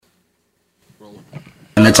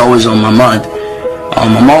And it's always on my mind.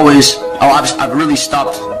 I've really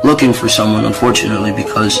stopped looking for someone, unfortunately,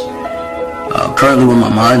 because currently where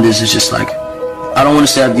my mind is just like, I don't want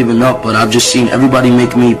to say I've given up, but I've just seen everybody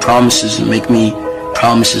make me promises and make me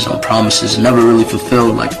promises on promises and never really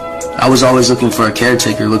fulfilled. Like, I was always looking for a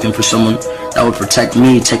caretaker, looking for someone that would protect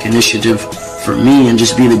me, take initiative for me, and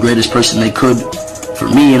just be the greatest person they could for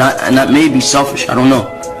me. And that may be selfish, I don't know,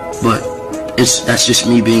 but that's just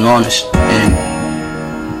me being honest. And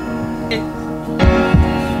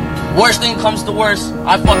worst thing comes to worst,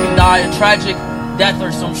 I fucking die a tragic death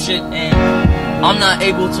or some shit, and I'm not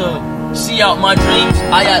able to see out my dreams.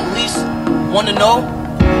 I at least want to know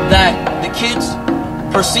that the kids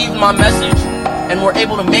perceived my message and were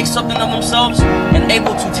able to make something of themselves and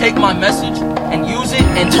able to take my message and use it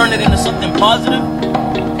and turn it into something positive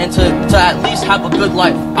and to at least have a good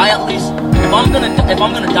life. I at least, if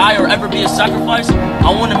I'm gonna die or ever be a sacrifice,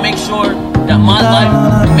 I want to make sure that my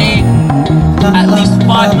life made at least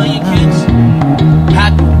 5 million kids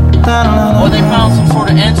happy, or they found some sort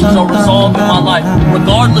of answers or resolve in my life,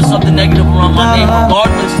 regardless of the negative around my name,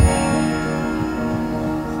 regardless.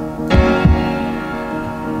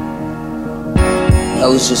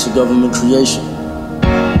 Hell is just a government creation,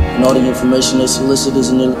 and all the information they solicit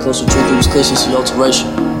isn't nearly close to truth. It was clear since the alteration.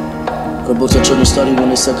 The books that children study when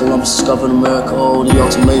they said Columbus discovered America, oh, the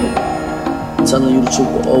ultimatum. I'm telling you the truth,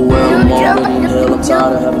 but oh well, I'm already in hell, I'm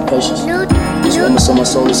tired of having patience. This woman on my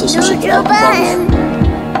soul, they say some shit can help the problems.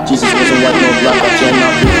 Jesus wasn't white nor black, I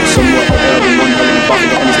cannot be somewhat of everyone having a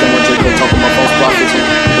pocket to understand what Jacob talking about false prophets.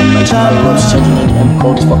 The mention how the love's changing and the end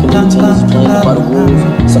code is fucking entertainers playing by the rules.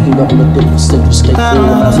 Sucking government dick for state to stay cool.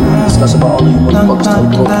 I'm asking to discuss about all of you motherfuckers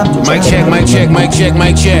take coke. Mic check, mic check, mic check,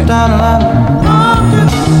 mic check.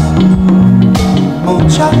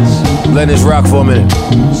 Let this rock for a minute.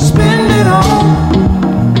 Spend it on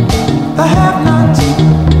the have-nots.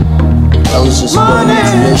 Hell is just a government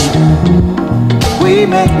creation. We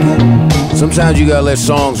make it. Sometimes you gotta let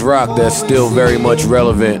songs rock that's still very much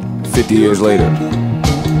relevant 50 years later.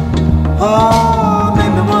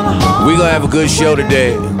 We gonna have a good show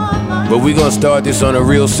today, but we gonna start this on a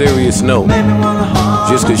real serious note,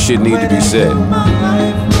 just cause shit need to be said.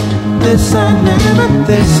 This ain't living,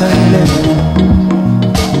 this ain't living.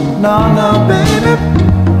 No, no, baby,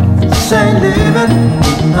 this ain't living.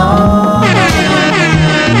 No.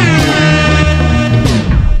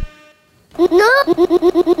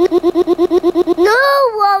 No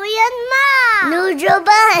Warrior Ma. No Joe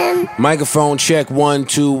Budden. Microphone check 1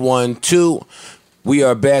 2 1 2. We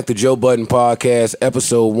are back, the Joe Budden Podcast,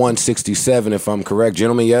 episode 167, if I'm correct,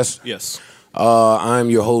 gentlemen. Yes. Yes.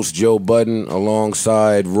 I'm your host, Joe Budden,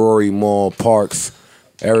 alongside Rory Maul Parks.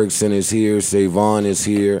 Erickson is here, Savon is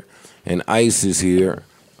here, and Ice is here.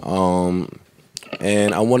 And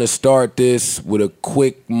I want to start this with a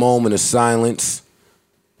quick moment of silence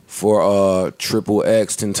for Triple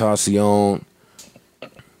X Tentacion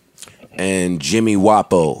and Jimmy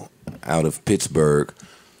Wapo out of Pittsburgh.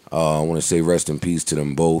 I want to say rest in peace to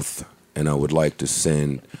them both, and I would like to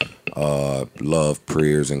send love,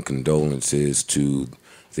 prayers, and condolences to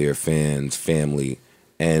their fans, family,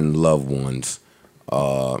 and loved ones.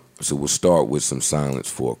 So we'll start with some silence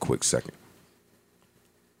for a quick second.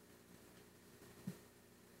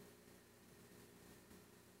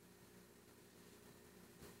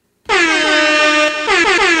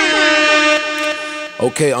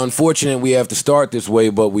 Okay, unfortunate we have to start this way,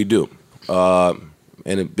 but we do.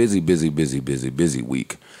 And a busy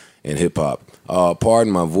week in hip hop.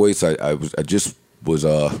 Pardon my voice. I just was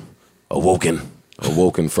awoken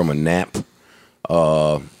from a nap.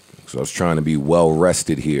 So I was trying to be well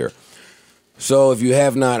rested here. So if you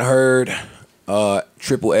have not heard,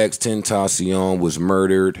 Triple X Tentacion was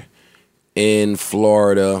murdered in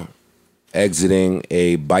Florida, exiting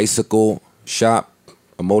a bicycle shop,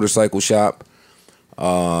 a motorcycle shop.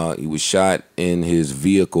 He was shot in his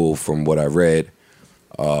vehicle, from what I read,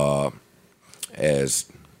 as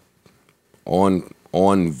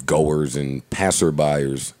ongoers and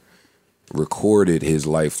passerbyers recorded his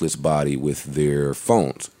lifeless body with their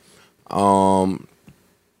phones. And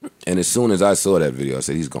as soon as I saw that video, I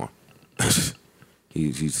said, he's gone.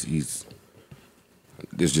 he's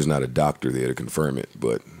there's just not a doctor there to confirm it,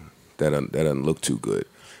 but that doesn't look too good.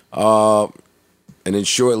 And then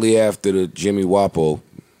shortly after, the Jimmy Wapo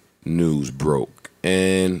news broke.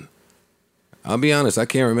 And I'll be honest, I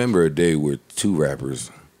can't remember a day where two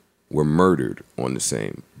rappers were murdered on the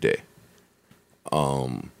same day.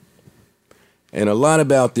 And a lot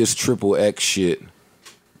about this Triple X shit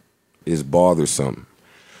is bothersome.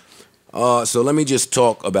 So let me just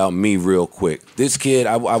talk about me real quick. This kid,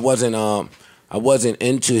 I I wasn't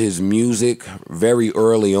into his music very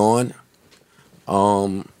early on.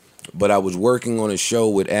 But I was working on a show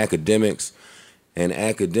with Academics, and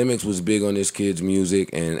Academics was big on this kid's music,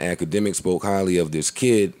 and Academics spoke highly of this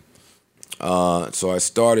kid. So I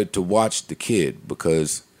started to watch the kid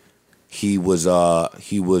because he was a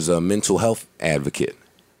mental health advocate.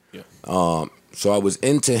 Yeah. So I was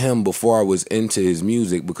into him before I was into his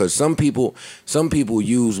music, because some people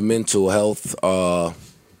use mental health to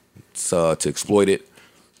exploit it.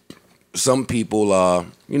 Some people,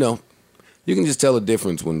 you can just tell the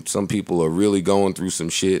difference when some people are really going through some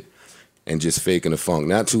shit and just faking the funk.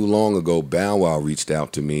 Not too long ago, Bow Wow reached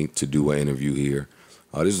out to me to do an interview here.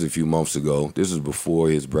 This was a few months ago. This was before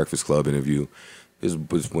his Breakfast Club interview. This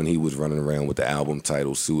was when he was running around with the album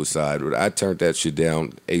titled Suicide. I turned that shit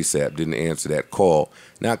down ASAP, didn't answer that call.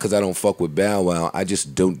 Not because I don't fuck with Bow Wow. I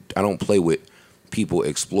don't play with people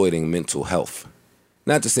exploiting mental health.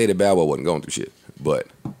 Not to say that Bow Wow wasn't going through shit, but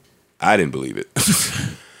I didn't believe it.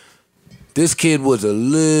 This kid was a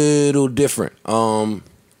little different.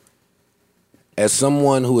 As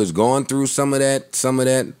someone who has gone through some of that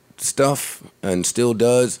stuff and still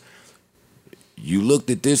does, you looked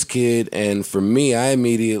at this kid, and for me, I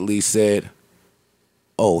immediately said,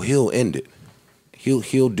 "Oh, he'll end it.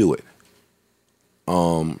 He'll do it."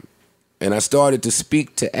 And I started to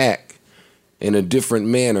speak to Ack in a different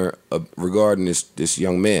manner regarding this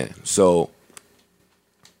young man. So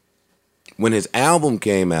when his album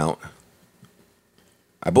came out,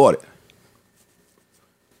 I bought it.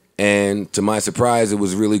 And to my surprise, it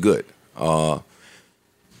was really good.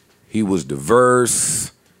 He was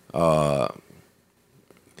diverse.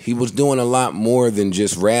 He was doing a lot more than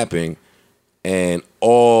just rapping. And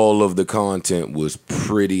all of the content was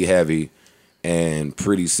pretty heavy and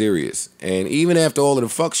pretty serious. And even after all of the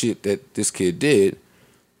fuck shit that this kid did,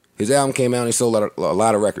 his album came out and he sold a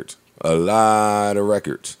lot of records. A lot of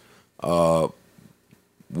records.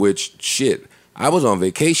 Which, shit, I was on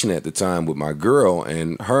vacation at the time with my girl,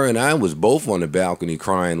 and her and I was both on the balcony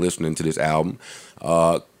crying listening to this album,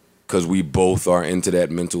 because we both are into that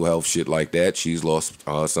mental health shit like that. She's lost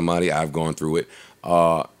somebody. I've gone through it.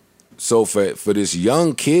 So for this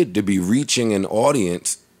young kid to be reaching an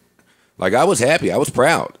audience, like, I was happy. I was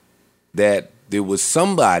proud that there was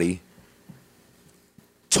somebody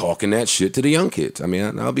talking that shit to the young kids. I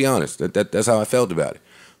mean, I'll be honest. That's how I felt about it.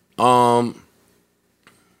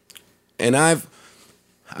 And I've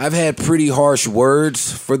had pretty harsh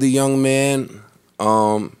words for the young man.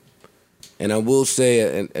 And I will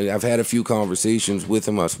say, and I've had a few conversations with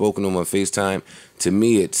him. I've spoken to him on FaceTime. To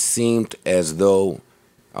me, it seemed as though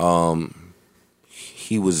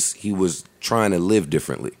he was trying to live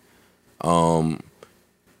differently.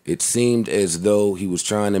 It seemed as though he was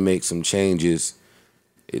trying to make some changes.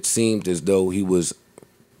 It seemed as though he was,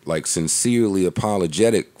 like, sincerely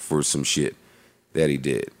apologetic for some shit that he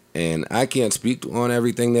did. And I can't speak on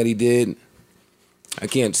everything that he did. I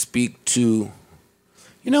can't speak to...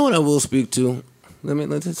 You know what I will speak to?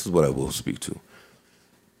 This is what I will speak to.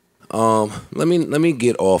 Let me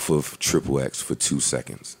get off of Triple X for 2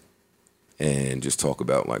 seconds and just talk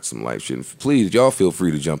about, like, some life shit. And please, y'all feel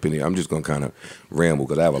free to jump in here. I'm just going to kind of ramble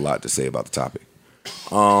because I have a lot to say about the topic.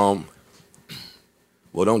 Well,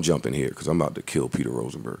 don't jump in here because I'm about to kill Peter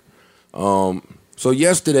Rosenberg. So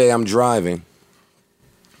yesterday I'm driving,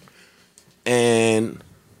 and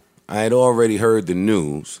I had already heard the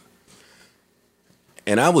news,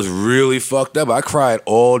 and I was really fucked up. I cried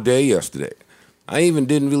all day yesterday. I even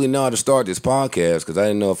didn't really know how to start this podcast because I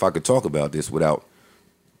didn't know if I could talk about this without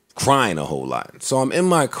crying a whole lot. So I'm in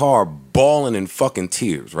my car bawling in fucking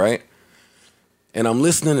tears, right? And I'm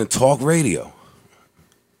listening to talk radio.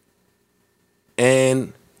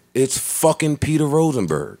 And it's fucking Peter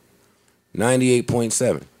Rosenberg,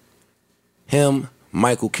 98.7. Him,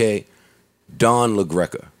 Michael K., Don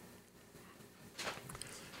LaGreca.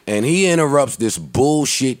 And he interrupts this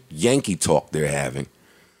bullshit Yankee talk they're having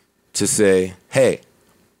to say, hey,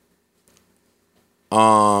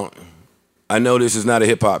 I know this is not a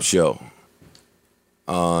hip-hop show,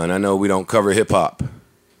 and I know we don't cover hip-hop,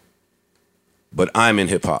 but I'm in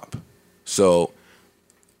hip-hop. So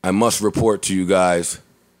I must report to you guys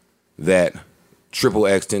that Triple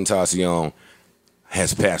X Tentacion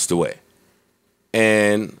has passed away.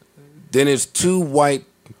 And then his two white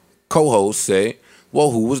co-hosts say,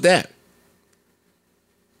 well, who was that?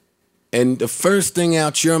 And the first thing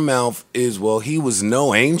out your mouth is, well, he was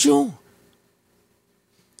no angel?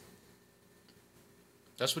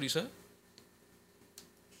 That's what he said?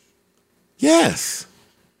 Yes.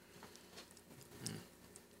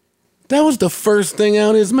 That was the first thing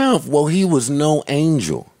out his mouth. Well, he was no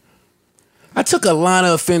angel. I took a lot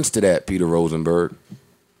of offense to that, Peter Rosenberg.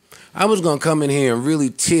 I was going to come in here and really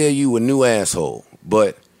tear you a new asshole,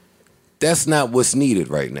 but that's not what's needed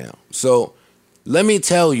right now. So let me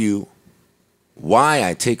tell you why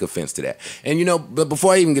I take offense to that. And, you know, but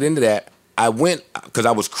before I even get into that, I went, because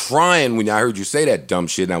I was crying when I heard you say that dumb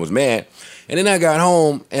shit and I was mad. And then I got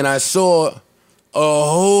home and I saw a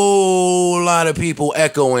whole lot of people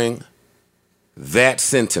echoing that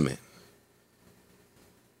sentiment.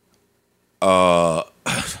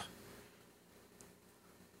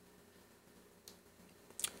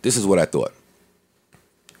 This is what I thought.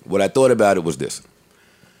 What I thought about it was this.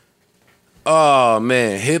 Oh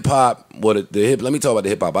man, hip hop. Let me talk about the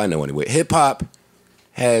hip hop I know anyway. Hip hop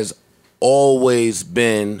has always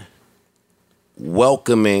been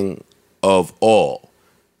welcoming of all,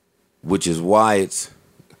 which is why it's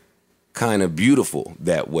kind of beautiful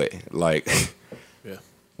that way. Like, Yeah.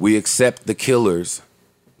 we accept the killers,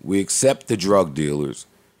 we accept the drug dealers,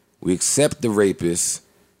 we accept the rapists,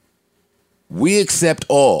 we accept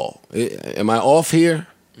all. Am I off here?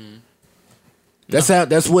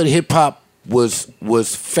 That's what hip hop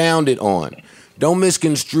was founded on. Don't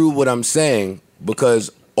misconstrue what I'm saying,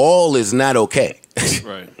 because all is not okay.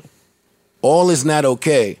 Right. All is not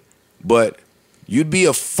okay, but you'd be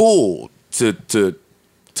a fool to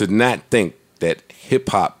not think that hip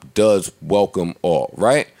hop does welcome all,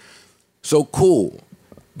 right? So cool.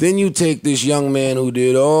 Then you take this young man who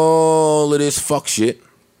did all of this fuck shit,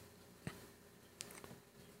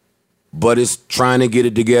 but is trying to get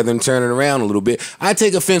it together and turn it around a little bit. I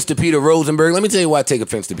take offense to Peter Rosenberg. Let me tell you why I take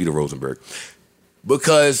offense to Peter Rosenberg.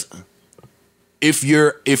 Because if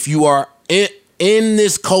you are in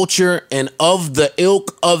this culture and of the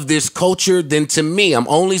ilk of this culture, then to me, I'm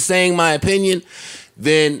only saying my opinion,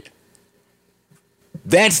 then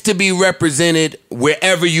that's to be represented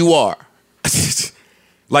wherever you are.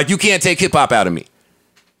 Like, you can't take hip hop out of me.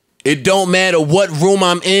 It don't matter what room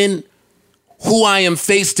I'm in, who I am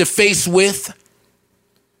face to face with.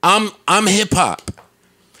 I'm hip hop.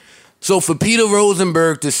 So for Peter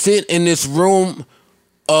Rosenberg to sit in this room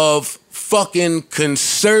of fucking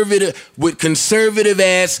conservative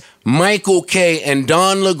ass Michael K. and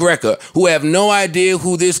Don LaGreca, who have no idea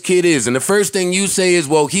who this kid is, and the first thing you say is,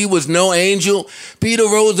 well, he was no angel. Peter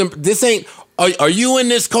Rosenberg, this ain't, are you in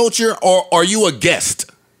this culture or are you a guest?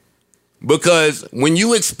 Because when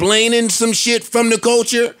you explaining some shit from the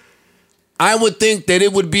culture, I would think that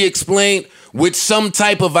it would be explained with some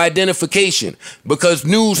type of identification. Because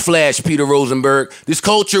newsflash, Peter Rosenberg, this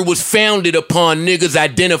culture was founded upon niggas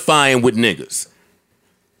identifying with niggas.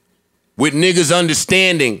 With niggas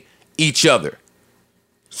understanding each other.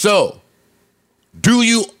 So,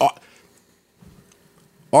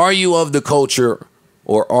 are you of the culture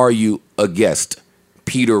or are you a guest?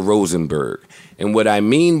 Peter Rosenberg. And what I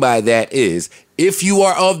mean by that is, if you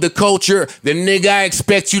are of the culture, then nigga, I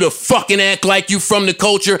expect you to fucking act like you from the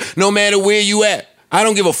culture no matter where you at. I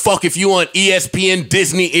don't give a fuck if you on ESPN,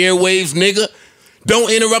 Disney Airwaves, nigga.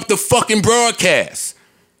 Don't interrupt the fucking broadcast.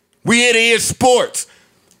 We here to hear sports.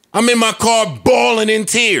 I'm in my car bawling in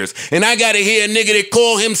tears, and I gotta hear a nigga that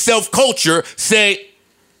call himself culture say,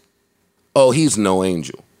 oh, he's no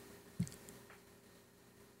angel.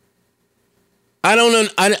 I know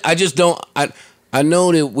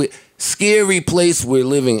that scary place we're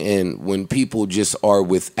living in when people just are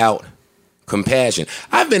without compassion.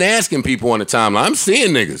 I've been asking people on the timeline. I'm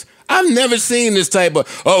seeing niggas. I've never seen this type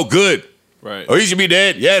of, oh, good. Right. Oh, he should be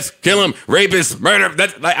dead. Yes, kill him. Rapist, murder.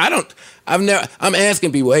 That's like, I'm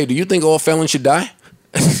asking people, hey, do you think all felons should die?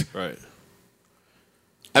 Right.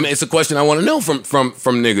 I mean, it's a question I want to know from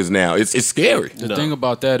niggas now. It's scary. The thing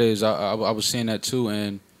about that is, I was saying that too,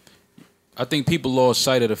 and I think people lost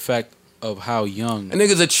sight of the fact of how young. A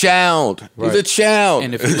nigga's a child. Right. He's a child.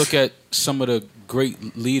 And if you look at some of the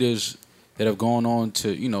great leaders that have gone on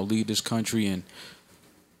to, lead this country and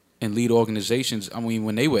lead organizations, I mean,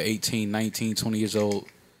 when they were 18, 19, 20 years old,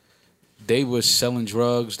 they were selling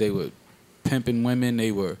drugs, they were pimping women,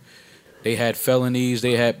 they had felonies,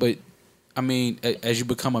 but I mean, as you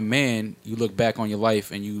become a man, you look back on your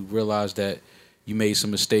life and you realize that you made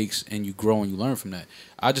some mistakes and you grow and you learn from that.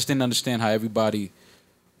 I just didn't understand how everybody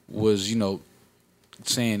was,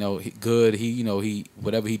 saying, oh, good, he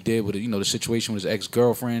whatever he did with it, the situation with his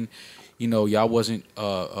ex-girlfriend, y'all wasn't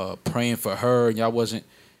praying for her, and y'all wasn't,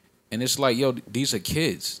 and it's like, yo, these are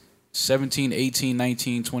kids, 17, 18,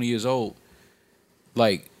 19, 20 years old.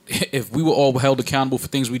 Like, if we were all held accountable for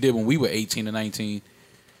things we did when we were 18 and 19.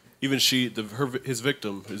 Even his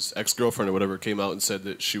victim, his ex-girlfriend or whatever, came out and said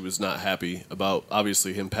that she was not happy about,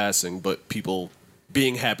 obviously, him passing, but people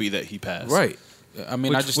being happy that he passed. Right. I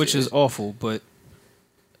mean, which is awful, but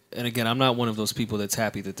and again, I'm not one of those people that's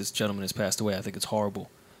happy that this gentleman has passed away. I think it's horrible.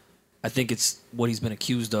 I think it's what he's been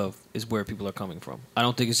accused of is where people are coming from. I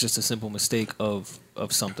don't think it's just a simple mistake of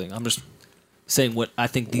something. I'm just saying what I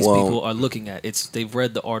think these people are looking at. They've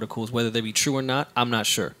read the articles, whether they be true or not, I'm not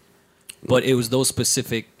sure. But it was those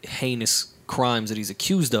specific heinous crimes that he's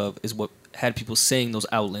accused of is what had people saying those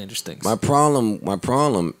outlandish things. My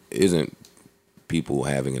problem isn't people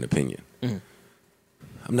having an opinion. Mm-hmm.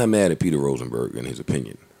 I'm not mad at Peter Rosenberg and his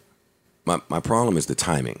opinion. My problem is the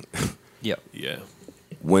timing. Yep. Yeah.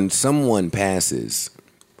 When someone passes,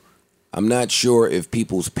 I'm not sure if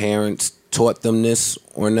people's parents taught them this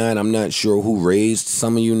or not. I'm not sure who raised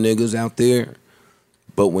some of you niggas out there.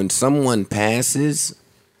 But when someone passes,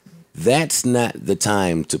 that's not the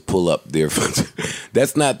time to pull up their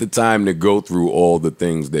that's not the time to go through all the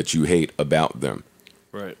things that you hate about them.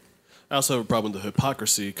 Right. I also have a problem with the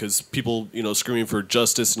hypocrisy because people, screaming for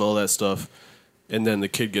justice and all that stuff, and then the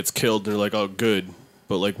kid gets killed, and they're like, oh, good.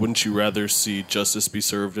 But, wouldn't you rather see justice be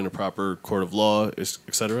served in a proper court of law,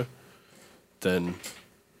 etc., than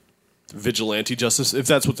vigilante justice? If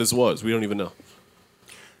that's what this was, we don't even know.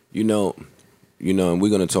 And we're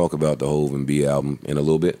going to talk about the Hov and B album in a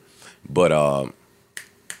little bit. But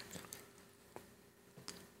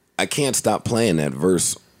I can't stop playing that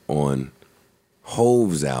verse on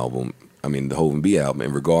Hov's album, the Hov and B album,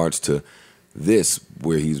 in regards to this,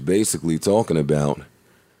 where he's basically talking about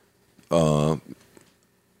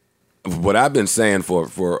what I've been saying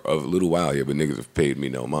for a little while here, but niggas have paid me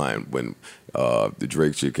no mind when the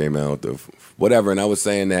Drake shit came out, the whatever, and I was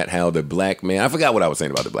saying that how the black man, I forgot what I was saying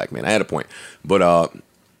about the black man. I had a point. But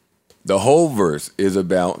the whole verse is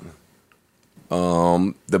about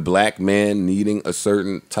the black man needing a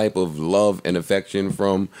certain type of love and affection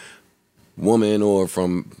from woman or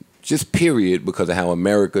from just period because of how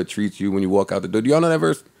America treats you when you walk out the door. Do y'all know that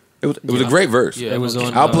verse? It was a great verse. Yeah, it was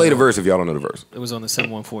on. I'll play the verse if y'all don't know the verse. It was on the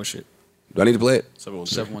 714 shit. Do I need to play it?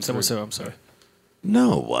 717. I'm sorry.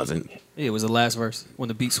 No, it wasn't. Yeah, it was the last verse when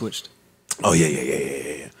the beat switched. Oh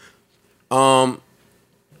yeah.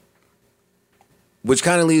 Which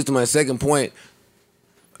kind of leads to my second point.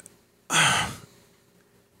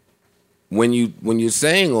 When you're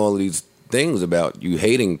saying all of these things about you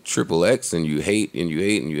hating Triple X and you hate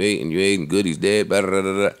and Goody's dead, blah, blah,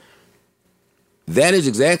 blah, blah, that is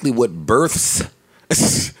exactly what births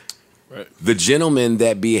right. the gentlemen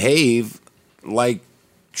that behave like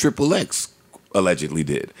Triple X allegedly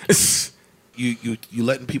did. you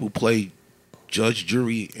letting people play judge,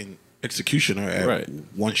 jury, and executioner at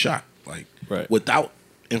one shot, without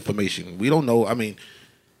information. We don't know.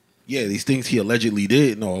 These things he allegedly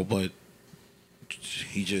did and all, but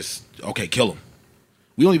he just kill him.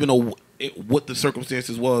 We don't even know what the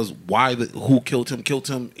circumstances was, who killed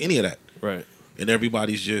him, any of that. Right. And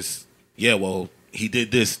everybody's just, he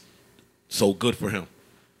did this, so good for him.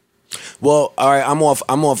 Well, all right, I'm off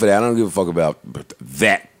of that. I don't give a fuck about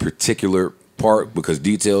that particular part because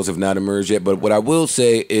details have not emerged yet. But what I will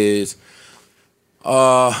say is,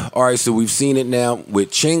 all right, so we've seen it now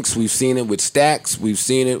with Chinks, we've seen it with Stacks, we've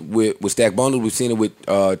seen it with Stack Bundle, we've seen it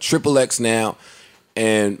with Triple X now,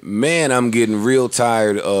 and man, I'm getting real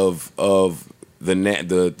tired of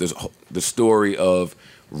the story of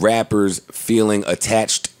rappers feeling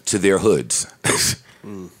attached to their hoods.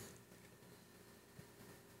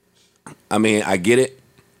 I get it.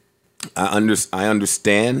 I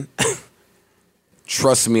understand.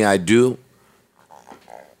 Trust me, I do.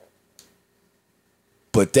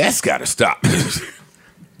 But that's got to stop.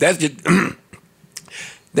 That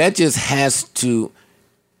just has to.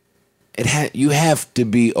 You have to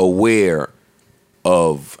be aware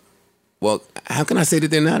of. Well, how can I say that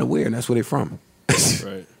they're not aware? And that's where they're from.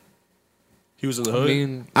 Right. He was in the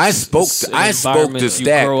hood. I spoke to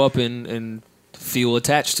Stack. You grow up and feel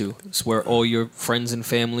attached to. It's where all your friends and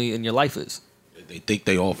family in your life is. They think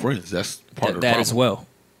they all friends. That's part of the that problem. as well.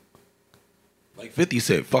 Like 50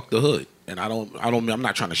 said, fuck the hood. And I'm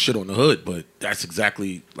not trying to shit on the hood, but that's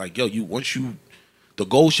exactly the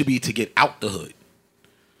goal should be to get out the hood.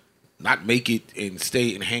 Not make it and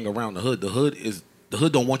stay and hang around the hood. The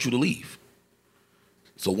hood don't want you to leave.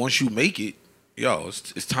 So once you make it,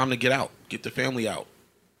 it's time to get out. Get the family out.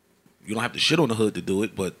 You don't have to shit on the hood to do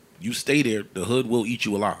it, but you stay there, the hood will eat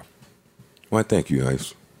you alive. Why, thank you,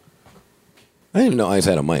 Ice. I didn't even know Ice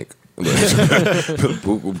had a mic.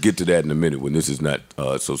 We'll get to that in a minute when this is not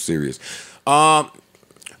so serious.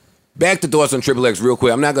 Back to thoughts on Triple X real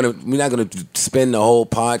quick. We're not gonna spend the whole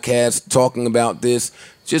podcast talking about this.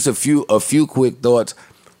 Just a few quick thoughts.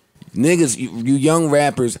 Niggas, you young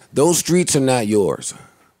rappers, those streets are not yours.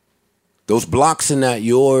 Those blocks are not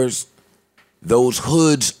yours. Those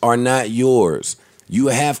hoods are not yours. You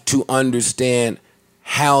have to understand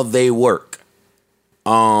how they work.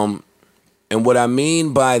 And what I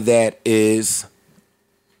mean by that is,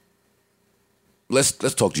 let's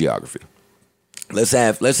talk geography. Let's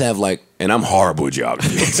have like, and I'm horrible at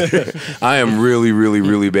geography. I am really, really,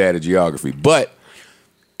 really bad at geography. But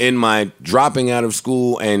in my dropping out of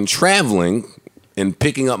school and traveling and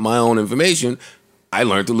picking up my own information, I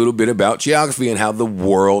learned a little bit about geography and how the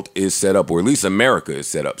world is set up, or at least America is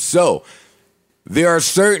set up. So there are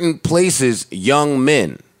certain places, young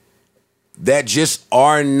men, that just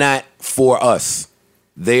are not for us.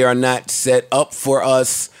 They are not set up for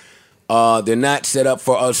us. They're not set up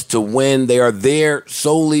for us to win. They are there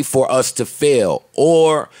solely for us to fail,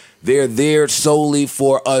 or they're there solely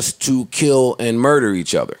for us to kill and murder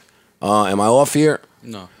each other. Am I off here?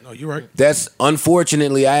 No, you're right. That's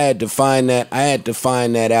unfortunately I had to find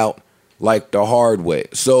that out like the hard way.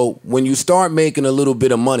 So when you start making a little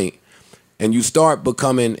bit of money and you start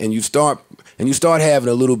becoming and you start having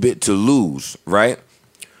a little bit to lose, right?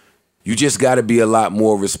 You just got to be a lot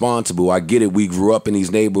more responsible. I get it. We grew up in these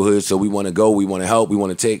neighborhoods, so we want to go, we want to help, we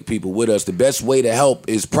want to take people with us. The best way to help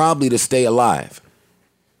is probably to stay alive.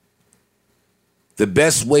 The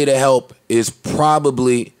best way to help is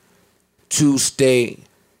probably to stay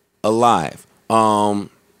alive. And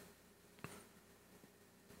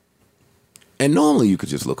normally you could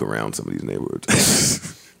just look around some of these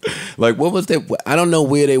neighborhoods. Like, what was that? I don't know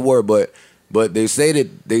where they were, but they say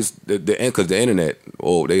that because the internet,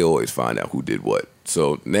 they always find out who did what.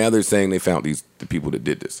 So now they're saying they found the people that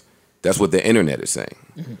did this. That's what the internet is saying.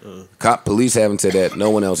 Police haven't said that.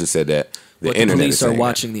 No one else has said that. The police are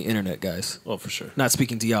watching the internet, guys. Oh, for sure. Not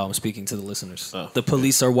speaking to y'all. I'm speaking to the listeners. Oh, the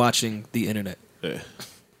police are watching the internet. Yeah.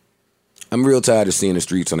 I'm real tired of seeing the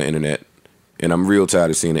streets on the internet, and I'm real tired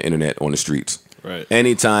of seeing the internet on the streets. Right.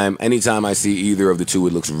 Anytime I see either of the two,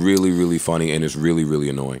 it looks really, really funny, and it's really, really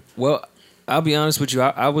annoying. Well, I'll be honest with you.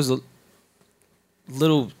 I was a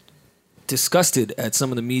little disgusted at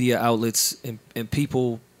some of the media outlets and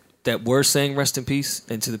people that were saying rest in peace.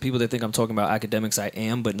 And to the people that think I'm talking about academics, I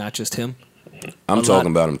am, but not just him. I'm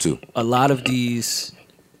talking about him too. A lot of these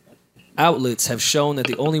outlets have shown that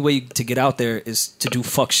the only way to get out there is to do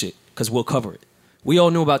fuck shit, because we'll cover it. We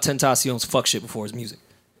all knew about Tentacion's fuck shit before his music.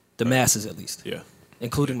 The masses, at least. Yeah.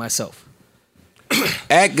 Including myself.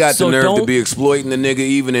 Act got the nerve to be exploiting the nigga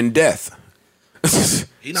even in death.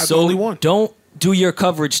 He's not the only one. Don't do your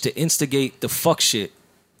coverage to instigate the fuck shit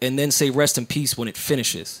and then say rest in peace when it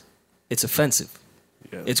finishes. It's offensive.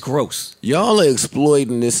 Yeah. It's gross. Y'all are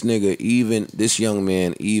exploiting this nigga, this young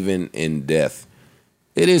man, even in death.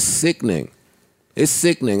 It is sickening. It's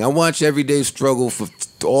sickening. I watch Everyday Struggle for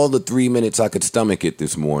all the 3 minutes I could stomach it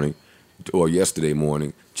this morning or yesterday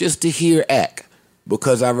morning just to hear Ack.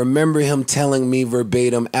 Because I remember him telling me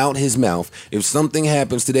verbatim out his mouth, if something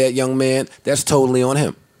happens to that young man, that's totally on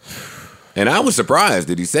him. And I was surprised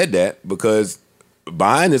that he said that, because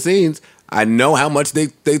behind the scenes, I know how much they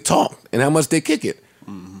talk and how much they kick it.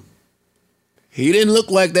 Mm-hmm. He didn't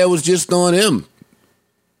look like that was just on him.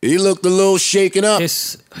 He looked a little shaken up.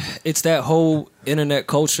 It's that whole internet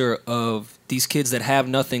culture of these kids that have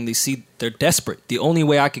nothing. They're desperate. The only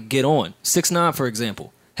way I could get on, 6ix9ine, for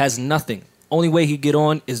example, has nothing. Only way he'd get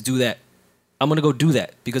on is do that. I'm going to go do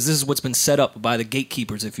that because this is what's been set up by the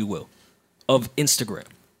gatekeepers, if you will, of Instagram.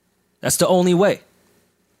 That's the only way.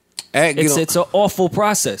 It's an awful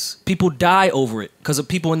process. People die over it because of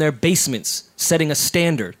people in their basements setting a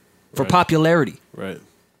standard for popularity. Right.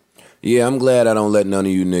 Yeah, I'm glad I don't let none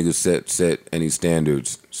of you niggas set any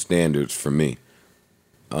standards for me.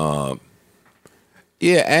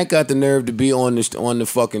 Yeah, Ant got the nerve to be on the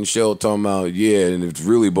fucking show talking about, and it's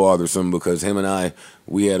really bothersome because him and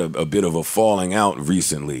we had a bit of a falling out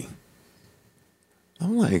recently.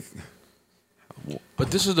 I'm like, but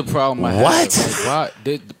this is the problem I what? have.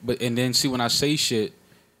 And then see, when I say shit,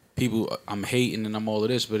 people, I'm hating and I'm all of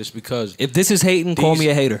this, but it's because if this is hating, call me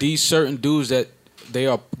a hater. These certain dudes that they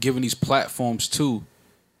are giving these platforms to,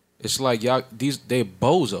 it's like they're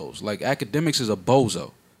bozos. Like academics is a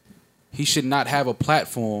bozo. He should not have a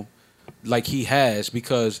platform like he has,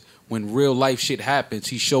 because when real life shit happens,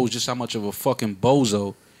 he shows just how much of a fucking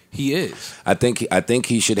bozo he is. I think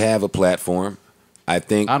he should have a platform. I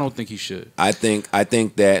don't think he should. I think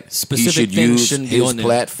that specific he should use his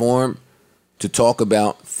platform to talk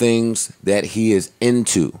about things that he is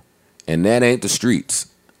into, and that ain't the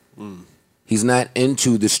streets. He's not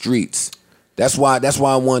into the streets. That's why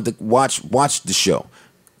I wanted to watch the show.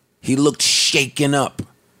 He looked shaken up.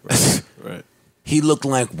 Right. He looked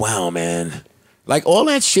like, wow, man. Like all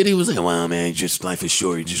that shit he was like, wow, man, just life is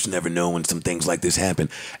short. You just never know when some things like this happen.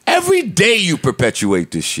 Every day you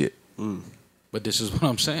perpetuate this shit. But this is what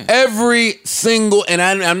I'm saying. Every single, and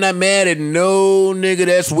I'm not mad at no nigga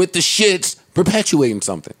that's with the shits perpetuating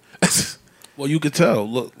something. Well, you could tell.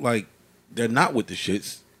 Look, like they're not with the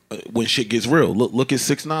shits when shit gets real. Look at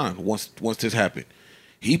 6ix9ine. Once this happened,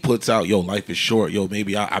 he puts out, "Yo, life is short. Yo,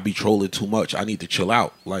 maybe I be trolling too much. I need to chill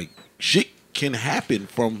out." Like shit can happen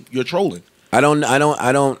from your trolling. I don't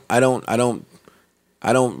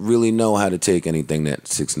really know how to take anything that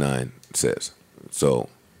 6ix9ine says. So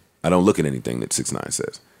I don't look at anything that 6ix9ine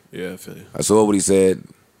says. Yeah, I feel you. I saw what he said.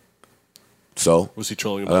 So was he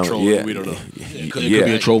trolling about trolling? Yeah, We don't know. It could be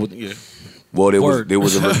a troll. Yeah. Well, there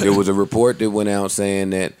was a report that went out saying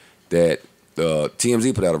that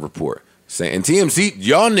TMZ put out a report saying, and TMZ,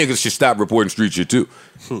 y'all niggas should stop reporting street shit too.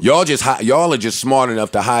 Y'all are just smart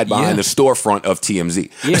enough to hide behind the storefront of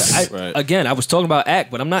TMZ. Yeah, again, I was talking about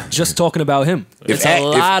Ack, but I'm not just talking about him. There's a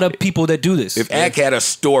lot of people that do this. If Ack had a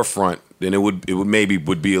storefront, then it would maybe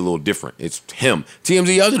be a little different. It's him.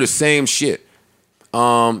 TMZ, y'all do the same shit.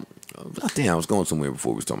 Damn, I was going somewhere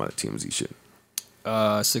before we was talking about the TMZ shit.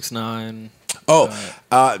 6ix9ine.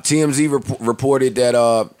 TMZ reported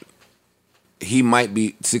that he might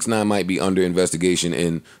be 6ix9ine might be under investigation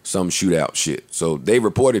in some shootout shit. So they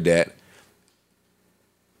reported that.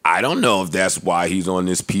 I don't know if that's why he's on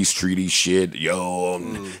this peace treaty shit. Yo,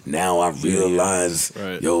 now I realize,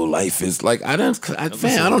 life is like I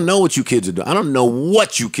don't know what you kids are doing. I don't know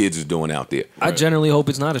what you kids are doing out there. I generally hope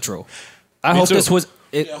it's not a troll. I hope this was.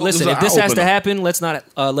 Listen, if this has to happen, let's not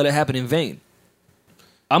let it happen in vain.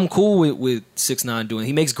 I'm cool with 6ix9ine doing it.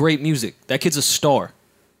 He makes great music. That kid's a star.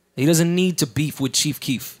 He doesn't need to beef with Chief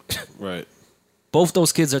Keef. Right. Both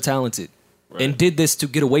those kids are talented and did this to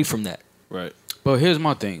get away from that. Right. But here's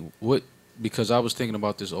my thing. Because I was thinking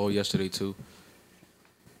about this all yesterday too.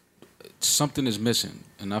 Something is missing,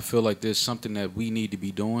 and I feel like there's something that we need to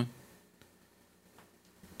be doing.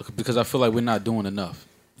 Because I feel like we're not doing enough.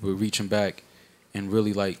 We're reaching back and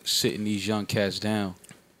really like sitting these young cats down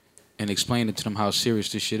and explaining to them how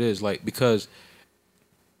serious this shit is. Like, because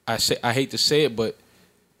I hate to say it, but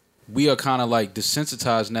we are kind of like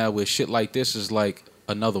desensitized now where shit like this is like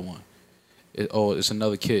another one. It's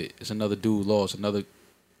another kid. It's another dude lost. Another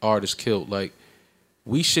artist killed. Like,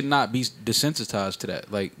 we should not be desensitized to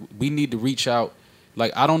that. Like, we need to reach out.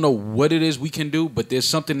 Like, I don't know what it is we can do, but there's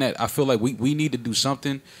something that I feel like we need to do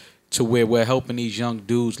something to where we're helping these young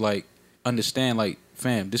dudes, like, understand, like,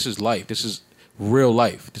 fam, this is life. This is real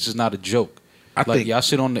life. This is not a joke. I think y'all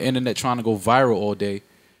sit on the internet trying to go viral all day,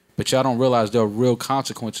 but y'all don't realize there are real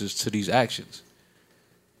consequences to these actions.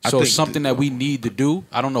 So it's something that we need to do.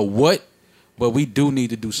 I don't know what, but we do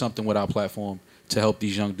need to do something with our platform to help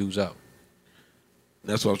these young dudes out.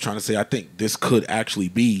 That's what I was trying to say. I think this could actually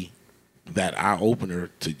be that eye opener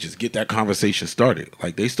to just get that conversation started.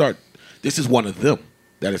 Like, this is one of them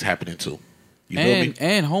that is happening to. You feel me?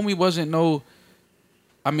 And homie wasn't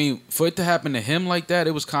for it to happen to him like that,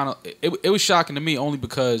 it was kind of it was shocking to me only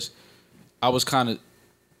because I was kind of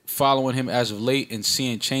following him as of late and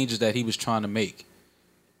seeing changes that he was trying to make,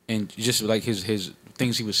 and just like his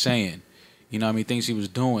things he was saying, you know what I mean, things he was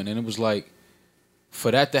doing, and it was like,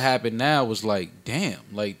 for that to happen now was like, damn,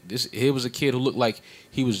 like here was a kid who looked like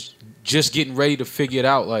he was just getting ready to figure it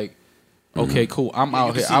out. Like, okay, cool, I'm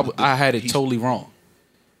out here. I had it totally wrong.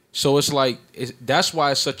 So it's like, that's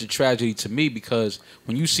why it's such a tragedy to me, because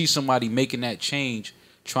when you see somebody making that change,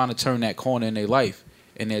 trying to turn that corner in their life,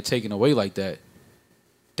 and they're taken away like that,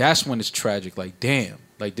 that's when it's tragic. Like, damn,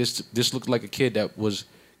 like this looked like a kid that was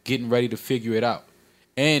getting ready to figure it out.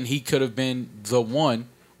 And he could have been the one,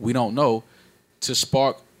 we don't know, to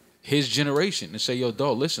spark his generation and say, yo,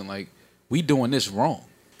 dog, listen, like, we doing this wrong.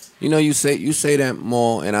 You know, you say that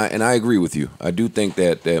more, and I agree with you. I do think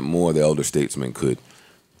that more of the elder statesmen could.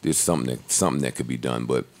 There's something that could be done.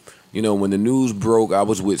 But, you know, when the news broke, I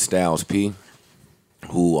was with Styles P,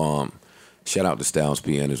 who shout out to Styles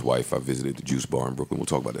P and his wife. I visited the Juice Bar in Brooklyn. We'll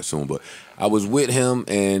talk about that soon. But I was with him,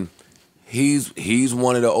 and he's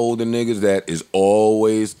one of the older niggas that is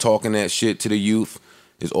always talking that shit to the youth.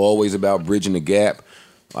 Is always about bridging the gap.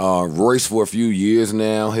 Royce, for a few years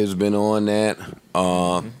now, has been on that.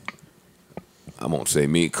 I won't say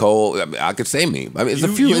me. Cole, I could say me. I mean, it's a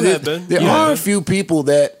few. There are a few people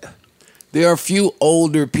that. There are a few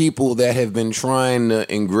older people that have been trying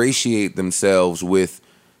to ingratiate themselves with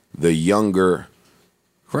the younger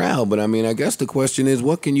crowd. But I mean, I guess the question is,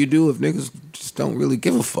 what can you do if niggas just don't really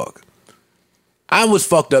give a fuck? I was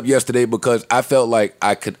fucked up yesterday because I felt like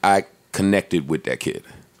I connected with that kid.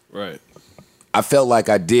 Right. I felt like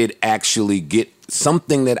I did actually get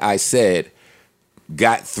something that I said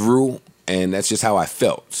got through, and that's just how I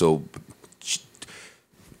felt. So,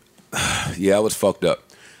 yeah, I was fucked up.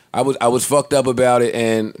 I was fucked up about it,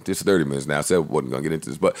 and it's 30 minutes now. I said I wasn't gonna get into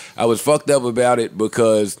this, but I was fucked up about it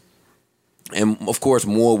because, and of course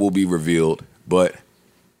more will be revealed, but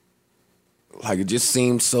like it just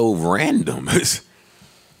seemed so random.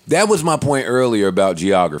 That was my point earlier about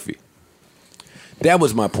geography. That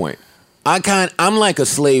was my point. I'm like a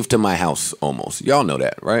slave to my house almost. Y'all know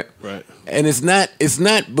that, right? Right. And it's not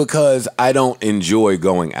because I don't enjoy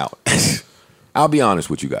going out. I'll be honest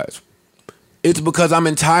with you guys. It's because I'm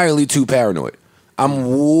entirely too paranoid.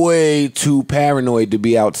 I'm way too paranoid to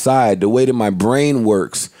be outside. The way that my brain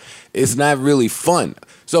works, it's not really fun.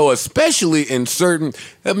 So especially in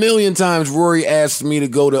a million times Rory asked me to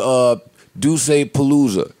go to Duce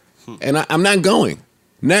Palooza. And I'm not going.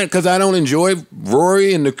 Not because I don't enjoy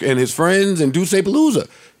Rory and his friends and Duce Palooza.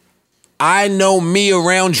 I know me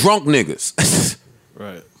around drunk niggas.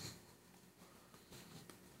 Right.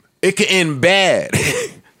 It can end bad.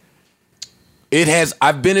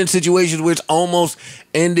 I've been in situations where it's almost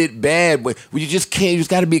ended bad, but you just can't, you just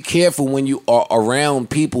got to be careful when you are around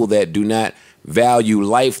people that do not value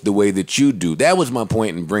life the way that you do. That was my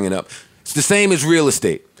point in bringing up. It's the same as real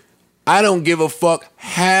estate. I don't give a fuck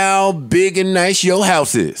how big and nice your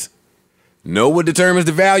house is. Know what determines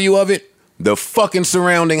the value of it? The fucking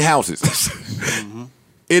surrounding houses. Mm-hmm.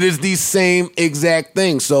 It is the same exact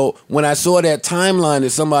thing. So when I saw that timeline that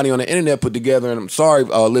somebody on the internet put together, and I'm sorry,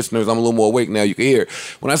 listeners, I'm a little more awake now, you can hear.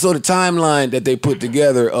 When I saw the timeline that they put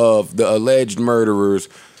together of the alleged murderers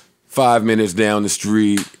 5 minutes down the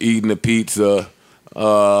street, eating a pizza,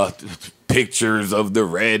 pictures of the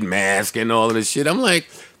red mask and all of this shit, I'm like,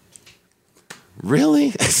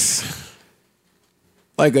 really?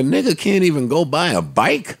 Like a nigga can't even go buy a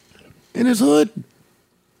bike in his hood?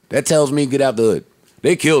 That tells me get out the hood.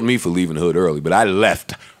 They killed me for leaving the hood early, but I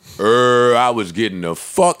left. I was getting the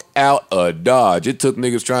fuck out of Dodge. It took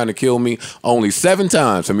niggas trying to kill me only 7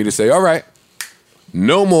 times for me to say, all right,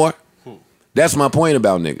 no more. That's my point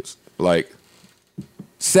about niggas. Like,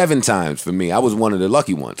 7 times for me. I was one of the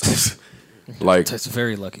lucky ones. Like, that's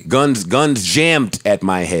very lucky. Guns jammed at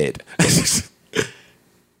my head.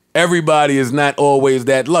 Everybody is not always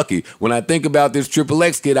that lucky. When I think about this Triple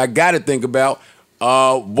X kid, I got to think about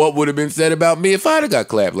what would have been said about me if I'd have got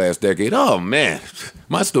clapped last decade. Oh, man,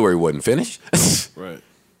 my story wasn't finished. Right.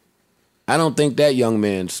 I don't think that young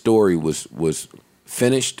man's story was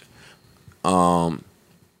finished, but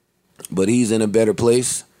he's in a better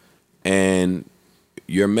place, and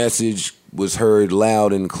your message was heard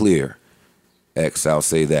loud and clear. X, I'll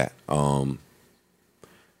say that.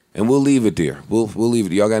 And we'll leave it there. We'll leave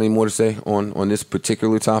it. Y'all got any more to say on this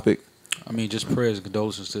particular topic? I mean, just prayers and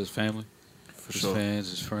condolences to his family, For his sure. fans,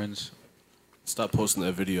 his friends. Stop posting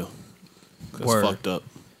that video. That's Word. fucked up.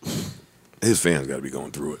 His fans got to be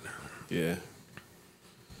going through it. Yeah.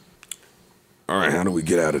 All right, how do we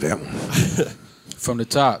get out of that one? From the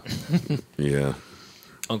top. Yeah.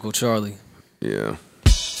 Uncle Charlie. Yeah.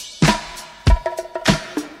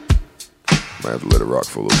 Might have to let it rock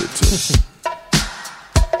for a little bit, too.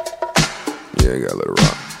 Yeah, you gotta let it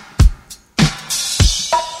rock.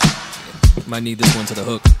 Might need this one to the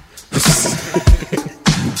hook.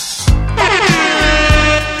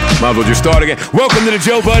 Might as well just start again. Welcome to the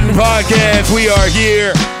Joe Budden Podcast. We are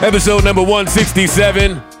here, episode number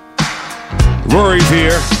 167. Rory's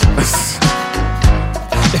here.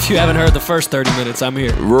 If you haven't heard the first 30 minutes, I'm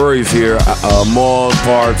here. Rory's here. Malls,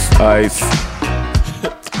 Parks, Ice.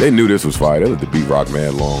 They knew this was fire. They let the beat rock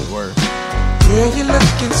mad long. Word. Yeah, you're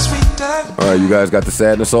looking sweeter. All right, you guys got the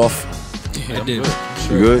sadness off? Yeah, I did.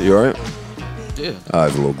 You good? You all right? Yeah.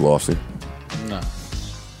 Eyes a little glossy. Nah.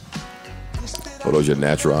 Oh, those your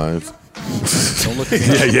natural eyes? Don't look at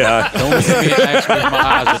me. Yeah. Don't look at me and ask me if my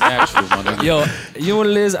eyes are natural, my nigga. Yo, you know what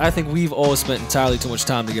it is? I think we've all spent entirely too much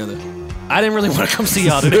time together. I didn't really want to come see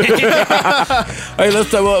y'all today. Hey, let's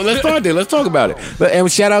start there. Let's talk about it. And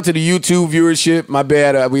shout out to the YouTube viewership. My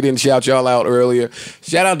bad, we didn't shout y'all out earlier.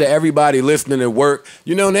 Shout out to everybody listening at work.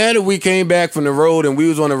 You know, now that we came back from the road and we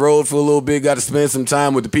was on the road for a little bit, got to spend some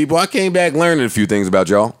time with the people, I came back learning a few things about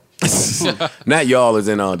y'all. Not y'all as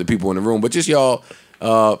in the people in the room, but just y'all,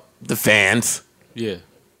 the fans. Yeah.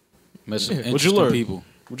 Met some What'd you interesting learn? people.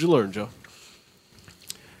 What'd you learn, Joe?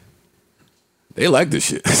 They like this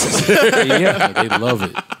shit. Yeah, they love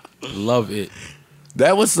it. Love it.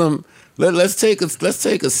 That was some. Let's take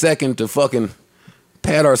a second to fucking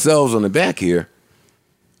pat ourselves on the back here.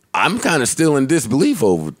 I'm kind of still in disbelief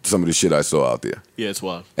over some of the shit I saw out there. Yeah, it's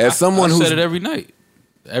wild. As someone I who's said it every night.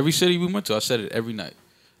 Every city we went to, I said it every night.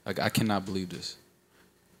 Like, I cannot believe this.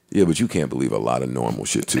 yeah, but you can't believe a lot of normal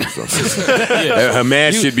shit too. So. A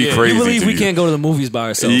man should be crazy. You believe to we you. can't go to the movies by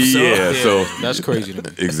ourselves. Yeah, so That's crazy to me.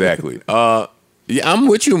 exactly. Yeah, I'm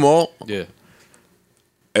with you, Mo. Yeah.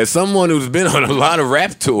 As someone who's been on a lot of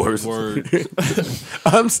rap tours, Word.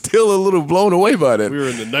 I'm still a little blown away by that. We were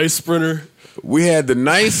in the nice Sprinter. We had the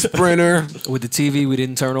nice Sprinter. With the TV, we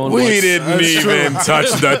didn't turn on. We once. didn't That's even true.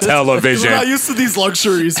 touch the television. We're not used to these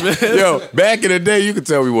luxuries, man. Yo, back in the day, you could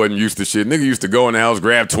tell we wasn't used to shit. Nigga used to go in the house,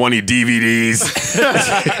 grab 20 DVDs,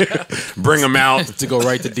 bring them out, To go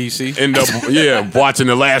right to DC. end up, watching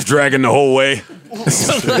The Last Dragon the whole way.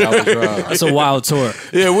 That's a wild tour.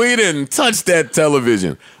 Yeah, we didn't touch that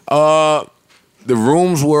television. The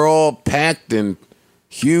rooms were all packed and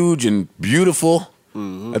huge and beautiful.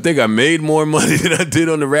 I think I made more money than I did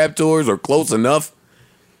on the rap tours, or close enough.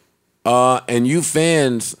 And you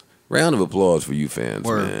fans, round of applause for you fans,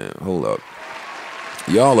 Word. man. Hold up.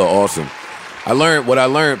 Y'all are awesome. I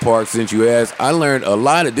learned, Park, since you asked. I learned a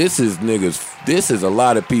lot of this is a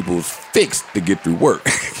lot of people's fix to get through work.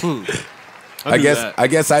 I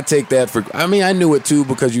guess I take that for, I mean, I knew it too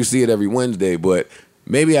because you see it every Wednesday, but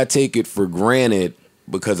maybe I take it for granted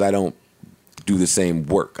because I don't do the same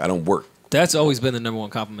work. I don't work. That's always been the number one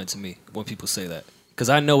compliment to me when people say that. Because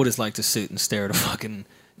I know what it's like to sit and stare at a fucking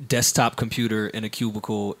desktop computer in a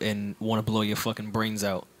cubicle and want to blow your fucking brains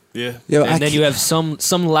out. Yeah. And then you have some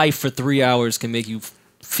life for 3 hours can make you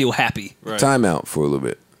feel happy. Right. Time out for a little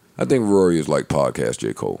bit. I think Rory is like podcast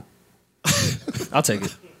J. Cole. I'll take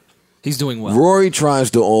it. He's doing well. Rory tries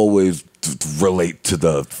to always relate to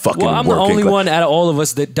the fucking Well, I'm the working only class. one out of all of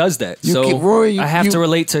us that does that. You So can- Rory, I have you- to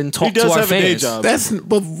relate to and He talk does to our have a day fans. job.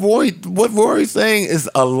 But what Rory's saying is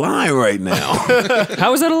a lie right now.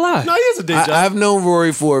 How is that a lie? No, he has a day job. I've known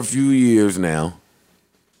Rory for a few years now.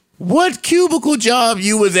 What cubicle job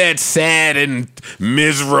you was at, sad and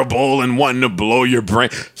miserable and wanting to blow your brain?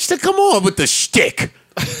 She said, come on with the shtick.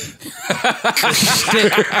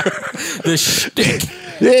 The shtick.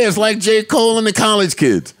 Yeah, it's like J. Cole and the college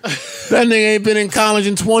kids. That nigga ain't been in college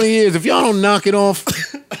in 20 years. If y'all don't knock it off,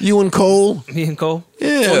 you and Cole. Me and Cole?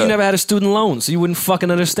 Yeah. Well, you never had a student loan, so you wouldn't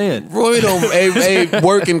fucking understand. Roy don't, hey,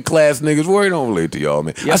 working class niggas, Roy don't relate to y'all,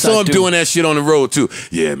 man. Yes, I saw I him do. doing that shit on the road, too.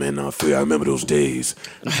 Yeah, man, no, I remember those days.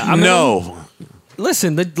 No.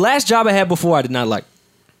 Listen, the last job I had before I did not like.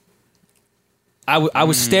 I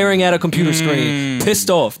was staring at a computer screen, pissed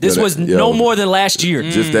off. This Yeah, was that- no yo. more than last year.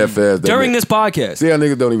 Just that fast. During this podcast. See how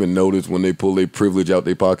niggas don't even notice when they pull their privilege out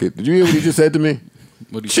their pocket? Did you hear what he just said to me?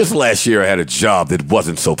 Just last year I had a job that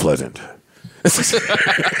wasn't so pleasant.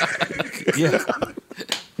 Yeah.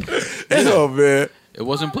 Oh, man. It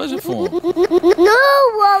wasn't pleasant for him.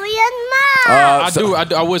 No worry and Ma.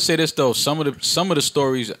 I would say this though. Some of the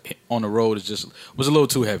stories on the road was a little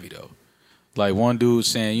too heavy though. Like one dude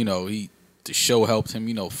saying, the show helped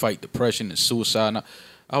him, fight depression and suicide. And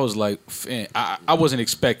I was like, man, I wasn't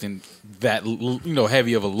expecting that,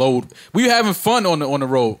 heavy of a load. We were having fun on the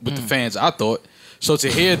road with the fans, I thought. So to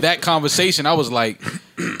hear that conversation, I was like,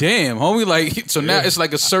 damn, homie. Like, so now it's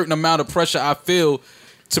like a certain amount of pressure I feel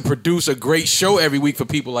to produce a great show every week for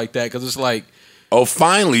people like that. Because it's like, oh,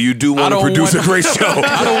 finally, you do want to don't produce want- a great show.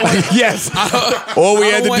 Yes. All we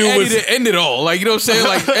had to do Eddie was... to end it all. Like, you know what I'm saying?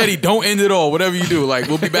 Like, Eddie, don't end it all. Whatever you do. Like,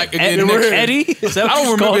 we'll be back again next year. Eddie? Is that what I you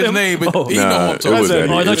don't called remember his him? name, but Oh. you know who I'm it talking was about.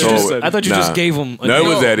 Eddie. Oh, I thought It's you just- always- I thought you just gave him a No, it name.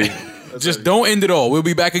 was Eddie. Just don't end it all. We'll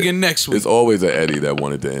be back again next week. It's always an Eddie that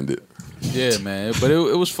wanted to end it. Yeah, man. But it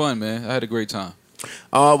was fun, man. I had a great time.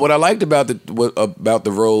 What I liked about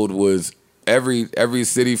the road was every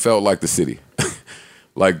city felt like the city.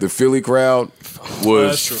 Like the Philly crowd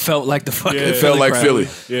was... Felt like the fucking It felt like crowd. Philly.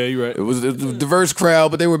 Yeah, you're right. It was a diverse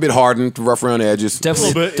crowd, but they were a bit hardened, rough around the edges.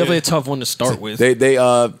 Definitely a tough one to start with. They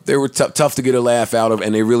were tough to get a laugh out of,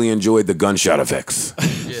 and they really enjoyed the gunshot effects.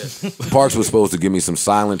 Parks was supposed to give me some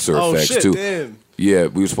silencer Oh, effects shit, too. damn. Yeah,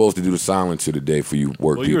 we were supposed to do the silencer today for you work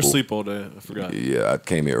Well, people. you were asleep all day. I forgot. Yeah, I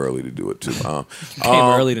came here early to do it too. Came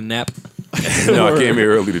early to nap. No, I came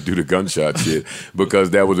here early to do the gunshot shit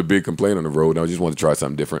because that was a big complaint on the road, and I just wanted to try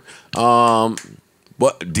something different.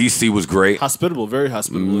 But DC was great. Hospitable, very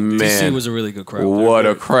hospitable. Man, DC was a really good crowd. what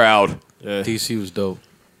a crowd! Yeah. DC was dope.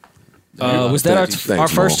 Was that Thanks, our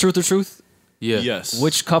first Mo. Truth or Truth? Yeah. Yes.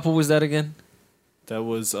 Which couple was that again? That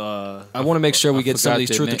was I want to make sure we get some of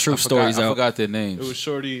these Truth or Truth stories I out. forgot their names. it was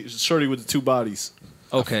Shorty with the two bodies.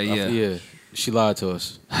 Okay, yeah. Yeah. She lied to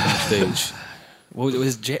us on stage.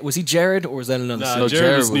 Was he Jared or was that another? Nah, city?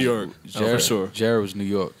 Jared was New York. Jared, for sure. Jared was New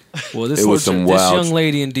York. Well, this It was some wild- young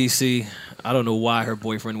lady in DC. I don't know why her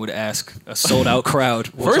boyfriend would ask a sold out crowd.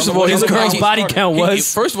 First of all, his looked like girl's body count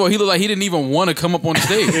was. First of all, he looked like he didn't even want to come up on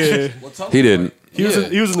stage. He didn't. He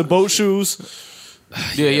was in the boat shoes.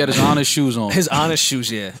 Yeah, he had his honest shoes on. His honest shoes,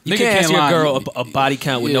 yeah. You Nigga can't ask can't your lie. girl a body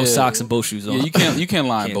count with no Yeah. socks and boat shoes on. Yeah, you can't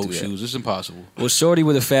lie in Can't boat do that. shoes. It's impossible. Well, Shorty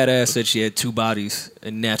with a fat ass said she had 2 bodies,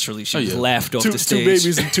 and naturally she was laughed off Two the stage.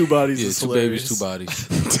 babies and 2 bodies. Yeah, is 2 hilarious. babies, 2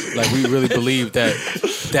 bodies. Like we really believe that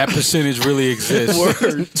percentage really exists.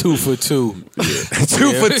 2 for 2.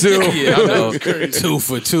 2 for 2. Yeah, I know. 2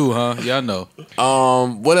 for 2, huh? Yeah, I know.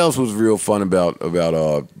 What else was real fun about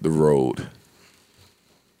the road?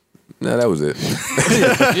 No, that was it.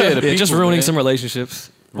 Yeah, the just people, ruining man. some relationships.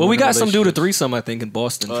 Well, we got some dude a threesome, I think, in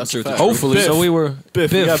Boston. from that's a Truth or fact. Truth. Hopefully. Biff. So we were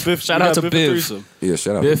Biff. We got Biff. Shout we out got to Biff Biff. threesome. Yeah,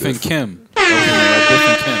 shout out Biff to and Biff. Kim. Biff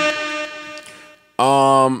and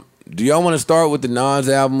Kim. Do y'all want to start with the Nas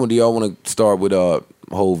album, or do y'all want to start with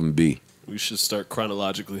Hov and B? We should start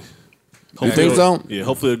chronologically. You think so? Yeah,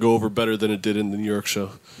 hopefully it'll go over better than it did in the New York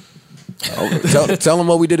show. Tell them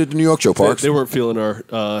what we did at the New York show, Parks. They weren't feeling our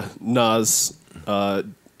Nas. I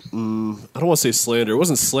don't want to say slander. It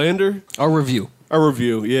wasn't slander. Our review. Our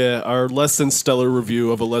review, yeah, our less than stellar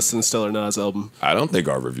review of a less than stellar Nas album. I don't think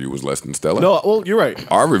our review was less than stellar. No, well, you're right.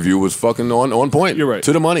 Our review was fucking on point. You're right.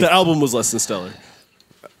 To the money. The album was less than stellar.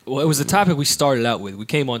 Well, it was the topic we started out with. We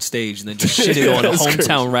came on stage and then just shitted on a that's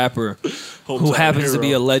hometown rapper who Hometown happens to be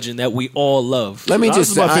a hero. legend that we all love. Let me Nas just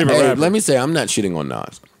is say, my favorite rapper. let me say, I'm not shitting on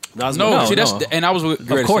Nas. Nas No, No, see, that's no. and I was ready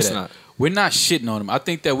to course say that. not. We're not shitting on him. I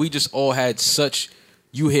think that we just all had such.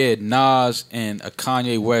 You had Nas and a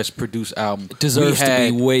Kanye West produced album. Deserves We to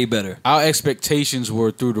had- be way better. Our expectations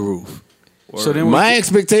were through the roof. So then My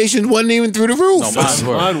expectations wasn't even through the roof. no, mine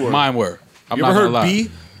were. Mine were. Mine were. I'm You not ever gonna heard lie.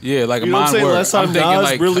 B? Yeah, like You know what I'm mine saying? were. Last time I'm thinking Nas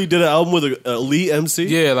like really did an album with a elite MC.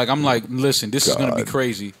 yeah, like I'm like, listen, this is gonna be God.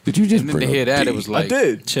 crazy. Did you just and then to bring hear up that, B? it was I like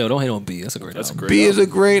did. Chill, don't hate on B. That's a great That's a album. great. B is album.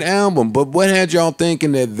 a great album, but what had y'all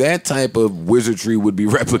thinking that type of wizardry would be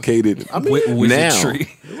replicated Wizardry.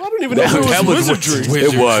 I don't even know if it was wizardry.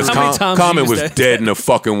 It was. How many times Common you was used that? dead in the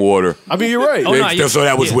fucking water. I mean, you're right. Oh, no, you- So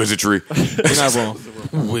that was yeah. wizardry. You're not wrong.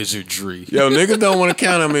 wizardry. Yo, niggas don't want to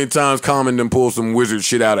count how many times Common done pulled some wizard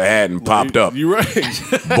shit out of hat and popped up. You're right.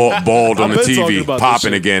 Bald on the I've been talking TV, about this popping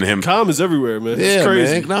shit. again. Him. Calm is everywhere, man. Yeah, It's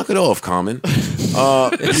crazy. man. Knock it off, Common.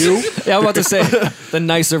 You? Yeah, I'm about to say the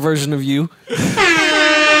nicer version of you.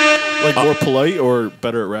 Like more polite or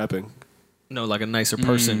better at rapping? No, like a nicer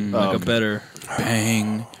person, like a better.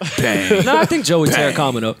 Bang, bang. No, I think Joey tear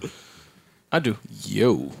Common up. I do.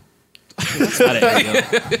 Yo.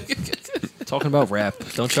 Talking about rap.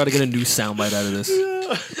 Don't try to get a new soundbite out of this.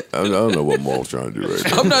 I don't know what Maul's trying to do right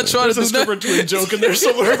now. I'm not trying to do There's a nothing. between joke in there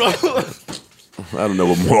somewhere about. I don't know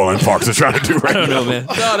what Maul and Parks are trying to do right I don't now. know, man.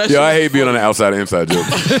 No, that Yeah, I shit- hate being on the outside and inside joke.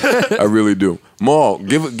 I really do. Maul,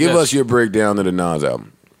 give us your breakdown of the Nas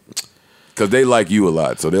album. Because they like you a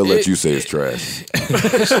lot, so they'll let you say it's trash.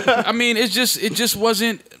 I mean, it just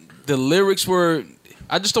wasn't. The lyrics were.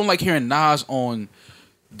 I just don't like hearing Nas on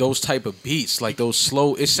those type of beats, like those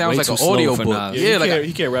slow. It sounds Way like too an slow audio for book. Nas. Yeah, like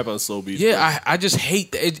he can't rap on slow beats. yeah, I just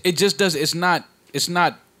hate that. It just does. It's not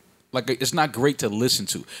like it's not great to listen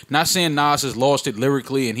to. Not saying Nas has lost it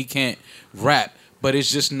lyrically and he can't rap, but it's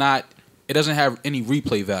just not. It doesn't have any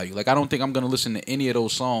replay value. Like I don't think I'm gonna listen to any of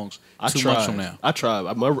those songs I 2 tried. months from now. I tried.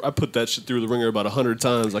 I put that shit through the ringer about 100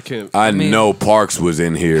 times. I can't. I know Parks was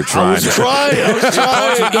in here trying to. I was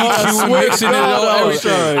trying. dog. I swear to mixing it God, up, I was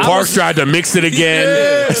trying. Parks tried to mix it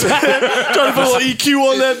again. Trying to put a little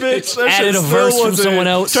EQ on that bitch. That Added shit a still verse from wasn't- someone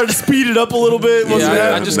else. Tried to speed it up a little bit. Wasn't Yeah, I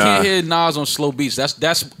happening. just Nah. can't hear Nas on slow beats.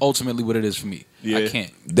 That's ultimately what it is for me. I Yeah.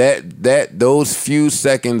 can't. Those few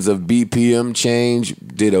seconds of BPM change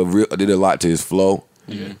did a lot to his flow,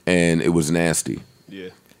 and it was nasty. Yeah.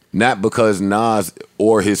 Not because Nas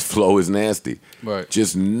or his flow is nasty. Right.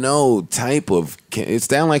 Just no type of. It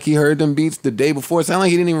sounded like he heard them beats the day before. It sounded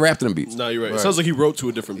like he didn't even rap to them beats. No, you're right. It sounds like he wrote to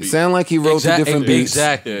a different It beat. sounded like he wrote to different beats.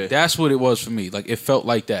 Exactly. Yeah. That's what it was for me. Like it felt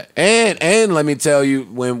like that. And let me tell you,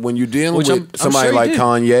 when you're dealing Which with I'm somebody sure he like did.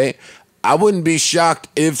 Kanye, I wouldn't be shocked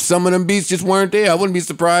if some of them beats just weren't there. I wouldn't be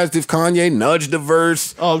surprised if Kanye nudged the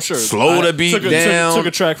verse. Oh, I'm sure. Slow the beat took down. Took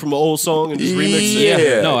a track from an old song and just remixed Yeah.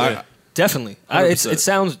 it. No, Yeah. definitely. It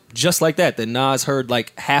sounds just like that. That Nas heard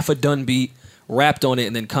like half a done beat, rapped on it,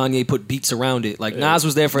 and then Kanye put beats around it. Like Nas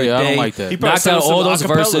was there for Yeah, a I day, don't like that. He probably knocked out sent all some those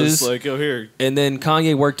acapellas, verses, Like, yo, here. and then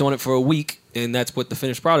Kanye worked on it for a week, and that's what the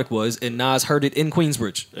finished product was. And Nas heard it in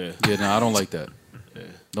Queensbridge. Yeah, no, I don't like that.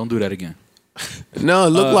 Don't do that again. No, it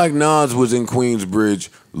looked like Nas was in Queensbridge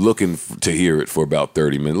looking to hear it for about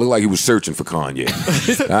 30 minutes. It looked like he was searching for Kanye.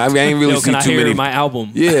 I ain't really Yo, see can I too hear many. my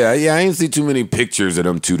album? Yeah, I ain't see too many pictures of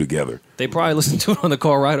them two together. They probably listened to it on the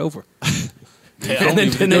car ride over. And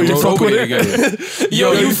then you fuck with it.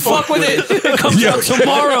 Yo, you fuck with it. It comes out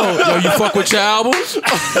tomorrow. Yo, you fuck with your album?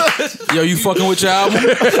 Yo, you fucking with your album?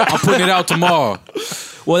 I'm putting it out tomorrow.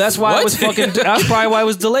 Well, that's why What? it was fucking. That's probably why it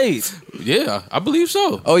was delayed. Yeah, I believe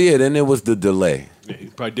so. Oh yeah, then there was the delay. Yeah, he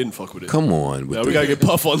probably didn't fuck with it. Come on, with Yeah, we gotta get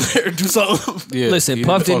Puff on there and do something. Yeah, Listen, he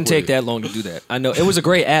Puff fuck didn't with take it. that long to do that. I know it was a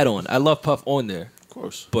great add-on. I love Puff on there, Of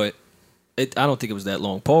course. but I don't think it was that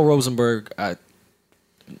long. Paul Rosenberg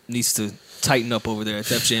needs to tighten up over there at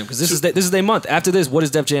Def Jam because this is their month. After this, what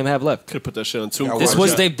does Def Jam have left? Could have put that shit on Tomb. This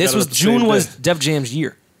was June was Def Jam's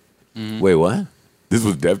year. Wait, what? This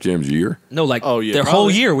was Def Jam's year? No, like Oh, yeah, their whole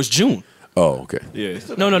probably. year was June. Oh, okay. Yeah.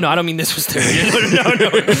 No, I don't mean this was their year.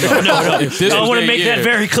 No. If this I was want their to make year- that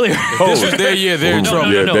very clear. If this was their year, they're in trouble.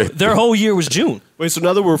 No. Their whole year was June. Wait, so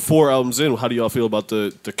now that we're 4 albums in, how do y'all feel about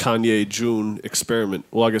the Kanye June experiment?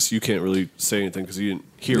 Well, I guess you can't really say anything because you didn't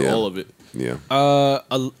hear Yeah. all of it. Yeah.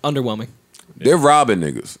 Underwhelming. They're robbing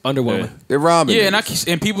niggas. Underwhelming. Yeah. They're robbing Yeah, niggas.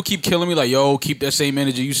 and people keep killing me like, yo, keep that same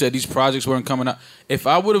energy. You said these projects weren't coming out. If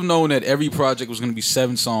I would have known that every project was going to be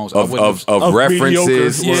 7 songs, I of, wouldn't of, have. of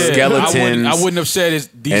references, mediocre work. skeletons, I wouldn't have said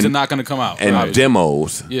these and- are not going to come out. and Right.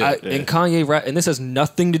 demos. Yeah. And Kanye rap, and this has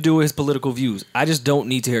nothing to do with his political views. I just don't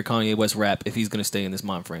need to hear Kanye West rap if he's going to stay in this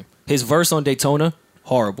mind frame. His verse on Daytona,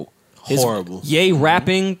 horrible. Horrible. Ye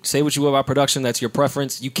rapping, say what you will about production, that's your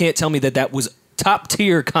preference. You can't tell me that was top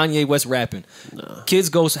tier Kanye West rapping. Kids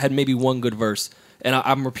Ghost had maybe one good verse. And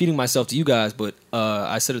I'm repeating myself to you guys, but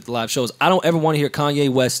I said it at the live shows. I don't ever want to hear Kanye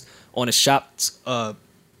West on a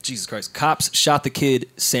Jesus Christ, Cops Shot the Kid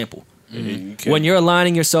sample. You can't- When you're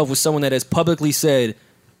aligning yourself with someone that has publicly said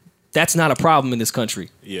that's not a problem in this country,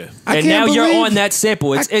 Yeah. and now you're on that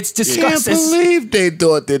sample, it's Can't disgusting. believe they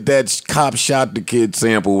thought that Cop Shot the Kid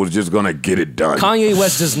sample was just gonna get it done. Kanye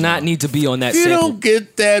West does not need to be on that You sample. don't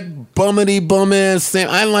get that bummity bum ass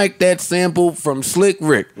sample. I like that sample from Slick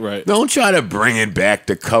Rick. Right. Don't try to bring it back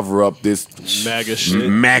to cover up this MAGA shit.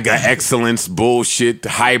 MAGA excellence bullshit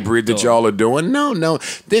hybrid that y'all are doing. No.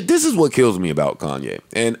 This is what kills me about Kanye.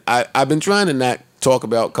 And I've been trying to not talk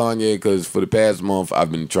about Kanye because for the past month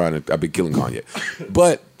I've been killing Kanye.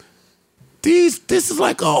 But this is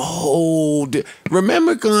like a whole.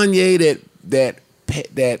 Remember Kanye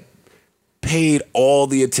that paid all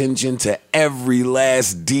the attention to every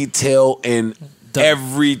last detail and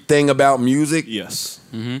everything about music. Yes.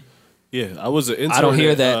 Mm-hmm. Yeah, I was an intern. I don't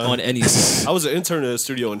hear at, that on any. I was an intern at a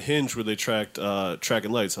studio in Hinge where they tracked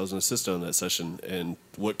Tracking Lights. I was an assistant on that session, and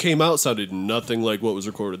what came out sounded nothing like what was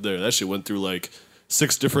recorded there. That shit went through like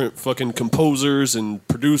 6 different fucking composers and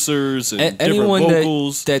producers and different Anyone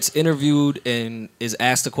vocals. that's interviewed and is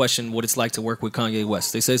asked the question what it's like to work with Kanye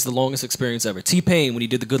West, they say it's the longest experience ever. T-Pain, when he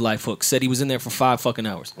did the Good Life hook, said he was in there for 5 fucking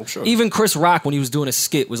hours. I'm sure. Even Chris Rock, when he was doing a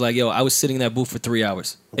skit, was like, yo, I was sitting in that booth for 3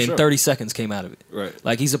 hours and sure. 30 seconds came out of it. Right.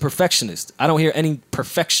 Like, he's a perfectionist. I don't hear any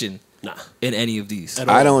perfection Nah. in any of these.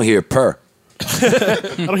 I don't hear purr.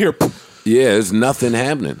 I don't hear. Yeah, there's nothing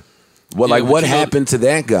happening. Well, Yeah, like but what you know- happened to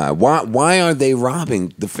that guy? Why are they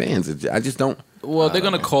robbing the fans? I just don't. Well, they're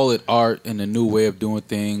gonna call it art and a new way of doing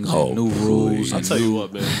things, Oh, and new rules. I'll And tell new, you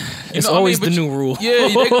what, man. It's know, I always mean, the but new rule.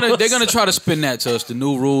 Yeah, they're gonna try to spin that to us. The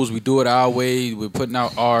new rules. We do it our way. We're putting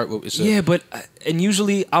out art. It's a, Yeah, but and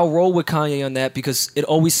usually I'll roll with Kanye on that because it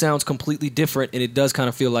always sounds completely different and it does kind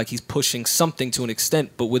of feel like he's pushing something to an extent.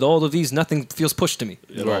 But with all of these, nothing feels pushed to me.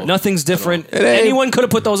 all. Nothing's different. It ain't- Anyone could have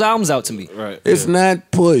put those albums out to me. Right. It's not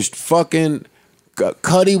pushed. Fucking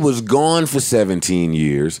Cudi was gone for 17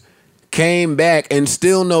 years, came back, and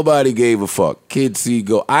still nobody gave a fuck. Kids see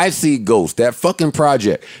Ghost. I see Ghost. That fucking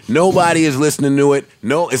project. Nobody is listening to it.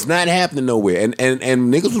 No, it's not happening nowhere. And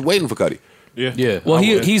niggas was waiting for Cudi. Yeah. yeah. Well,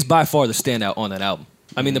 I would. he's by far the standout on that album.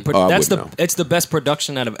 I mean, I that's wouldn't know. it's the best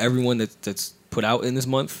production out of everyone that's put out in this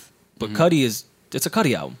month. But Cudi it's a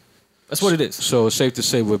Cudi album. That's what it is. So it's safe to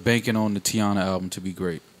say we're banking on the Tiana album to be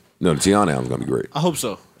great. No, the Tiana album's gonna be great. I hope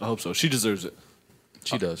so. She deserves it.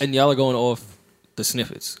 She does. And y'all are going off the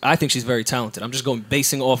snippets. I think she's very talented. I'm just going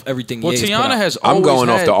basing off everything. Well, Ye's put Tiana out. has. I'm always going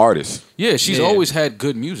off had- the artist. Yeah, she's Yeah. always had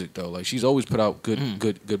good music though. Like she's always put out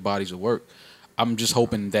good bodies of work. I'm just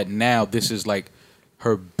hoping that now this is like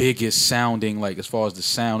her biggest sounding, like as far as the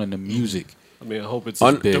sound and the music. I mean, I hope it's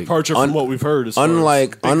Un- a departure from what we've heard. As far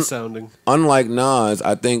unlike- as big sounding. Unlike Nas,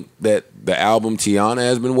 I think that the album Tiana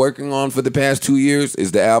has been working on for the past 2 years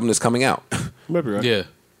is the album that's coming out. Maybe right. Yeah,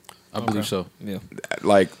 I believe so. Yeah.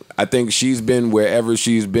 Like, I think she's been wherever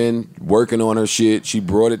she's been working on her shit. She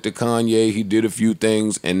brought it to Kanye. He did a few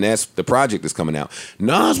things, and that's the project that's coming out.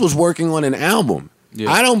 Nas was working on an album.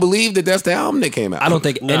 I don't believe that that's the album that came out. I don't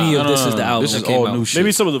think any of this is the album This is that came all out. new shit.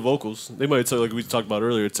 Maybe some of the vocals. They might have, like we talked about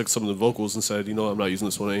earlier, took some of the vocals and said, you know, I'm not using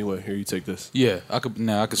this one anyway. Here, you take this. Yeah, I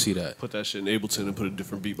could see that. Put that shit in Ableton and put a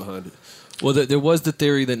different beat behind it. Well, there was the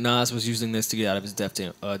theory that Nas was using this to get out of his Def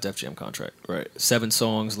Jam contract. Right. 7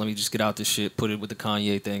 songs. Let me just get out this shit, put it with the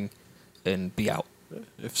Kanye thing, and be out.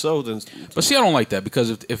 If so, then. But see, I don't like that because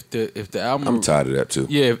if the album, I'm tired of that too.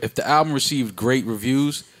 Yeah, if the album received great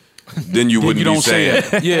reviews, then you wouldn't don't be say saying,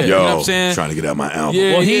 that. Yeah, yo, you know what I'm saying? Trying to get out my album.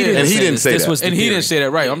 Yeah, Well, he yeah. didn't And he say didn't this. say This that. was the And he theory. didn't say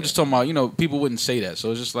that, right? I'm just talking about, people wouldn't say that.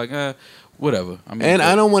 So it's just like, whatever. I mean, And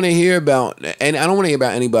I don't want to hear about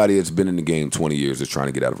anybody that's been in the game 20 years that's trying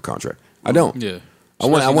to get out of a contract. I don't. Yeah. I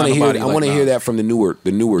want to hear. I want to hear Nas. that from the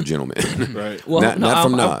newer gentlemen. Right. Well, not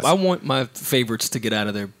from Nas. I want my favorites to get out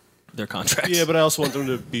of their contracts. Yeah, but I also want them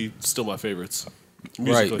to be still my favorites.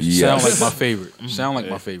 Right. Musically. Yes. Sound like my favorite. Sound like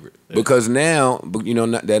my favorite. Because now,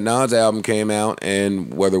 that Nas album came out,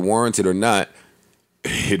 and whether warranted or not,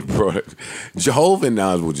 it brought Jehovah and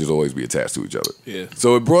Nas will just always be attached to each other. Yeah.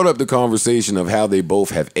 So it brought up the conversation of how they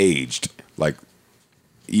both have aged, like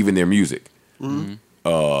even their music.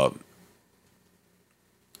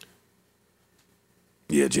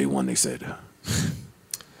 Yeah, J1, they said.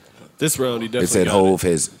 This round, he They definitely said got Hove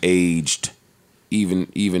has aged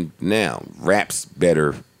even now. Raps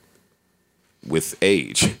better with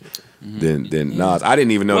age than Nas. I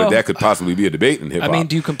didn't even know Well, that could possibly be a debate in hip I hop. mean,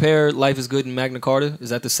 do you compare Life is Good and Magna Carta? Is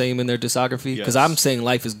that the same in their discography? Because Yes. I'm saying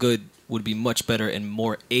Life is Good would be much better and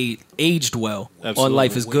more aged well on Absolutely.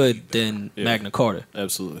 Life is Good than Yeah. Magna Carta.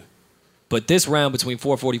 Absolutely. But this round between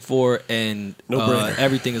 444 and No-brainer.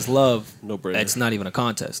 Everything is Love, No-brainer. that's not even a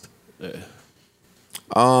contest. Yeah.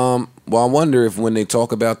 Well, I wonder if when they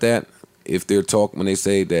talk about that, when they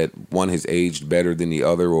say that one has aged better than the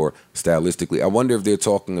other or stylistically, I wonder if they're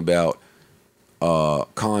talking about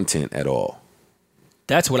content at all.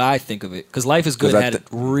 That's what I think of it. Because Life is 'Cause Good I had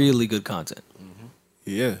really good content.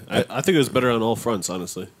 Yeah. I think it was better on all fronts,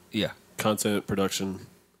 honestly. Yeah. Content, production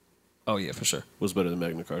Oh, yeah, for sure. was better than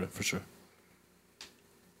Magna Carta, for sure.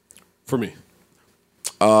 For me.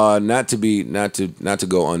 Not to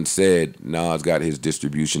go unsaid, Nas got his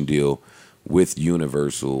distribution deal with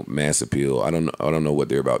Universal Mass Appeal. I don't know what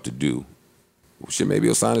they're about to do. Shit, maybe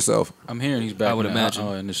he'll sign himself. I'm hearing he's back I would imagine.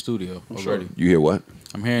 in the studio already. You hear what?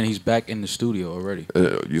 I'm hearing he's back in the studio already.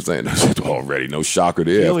 You're saying already? No shocker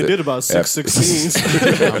there. He only did about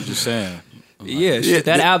 6/16. I'm just saying. Yeah, shit,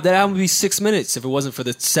 that album would be 6 minutes if it wasn't for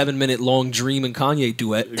the 7-minute long Dream and Kanye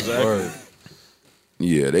duet. Word.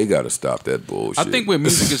 Yeah, they got to stop that bullshit. I think where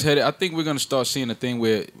music is headed, I think we're going to start seeing a thing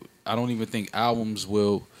where I don't even think albums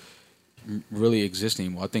will really exist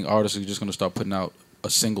anymore. I think artists are just going to start putting out a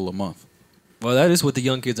single a month. Well, that is what the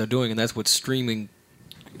young kids are doing, and that's what streaming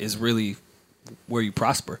is really where you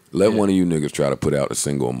prosper. Let one of you niggas try to put out a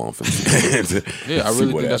single a month. Yeah, I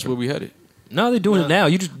really think that's where we headed. No, they're doing it now.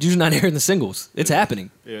 You're just not hearing the singles. It's happening.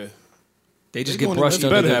 Yeah. They just They get doing it. brushed It's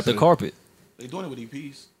under better the happening. carpet. They doing it with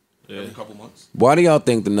EPs every couple months. Why do y'all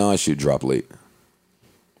think the Nas shit drop late?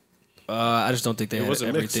 I just don't think they It had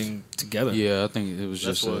wasn't mixed. everything together. Yeah, I think it was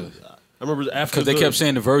That's just what. I remember after because they kept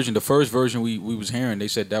saying the first version we was hearing, they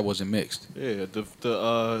said that wasn't mixed. Yeah,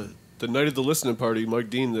 the night of the listening party, Mike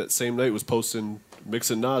Dean that same night was posting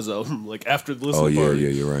mixing Nas album like after the listening Oh yeah, party. yeah,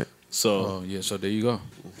 you're right. So Oh yeah, so there you go.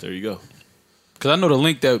 there you go. Because I know the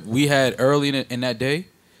link that we had early in that day.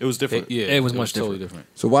 It was different. Yeah, It was much totally different.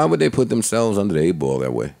 So why would they put themselves under the 8-ball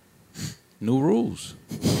that way? New rules.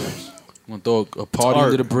 Want to throw a party art.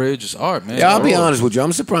 under the bridge? It's art, man. Yeah, I'll be Art. honest with you.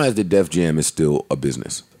 I'm surprised that Def Jam is still a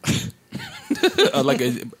business. Like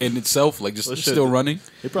in itself, like just Well, shit, still running.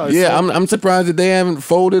 They probably Yeah, sold, I'm surprised that they haven't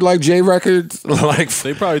folded like J Records. Like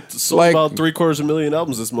they probably sold like- about 750,000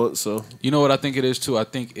 albums this month. So You know what I think it is too? I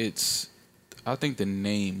think the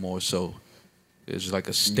name more so is like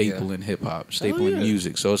a staple in hip hop, staple in yeah.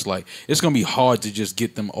 music. So it's like it's gonna be hard to just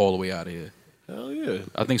get them all the way out of here. hell yeah.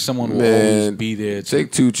 I think someone will always man, be there. To,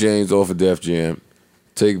 take 2 Chainz off of Def Jam.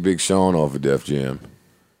 Take Big Sean off of Def Jam.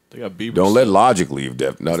 They got Bieber. Don't let Logic leave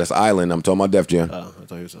Def. No, that's Island. I'm talking about Def Jam. Oh, I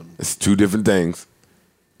thought you were something. It's 2 different things.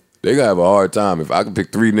 They gonna have a hard time. If I can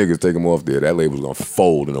pick 3 niggas, take them off there, that label's gonna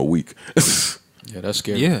fold in a week. yeah, that's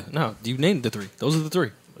scary. Yeah, no, you named the 3. Those are the 3.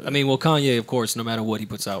 I mean, well, Kanye, of course, no matter what he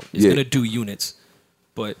puts out, is Yeah. gonna do units.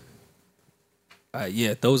 But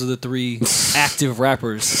yeah, those are the 3 active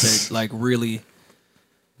rappers that like really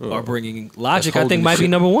are bringing. Logic, I holding think, the might be shit.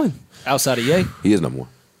 number 1 outside of Ye. He is number 1.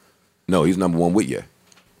 No, he's number 1 with Ye.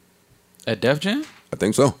 At Def Jam. I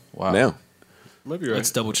think so. Wow. Now. Might be right.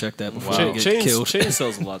 Let's double check that before Chain, I get killed. Chain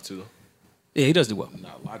sells a lot too though. Yeah, he does do well,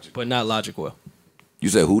 Not Logic. but not Logic well. You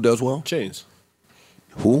said who does well? Chains.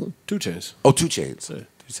 Who? 2 Chainz. Oh, 2 Chainz.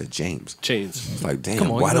 You said James. Chains. It's like, damn,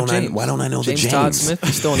 Come on, why you know don't I? James. Why don't I know James the James? Todd Smith,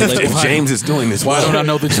 he's still on the label. If James is doing this, Why don't I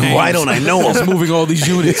know the James? Why don't I know It's him? moving all these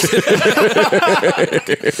units.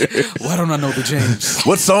 Why don't I know the James?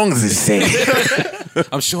 What song is this saying?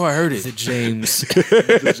 I'm sure I heard it. The James.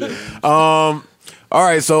 All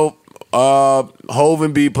right, so Hov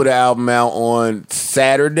and B put an album out on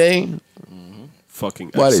Saturday.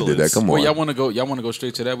 Fucking Why they excellence. did that? Come on. Well, y'all want to go? Y'all want to go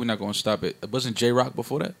straight to that? We're not going to stop it. Wasn't J Rock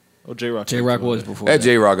before that? Oh, J-Rock. J-Rock was before That that.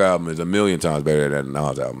 J Rock album is a million times better than that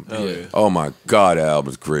Nas album. Yeah. Oh my God, that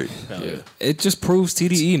album's great. Yeah. It just proves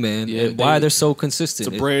TDE, man, Yeah, and why they- they're so consistent.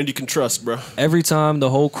 It's a brand you can trust, bro. Every time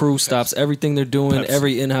the whole crew stops everything they're doing, Pepsi.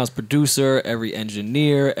 every in-house producer, every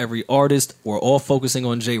engineer, every artist, we're all focusing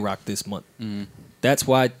on J-Rock this month. That's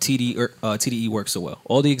why TDE works so well.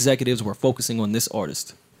 All the executives were focusing on this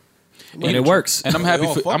artist. And it works. And I'm happy They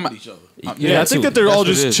all for. fuck I'm, with each other. Yeah, I think too. that they're all That's what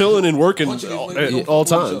it just is. chilling and working Bunch of at these all niggas know each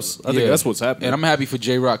times. other. I think Yeah. that's what's happening. And I'm happy for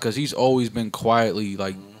J Rock because he's always been quietly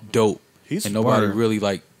like dope, He's and nobody smart. really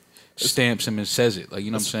like stamps him and says it. Like,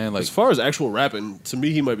 you know what I'm saying? Like, As far as actual rapping, to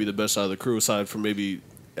me, he might be the best out of the crew, aside from maybe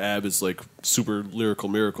Ab is like super lyrical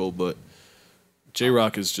miracle, but J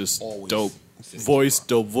Rock is just Always dope. say Voice,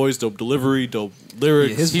 dope delivery, dope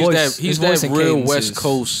lyrics. Yeah, his he's voice- that his voice that and real cadence West is-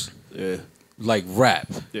 Coast yeah. like rap.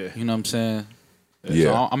 Yeah. You know what I'm saying? Yeah.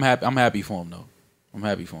 So I'm happy. I'm happy for him though. I'm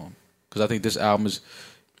happy for him because I think this album is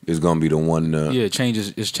It's gonna be the one.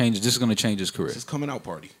 changes. It's changes. This is gonna change his career. It's his coming out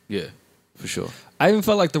party. Yeah, for sure. I even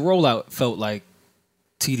felt like the rollout felt like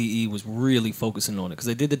TDE was really focusing on it because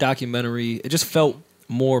they did the documentary. It just felt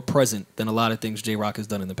more present than a lot of things J-Rock has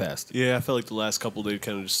done in the past. Yeah, I felt like the last couple they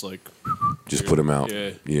kind of just like Just put him out.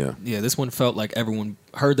 Yeah. Yeah. Yeah, this one felt like everyone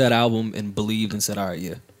heard that album and believed and said, all right,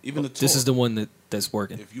 yeah, Even the tour. this is the one that's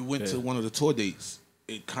working. If you went to one of the tour dates,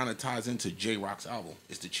 it kind of ties into J Rock's album.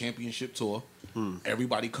 It's the championship tour.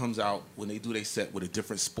 Everybody comes out when they do their set with a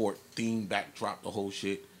different sport theme, backdrop, the whole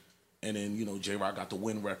shit. And then, you know, J Rock got the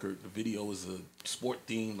win record. The video is a sport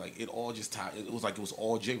theme. Like, it all just tied. It was like it was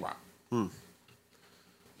all J Rock.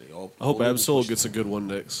 They all. I hope all Ab Soul pushed gets a it. good one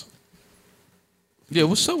next. Yeah,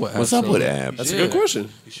 what's up with What's Ab up with Soul? Ab? That's Yeah. a good question.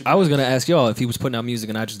 He should I be- was going to ask y'all if he was putting out music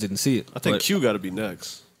and I just didn't see it. I think But- Q got to be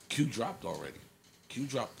next. Q dropped already. Q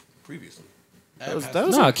dropped previously. That was, Ab that has-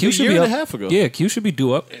 was Nah, a Q should year be and up. a half ago. Yeah, Q should be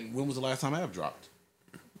due up. And when was the last time Ab dropped?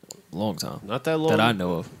 Long time. Not that long. That I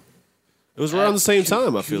know of. It was around the same Q-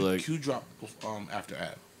 time, I Q- feel like. Q dropped after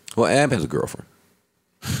Ab. Well, Ab has a girlfriend.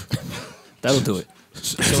 That'll do it.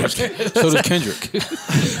 So does Kendrick.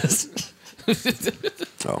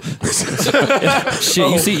 Oh,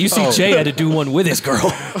 Shit, you see Jay had to do one with his girl.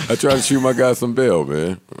 I tried to shoot my guy some bail,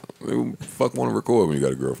 man. Who fuck want to record when you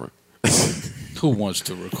got a girlfriend? Who wants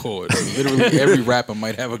to record? Literally every rapper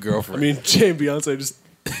might have a I girlfriend. mean, Jay and Beyonce just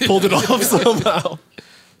pulled it off somehow.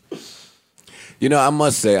 You know, I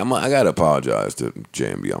must say, I gotta apologize to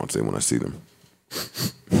Jay and Beyonce when I see them.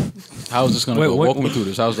 How's this gonna Wait, go? what- Walk me through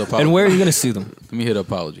this. How's the apology? And where are you going to see them? Let me hear the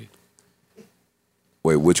apology.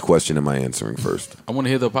 Wait, which question am I answering first? I want to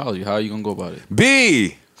hear the apology. How are you gonna go about it?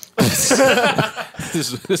 B.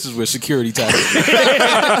 This is where security tackles. You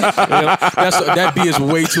know, that B is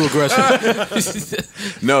way too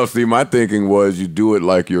aggressive. No, see, my thinking was you do it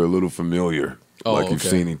like you're a little familiar, Oh, like you've okay.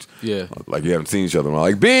 seen each, Yeah. like you haven't seen each other. in a while.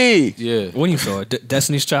 Like B. Yeah. When you saw it?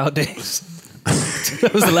 Destiny's Child days.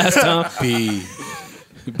 That was the last time. B.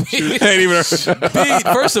 Ain't even. B.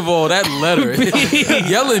 First of all, that letter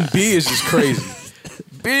yelling B is just crazy.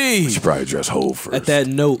 B. You should probably address Hov first. At that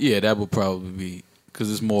note, Yeah, that would probably be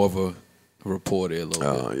because it's more of a rapport there a little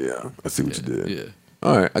Oh yeah, I see what you did. bit. Yeah.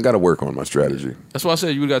 All right, I got to work on my strategy. That's why I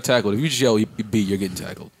said you got tackled. If you just yell B, you're getting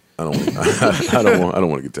tackled. I don't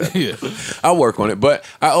want to get that. Yeah. I'll work on it, but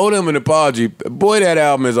I owe them an apology. Boy, that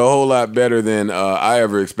album is a whole lot better than I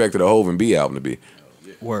ever expected a Hov and B album to be.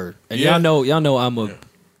 word. And Yeah. y'all know I'm a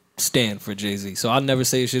stand for Jay-Z, so I'll never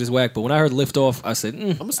say his shit is whack. But when I heard Lift Off, I said, a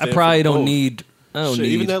I stand probably for don't both. need. I don't Shit,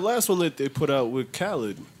 need even that last one that they put out with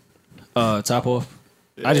Khaled. Top Off.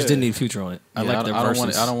 I just Yeah. didn't need Future on it. I like their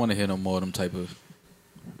verses. I don't want to hear no more of them type of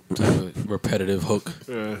repetitive hook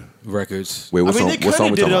Yeah. records. Wait, I what mean, song? they What song kind we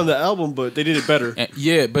of did talking it on about? the album, but they did it better. And,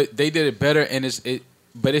 yeah, but they did it better, and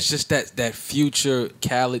but it's just that Future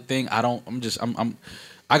Khaled thing. I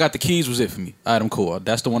got the keys was it for me. All right, I'm cool.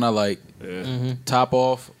 That's the one I like. Top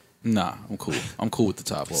Off. Nah, I'm cool. I'm cool with the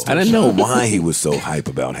Top Off. I didn't know why he was so hype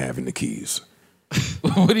about having the keys.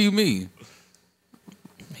 What do you mean?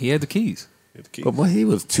 He had the keys. But he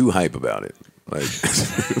was too hype about it. Like,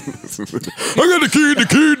 I got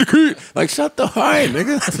the key. Like, shut the high,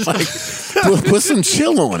 nigga. Like, put some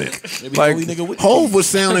chill on it. Like, Hov was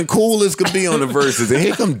sounding cool as could be on the verses, and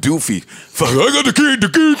here come Doofy. Fuck, I got the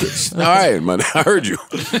key. All right, man, I heard you.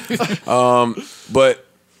 But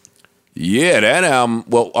yeah, that album.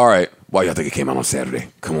 Well, all right. Why y'all think it came out on Saturday?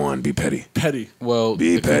 Come on, be petty. Well,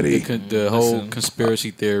 Be petty. The whole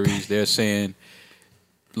conspiracy theories, they're saying,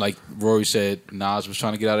 like Rory said, Nas was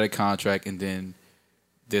trying to get out of that contract, and then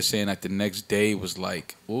they're saying like the next day was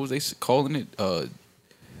like, what was they calling it?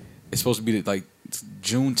 It's supposed to be like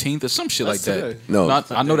Juneteenth or some shit That's like today. that. No.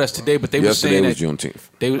 I know that's today, but they were Yesterday saying was that Juneteenth.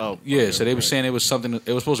 They Oh, yeah, okay, so they were right. saying it was something.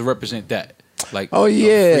 It was supposed to represent that. Like, Oh, freedom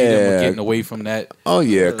yeah. of getting away from that. Oh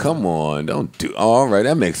yeah, come on, don't do. All right,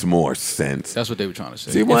 that makes more sense. That's what they were trying to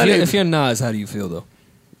say. See why If you're Nas, how do you feel though?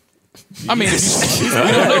 I mean, if you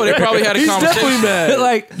don't know. They probably had a conversation.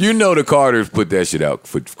 Like, you know the Carters put that shit out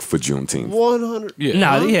for Juneteenth. 100. Yeah.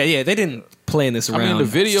 nah, yeah, they didn't plan this I around. mean,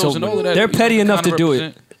 the videos and all of that. They're petty you know, enough to kinda do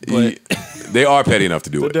it. represent. They are petty enough to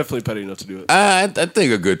do They're it. definitely petty enough to do it. I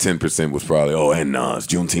think a good 10% was probably and Nas,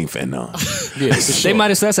 Juneteenth and Nas, Yeah, for sure. They might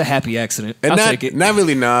have said that's a happy accident. and I'll not take it. not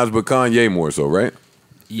really Nas, but Kanye more so, right?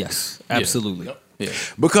 Yes, absolutely. Yeah.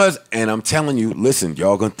 Because, and I'm telling you, listen,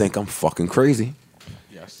 y'all gonna think I'm fucking crazy.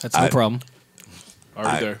 That's no problem.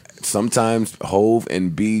 Already there. Sometimes Hov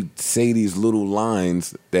and B say these little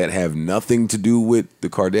lines that have nothing to do with the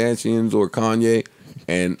Kardashians or Kanye,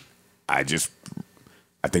 and I think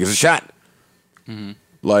it's a shot.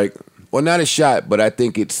 Like, well, not a shot, but I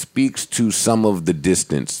think it speaks to some of the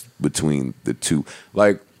distance between the two.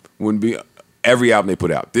 Like, every album they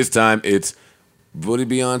put out, this time it's, what did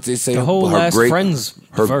Beyonce say? The whole Her Last great- Friends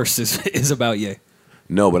her- verse is about Ye.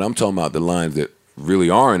 No, but I'm talking about the lines that really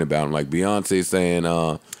aren't about him. Like Beyonce saying,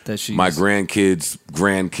 That she's- my grandkids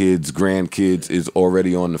is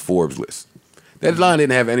already on the Forbes list. That line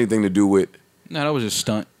didn't have anything to do with, No, that was just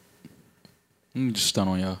stunt. Just stunt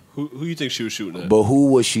on y'all. Who you think she was shooting at? but who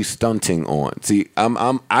was she stunting on? See, I'm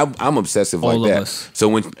obsessive All like of that. us. So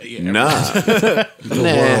when The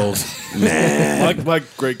world. My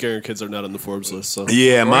great grandkids are not on the Forbes list, so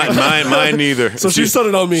Yeah, mine neither. So she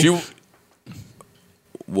stunted on me.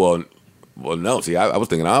 Well, no. See, I was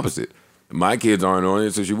thinking opposite. My kids aren't on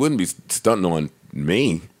it, so she wouldn't be stunting on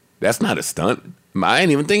me. That's not a stunt. I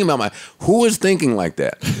ain't even thinking about who is thinking like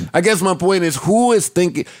that. I guess my point is, who is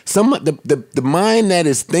thinking? The mind that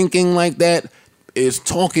is thinking like that is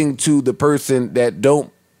talking to the person that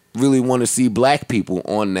don't really want to see black people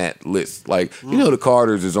on that list. Like, you know, the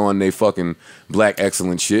Carters is on they fucking black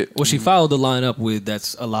excellent shit. Well, she followed the line up with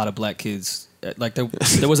that's a lot of black kids. Like there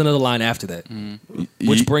was another line after that,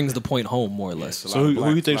 which brings the point home more or less. So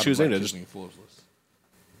who you think she was aiming at? Just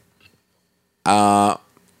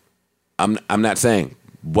I'm not saying.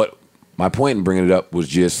 What my point in bringing it up was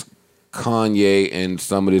just Kanye and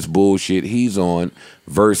some of this bullshit he's on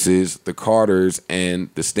versus the Carters and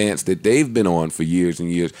the stance that they've been on for years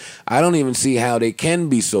and years. I don't even see how they can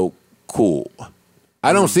be so cool.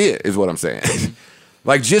 I don't see it, is what I'm saying.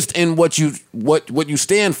 Like, just in what you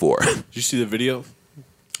stand for. Did you see the video?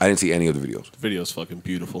 I didn't see any of the videos. The video's fucking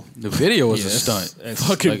beautiful. The video was a Yes. stunt. It's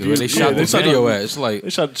fucking Like, where they beautiful. shot the They shot video down- at. It's like, They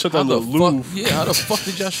shut how down the the fuck? Louvre. Yeah, how the fuck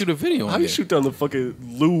did y'all shoot a video on How you there? shoot down the fucking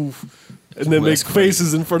Louvre and then Well, make that's crazy.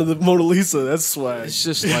 faces in front of the Mona Lisa? That's swag. It's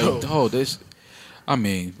just Yo. like, oh, this. I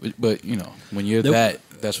mean, but you know, when you're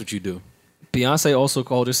that's what you do. Beyonce also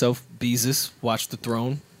called herself Beezus. Watch the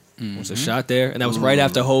Throne. Was a shot there, and that was right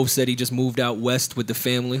after Hov said he just moved out west with the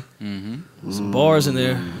family. Some bars in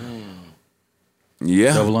there.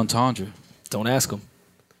 Yeah. Double entendre. Don't ask him.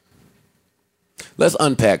 Let's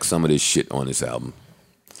unpack some of this shit on this album.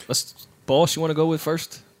 Boss, you want to go with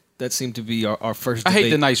first? That seemed to be our first. I hate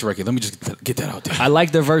debate. the Nice record. Let me just get that out there. I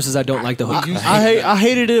like their verses. I don't like the hook. I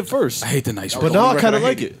hated it at first, I hate the Nice but record. now I kind of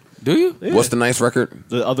like it. Do you? Yeah. What's the nice record?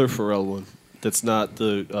 The other Pharrell one. That's not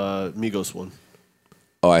the Migos one.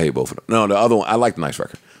 Oh, I hate both of them. No, the other one, I like the nice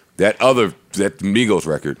record. That Migos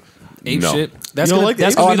record. Ape no. shit. That's You don't gonna, like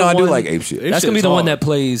that's Ape Oh, gonna be no, the I do one, like Ape Shit. Ape That's gonna be Shit's the one hard. that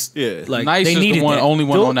plays. Yeah. Like Nice they is needed the one, that. only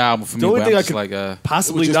one The- on the album for me. the only but thing I'm I just could like,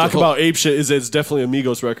 Possibly just the knock hook. about Ape Shit is that it's definitely a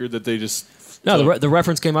Migos record that they just. No, the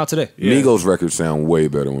reference came out today. Yeah. Migos records sound way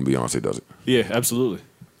better when Beyonce does it. Yeah, absolutely.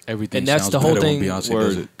 everything. And that's sounds the whole better when thing. Beyonce Word.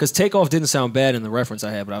 does it. Because Takeoff didn't sound bad in the reference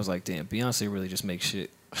I had, but I was like, damn, Beyonce really just makes shit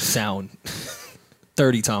sound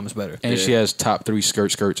 30 times better. And she has top 3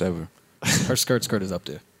 skirts ever. Her skirt is up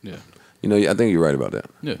there. Yeah. You know, I think you're right about that.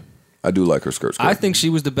 Yeah. I do like her skirt. I think she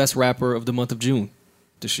was the best rapper of the month of June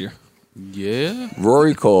this year. Yeah.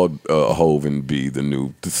 Rory called Hov and B the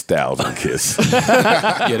new Styles and Kiss.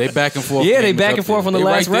 Yeah, they back and forth. Yeah, they Game was back up and forth there. on the They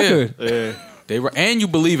last right there. record. Yeah. And you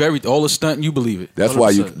believe all the stunting. You believe it. That's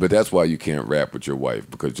why 100%. that's why you can't rap with your wife,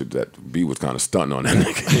 because that B was kind of stunting on that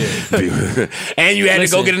nigga. And you had to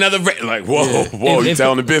go get another like, whoa, you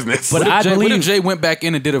telling the business. But what if Jay went back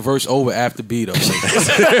in and did a verse over after B though?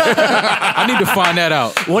 I need to find that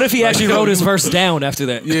out. What if he actually wrote his verse down after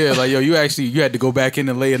that? Yeah, like, yo, you had to go back in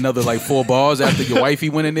and lay another like 4 bars after your wifey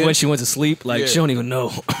went in there when she went to sleep. Like, she don't even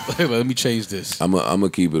know. Let me change this. I'm gonna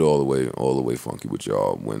keep it all the way funky with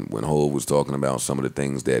y'all. When Hov was talking about some of the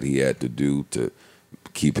things that he had to do to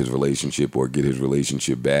keep his relationship or get his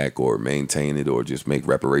relationship back or maintain it or just make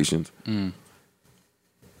reparations. You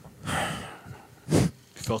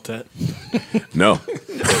felt that? No.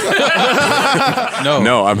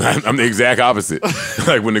 No, I'm the exact opposite.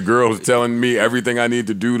 Like when the girl was telling me everything I need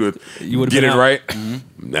to do to get it right.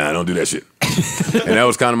 Nah, I don't do that shit. And that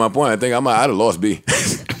was kind of my point. I think I'd have lost B.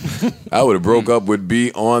 I would have broke up with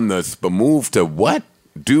B on the move to what?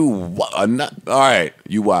 Do what? All right,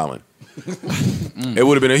 you wildin'. It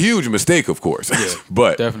would have been a huge mistake, of course.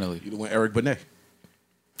 But definitely. You'd have went Eric Benet.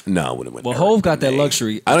 No, I wouldn't went. Well, Eric Hov got that Benet.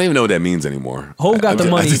 luxury. I don't even know what that means anymore. Hov got the I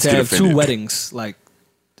money just to get have 2 offended. weddings. Like,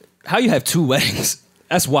 how you have 2 weddings?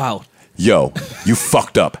 That's wild. Yo, you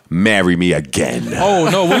fucked up. Marry me again. Oh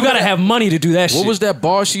no, we gotta have money to do that shit. What was that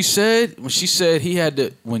bar she said when she said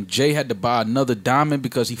when Jay had to buy another diamond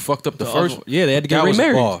because he fucked up the first? Yeah, they had to get that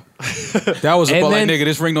remarried. Was a bar. That was a And bar. then- Like, nigga,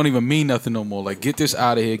 this ring don't even mean nothing no more. Like, get this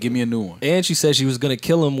out of here. Give me a new one. And she said she was gonna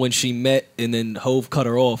kill him when she met, and then Hov cut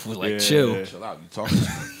her off. Was like, chill. Chill out. You talking?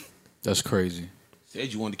 That's crazy.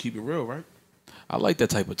 Said you wanted to keep it real, right? I like that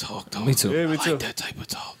type of talk, though. Me too. Yeah, me I too. like that type of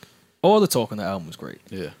talk. All the talk on the album was great.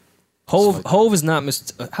 Yeah. Hov is not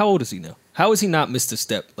Mr. How old is he now? How is he not Mr.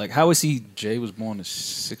 Step? Like, how is he? Jay was born in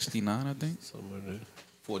 69, I think.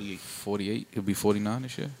 48. 48. He'll be 49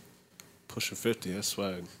 this year. Pushing 50. That's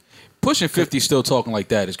swag. Pushing 50 still talking like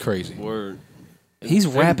that is crazy. Word. He's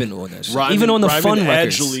rapping on that shit. Rhyming- Even on the rhyming fun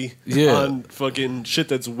records. Actually, Yeah. on fucking shit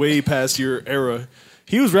that's way past your era.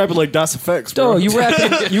 He was rapping like Das Effects, bro. Yo, you rapping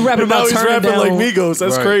But now about he's turning rapping down like Migos.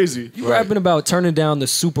 That's Right. crazy. You rapping about turning down the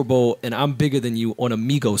Super Bowl and I'm bigger than you on a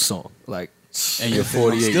Migos song. Like, And you're I'm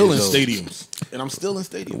 48 still in years old. stadiums. And I'm still in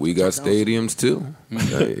stadiums. We got Check down some stadiums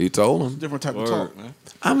too. He told him. different type of talk, man.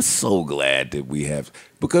 I'm so glad that we have,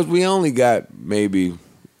 because we only got maybe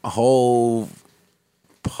a whole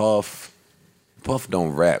Puff. Puff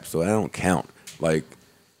don't rap, so I don't count. Like,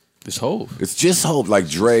 This Hov. it's just Hov. Like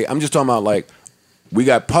Dre. I'm just talking about, like, we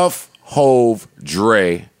got Puff, Hov,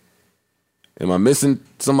 Dre. Am I missing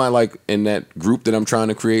somebody like in that group that I'm trying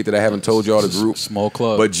to create that I haven't told y'all the group? Small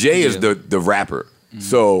club. But Jay is the rapper.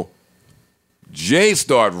 So Jay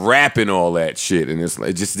start rapping all that shit, and it's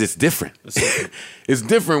different. It's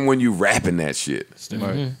different when you rapping that shit.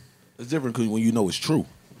 Right. It's different because when you know it's true.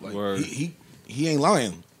 Like Word. he ain't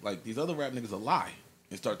lying. Like these other rap niggas will lie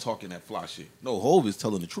and start talking that fly shit. No, Hov is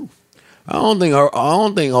telling the truth. I don't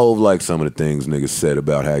think Hov liked some of the things niggas said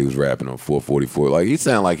about how he was rapping on 444. Like, he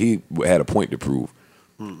sounded like he had a point to prove.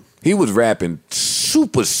 He was rapping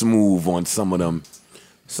super smooth on some of them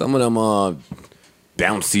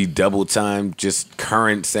bouncy double time, just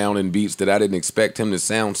current sounding beats that I didn't expect him to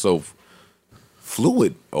sound so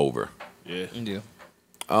fluid over. Yeah.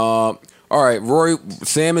 All right, Rory.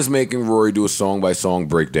 Sam is making Rory do a song by song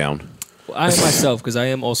breakdown. I am myself, because I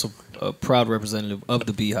am also a proud representative of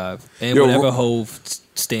the Beehive and Yo, whatever Hov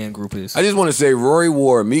stan group is. I just want to say Rory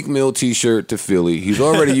wore a Meek Mill t-shirt to Philly. He's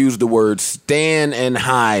already used the word Stan and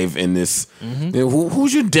Hive in this. You know,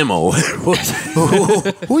 who's your demo? who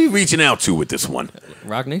are you reaching out to with this one?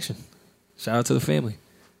 Rock Nation. Shout out to the family.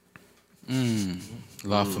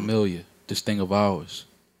 La Familia. This thing of ours.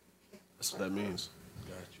 That's what that means.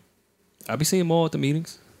 I be seeing them all at the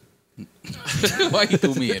meetings. Why you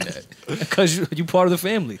threw me in that? Because you part of the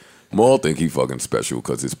family. Maul think he fucking special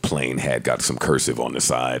because his plain hat got some cursive on the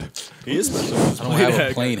side. He is special. I don't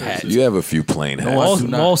have a plain hat. You have a few plain hats.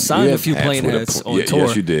 Maul You signed a have few hats plain with a hats pl- on yeah, tour.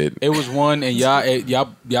 Yes, you did. It was one, and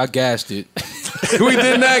y'all gassed it. We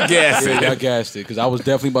did not gas Yeah, y'all it. gassed it because I was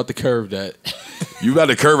definitely about to curve that. You about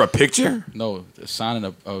to curve a picture? No,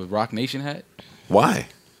 signing a Rock Nation hat. Why?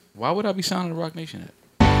 Why would I be signing a Rock Nation hat?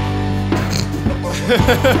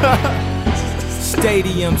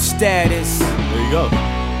 Stadium status. There you go.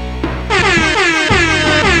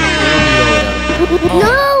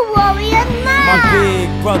 No warrior My now. big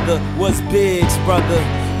brother was Big's brother.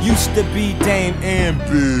 Used to be Dame and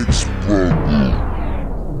Big's brother.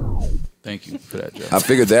 Thank you for that, Joe. I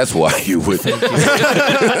figured that's why you would.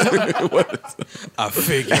 I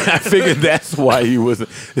figured. I figured that's why you was.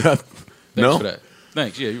 Thanks No? for that.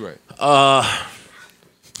 Thanks. Yeah, you're right.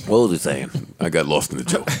 What was he saying? I got lost in the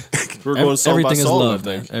joke. We're going song Everything by is song, love, I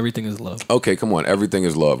think. man. Everything is love. Okay, come on. Everything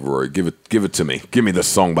is love, Rory. Give it to me. Give me the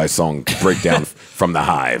song by song breakdown from the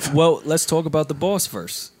Hive. Well, let's talk about The Boss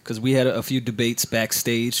first, because we had a few debates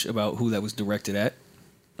backstage about who that was directed at.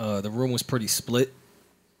 The room was pretty split.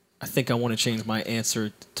 I think I want to change my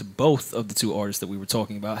answer to both of the two artists that we were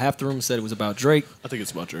talking about. Half the room said it was about Drake. I think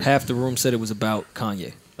it's about Drake. Half the room said it was about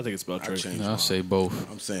Kanye. I think it's about Drake. I'll say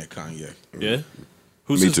both. I'm saying Kanye. Yeah?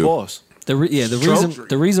 Who's Me his too. boss? The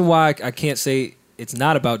reason why I can't say it's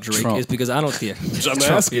not about Drake Trump. is because I don't think I'm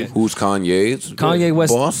asking. Who's Kanye's Kanye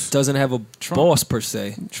West boss? doesn't have a boss per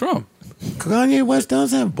se. Trump. Kanye West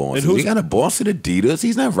does have bosses. And who's- He got a boss at Adidas.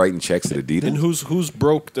 He's not writing checks at Adidas. And who's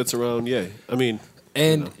broke that's around Ye? I mean,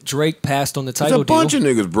 And Drake passed on the There's title a bunch deal.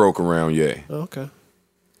 of niggas broke around, yeah. oh, okay.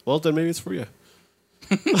 Well, then maybe it's for Ye.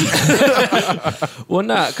 Well,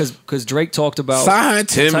 not because Drake talked about Side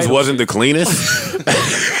Tim's title wasn't the cleanest.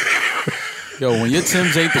 Yo, when your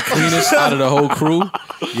Timbs ain't the cleanest out of the whole crew,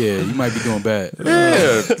 yeah, you might be doing bad.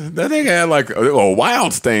 Yeah, that nigga had like a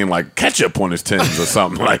wild stain, like ketchup on his Timbs or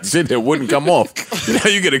something, like shit that wouldn't come off. You know,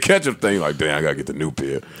 you get a ketchup thing, like damn, I gotta get the new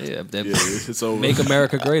pair. Yeah, that It's over. Make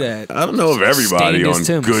America Great ad. I don't know if everybody Stained on his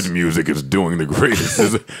Timbs. good music is doing the greatest.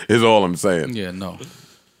 Is all I'm saying. Yeah, no.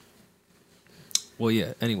 Well,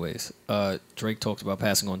 yeah. Anyways, Drake talked about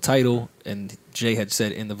passing on title, and Jay had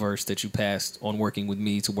said in the verse that you passed on working with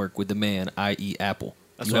me to work with the man, i.e., Apple.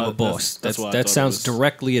 That's You why have a I- boss. that's why I That thought it sounds was-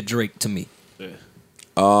 directly at Drake to me.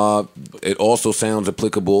 Yeah. It also sounds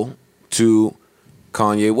applicable to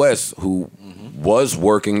Kanye West, who was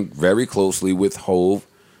working very closely with Hove,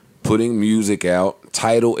 putting music out,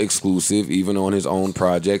 title exclusive, even on his own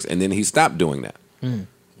projects, and then he stopped doing that.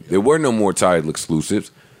 There were no more title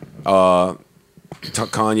exclusives.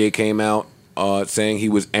 Kanye came out saying he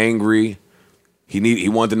was angry. He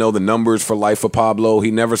wanted to know the numbers for Life of Pablo.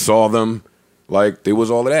 He never saw them. Like, there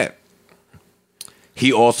was all of that.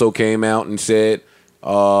 He also came out and said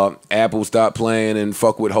Apple stopped playing and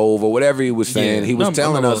fuck with Hove or whatever he was saying. Yeah. He was No,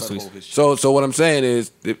 telling I'm us. not about So what I'm saying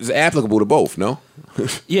is it's applicable to both, no?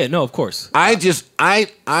 Yeah, no, of course.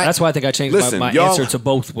 That's why I think I changed Listen, my y'all- answer to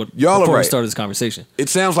both y'all are before we right. started this conversation. It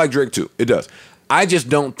sounds like Drake too. It does. I just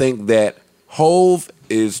don't think that Hove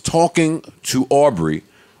is talking to Aubrey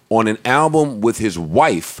on an album with his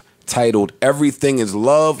wife titled "Everything Is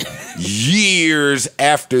Love" years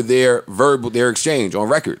after their exchange on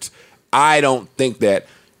records. I don't think that.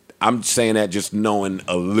 I'm saying that just knowing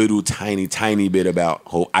a little tiny bit about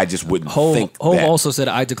Hove. I just wouldn't think Hov that. also said,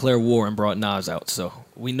 I declare war and brought Nas out. So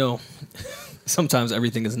we know sometimes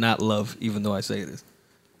everything is not love, even though I say it is.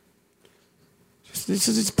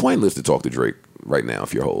 It's pointless to talk to Drake right now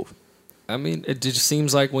if you're Hove. I mean, it just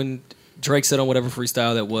seems like when Drake said on whatever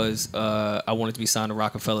freestyle that was, I wanted to be signed to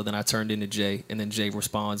Rockefeller, then I turned into Jay, and then Jay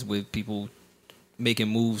responds with people making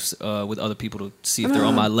moves with other people to see if they're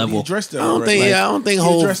on my He level. addressed that. I don't already. think. Yeah, I don't think He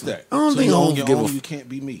Hove. addressed that. I don't So think you Hove your give own, a. you can't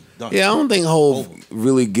be me. Done. Yeah, I don't think Hove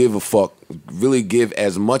really give a fuck, really give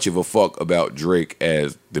as much of a fuck about Drake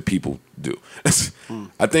as the people do.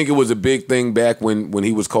 I think it was a big thing back when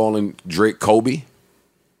he was calling Drake Kobe.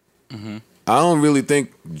 I don't really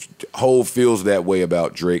think Hove feels that way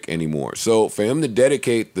about Drake anymore. So for him to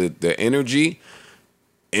dedicate the energy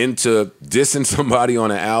into dissing somebody on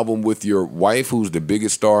an album with your wife, who's the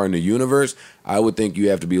biggest star in the universe, I would think you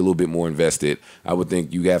have to be a little bit more invested. I would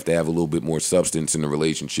think you have to have a little bit more substance in the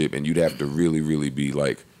relationship, and you'd have to really, really be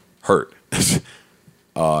like hurt.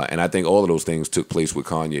 And I think all of those things took place with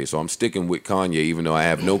Kanye. So I'm sticking with Kanye, even though I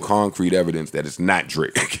have no concrete evidence that it's not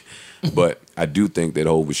Drake. But I do think that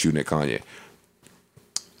Hov was shooting at Kanye.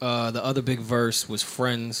 The other big verse was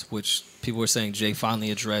Friends, which people were saying Jay finally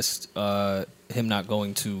addressed him not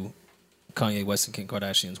going to Kanye West and Kim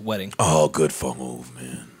Kardashian's wedding. Oh, good for Hov,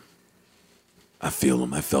 man. I feel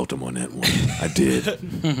him. I felt him on that one. I did.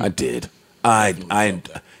 I did.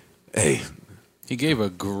 Hey. He gave a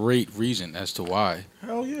great reason as to why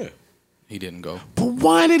Hell yeah. he didn't go. But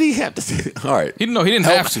why did he have to say all right. He didn't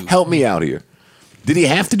have to. Help me out here. Did he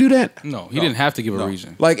have to do that? No, he didn't have to give a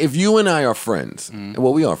reason. Like, if you and I are friends,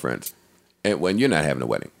 well, we are friends, and when you're not having a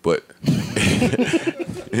wedding, but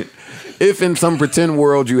if in some pretend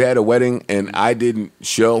world you had a wedding and I didn't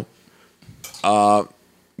show,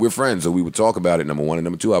 we're friends, so we would talk about it. Number one, and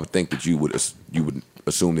number two, I would think that you would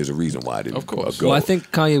assume there's a reason why I didn't. Of course. go. Well, I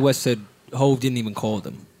think Kanye West said Hov didn't even call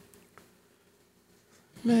them.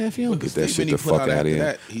 Man, if you don't get that shit statement he the put fuck out out of after here,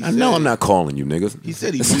 that, he I know said- I'm not calling you niggas. He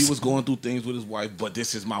said he knew he was going through things with his wife, but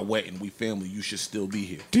this is my wedding. We family. You should still be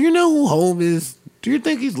here. Do you know who Hov is? Do you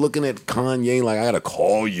think he's looking at Kanye like I gotta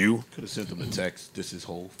call you? Could have sent him a text. This is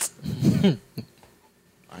Hov.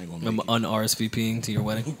 I ain't gonna I'm make un-RSVPing to your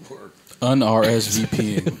wedding.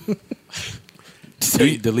 Un-RSVPing.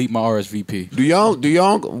 Delete my RSVP. Do y'all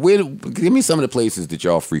give me some of the places that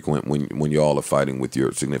y'all frequent when y'all are fighting with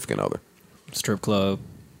your significant other? Strip club.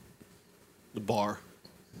 The bar.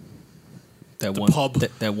 That The one pub.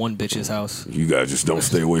 That one bitch's house. You guys just don't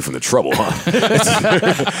stay away from the trouble,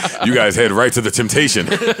 huh? You guys head right to the temptation.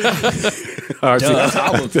 All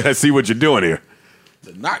right, I see what you're doing here.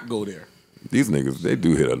 to not go there. These niggas, they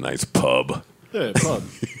do hit a nice pub. Yeah, pub.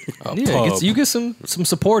 You get some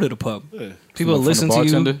support at the pub. Yeah. People From the listen to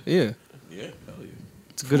you. bartender? Yeah, Yeah, hell yeah.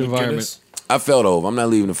 it's a good environment. I felt over. I'm not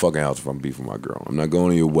leaving the fucking house if I'm beefing with my girl. I'm not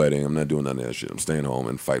going to your wedding. I'm not doing none of that shit. I'm staying home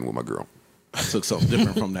and fighting with my girl. I took something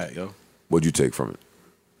different from that, yo. What'd you take from it?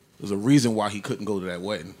 There's a reason why he couldn't go to that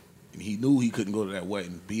wedding. And he knew he couldn't go to that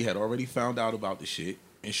wedding. B had already found out about the shit,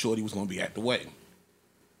 and Shorty was going to be at the wedding.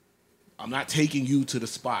 I'm not taking you to the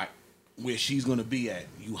spot where she's going to be at.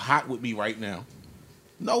 You hot with me right now.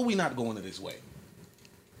 No, we not going to this wedding.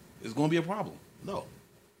 It's going to be a problem. No.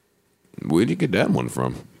 Where'd you get that one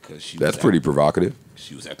from? Because That's pretty provocative.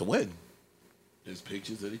 She was at the wedding. There's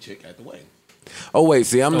pictures of the chick at the wedding. Oh wait,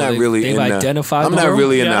 see, I'm not really they've in the. identified I'm the not girl?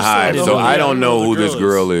 really in Yeah, the I still hive, don't so know. I Yeah, don't know who the this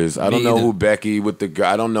girl girl is. I Me don't know either. who Becky with the girl.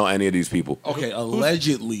 I don't know any of these people. Okay,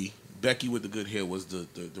 allegedly, Becky with the good hair was the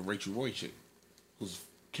Rachel Roy chick, who's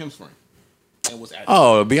Kim's friend, and was at.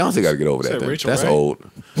 Oh, Beyonce got to get over that. Say Then. Rachel That's Ray? old.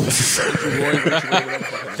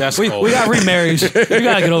 That's We got remarried. We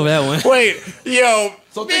gotta get over that one. Wait, yo,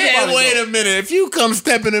 So think about it, wait though. a minute. If you come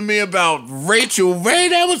stepping to me about Rachel Ray,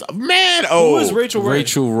 that was mad old. Who is Rachel Ray?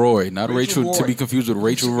 Rachel Roy, not Rachel Rachel, to Roy. be confused with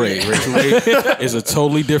Rachel Ray. Rachel Ray is a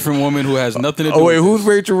totally different woman who has nothing to do. Oh wait, with who's this.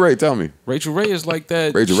 Rachel Ray? Tell me. Rachel Ray is like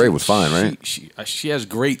that. Rachel Ray was fine, right? She has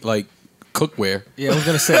great like cookware. Yeah, I was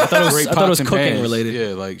gonna say. I thought Great it was pots and cooking pans. related.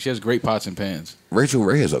 Yeah, like she has great pots and pans. Rachel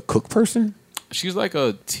Ray is a cook person. She's like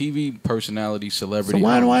a TV personality, So celebrity.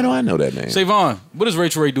 why do I know that name? Savon, what does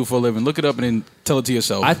Rachel Ray do for a living? Look it up and then tell it to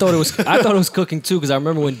yourself. I thought it was cooking too because I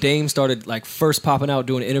remember when Dame started like first popping out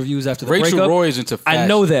doing interviews after the Rachel breakup. Roy is into fashion. I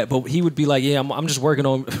know that, but he would be like, "Yeah, I'm just working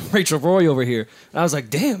on Rachel Roy over here." And I was like,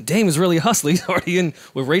 "Damn, Dame is really hustling. He's already in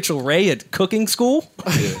with Rachel Ray at cooking school."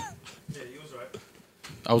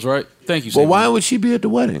 I was right. Thank you. Well, Savon. why would she be at the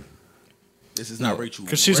wedding? This is not Rachel.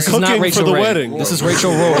 Because she's This Ray. is not cooking Rachel for the Ray. wedding. This is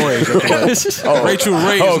Rachel Roy. Rachel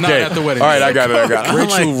Ray is not at the wedding. All right, I got it. I'm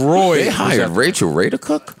Rachel like, Roy. They was hired at- Rachel Ray to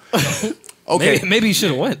cook. Okay. Maybe you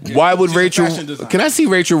should have went. Why would She's a Rachel? fashion designer. Can I see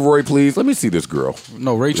Rachel Roy, please? Let me see this girl.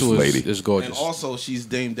 No, Rachel This is, lady. is And gorgeous. also, she's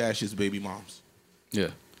Dame Dash's baby mom's. Yeah,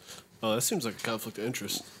 Oh, that seems like a conflict of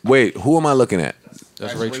interest. Wait, who am I looking at?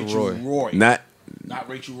 that's Rachel Roy. Not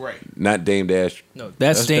Rachel Ray. not Dame Dash. No,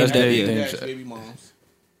 that's Dame. that's Dame. Yeah. Dame Dame's- Dash's baby mom's.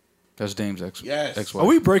 That's Dame's Yes. ex-wife. Are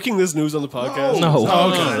we breaking this news on the podcast? No. Oh,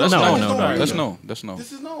 okay. That's No, known. no, no, That's no. known. That's known.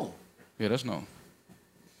 This is known. Yeah, that's known.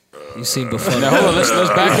 You seen before? Now hold on. Let's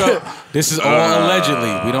back up. This is all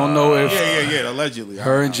allegedly. We don't know if Yeah. Allegedly.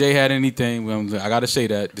 her and Jay had anything. I got to say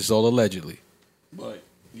that this is all allegedly. But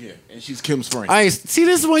yeah, and she's Kim's friend. I ain't, see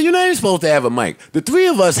this is why you're not even supposed to have a mic. The three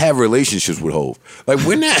of us have relationships with Hov. Like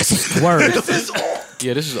we're not. Word.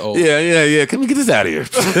 Yeah, this is old. Yeah. Can we get this out of here?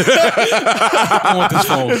 I want this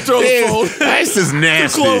phone. Ice is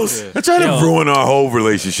nasty. close. I'm trying to ruin our whole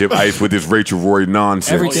relationship, Ice, with this Rachel Roy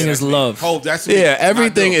nonsense. Everything is love. Oh, that's Yeah,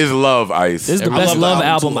 everything is love, Ice. This is the I best love the love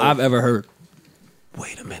album, album too. I've ever heard.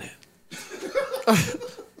 Wait a minute.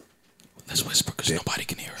 Let's whisper because nobody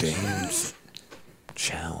can hear us. Dame's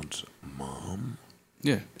Child's mom.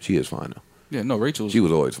 Yeah, She is fine though. yeah. No, Rachel. She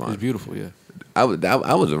was always fine. She's beautiful. Yeah, I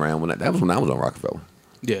was around when that was when I was on Rockefeller.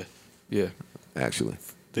 yeah, yeah. Actually,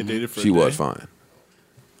 They dated for she a day? was fine.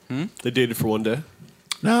 They dated for one day?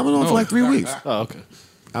 No, I was on for like 3 weeks. Oh, okay.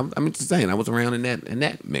 I'm just saying, I was around in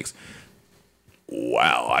that mix.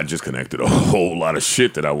 Wow, I just connected a whole lot of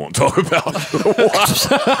shit that I won't talk about.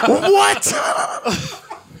 What?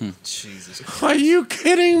 Jesus. Are you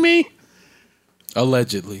kidding me?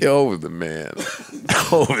 Allegedly. Yo was the man.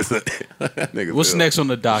 Yo was the nigga. What's next on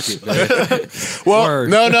the docket? man? Well, Word.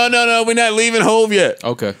 no. We're not leaving Hove yet.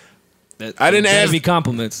 Okay. I didn't ask. Heavy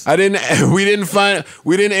compliments. We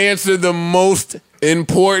didn't answer the most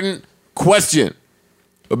important question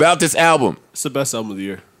about this album. It's the best album of the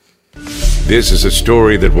year. This is a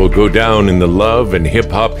story that will go down in the love and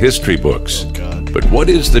hip-hop history books. God. But what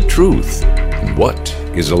is the truth? And what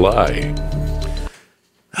is a lie?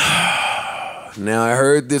 Now I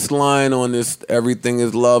heard this line on this Everything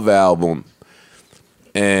Is Love album,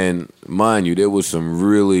 and mind you, there was some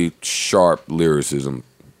really sharp lyricism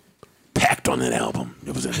packed on that album.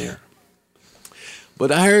 It was in there.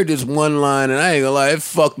 But I heard this one line, and I ain't gonna lie, it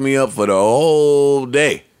fucked me up for the whole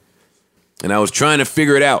day. And I was trying to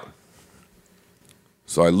figure it out.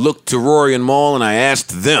 So I looked to Rory and Maul and I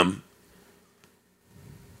asked them.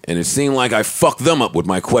 And it seemed like I fucked them up with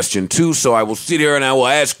my question too, so I will sit here and I will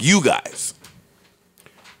ask you guys.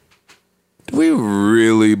 Do we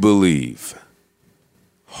really believe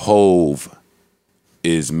Hove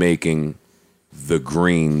is making the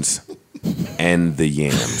greens and the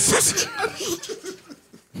yams?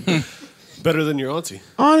 Better than your auntie.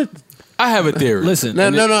 I have a theory. Listen.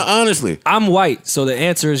 No, honestly. I'm white, so the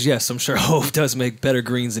answer is yes. I'm sure Hove does make better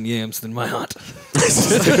greens and yams than my aunt.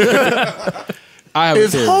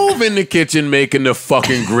 Is Hove in the kitchen making the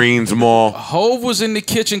fucking greens, Maul? Hove was in the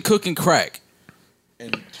kitchen cooking crack.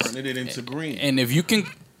 And turning it into green. And if you can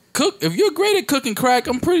cook, if you're great at cooking crack,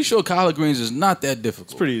 I'm pretty sure collard greens is not that difficult.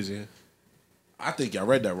 It's pretty easy. I think y'all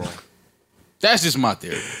read that wrong. That's just my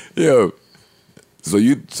theory. Yo, so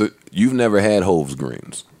you've never had Hove's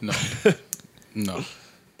greens? No, no.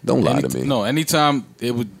 Don't lie to me. No, anytime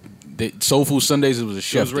it would Soul Food Sundays, it was a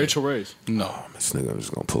chef. It was Rachel Ray's. No, this nigga was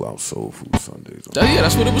gonna pull out Soul Food Sundays. Yeah,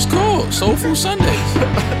 that's what it was called. Soul Food Sundays.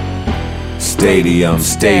 Stadium.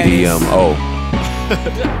 Oh,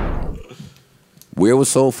 where was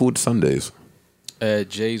Soul Food Sundays? At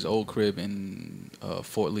Jay's old crib in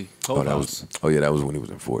Fort Lee. That was when he was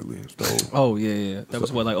in Fort Lee. It's the old, Oh, yeah. That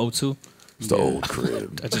was what, like 02? it's the old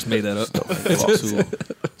crib. I just made that up.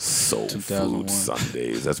 Soul 2001. Food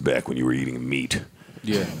Sundays. That's back when you were eating meat.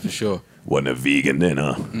 Yeah, for sure. Wasn't a vegan then,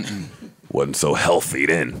 huh? Wasn't so healthy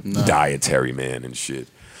then. No. Dietary man and shit.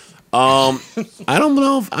 I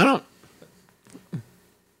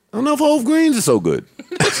don't know if Hove Greens is so good.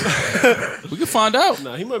 We can find out.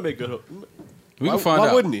 Nah, he might make good. We can find out.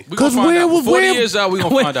 Why wouldn't he? Because where 40 years out, we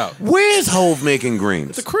gonna find out. Where's Hove making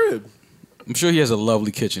greens? The crib. I'm sure he has a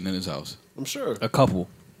lovely kitchen in his house. I'm sure. A couple.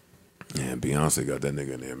 Yeah, Beyonce got that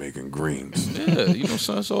nigga in there making greens. Yeah, you know,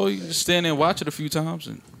 so you just stand there and watch it a few times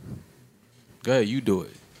and go ahead, you do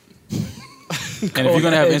it. And if you're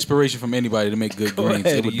gonna have inspiration from anybody to make good greens,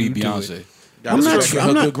 it would be Beyonce.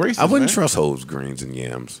 I wouldn't trust Hove's greens and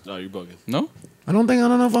yams. No, you're bugging. No? I don't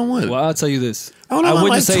know if I would. Well, I'll tell you this. I don't know if I wouldn't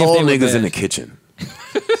like say tall if they were niggas in bad. the kitchen.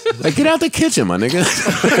 Like, get out the kitchen, my nigga.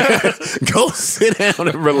 Go sit down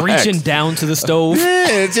and relax. Reaching down to the stove. Yeah,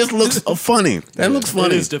 it just looks funny. That looks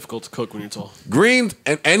funny. It is difficult to cook when you're tall. Greens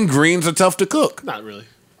and greens are tough to cook. Not really.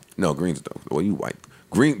 No, greens are tough. Well, you white.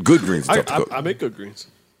 Good greens are tough to cook. I make good greens.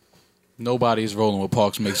 Nobody is rolling with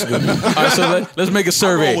Parks makes good. All right, so let's make a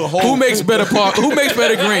survey. with Hove. Who makes better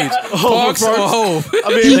greens? Parks or Hove? I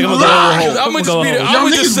mean, I'm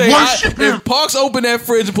gonna just say, if Parks open that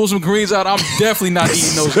fridge and pull some greens out, I'm definitely not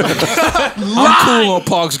eating those greens. I'm cool on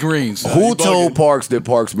Parks greens. Who told Parks that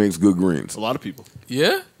Parks makes good greens? A lot of people.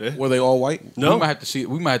 Yeah? Were they all white? No. We might have to see.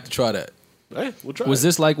 We might have to try that. Hey, we'll try. Was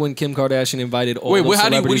this like when Kim Kardashian invited all Wait, the how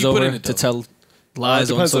do you- what do celebrities you put in over it, to though? tell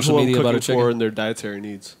lies on depends social who I'm media about her cooking for chicken? and their dietary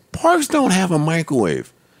needs. Parks don't have a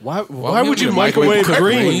microwave. Why would would you you microwave microwave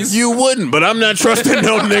greens? You wouldn't, but I'm not trusting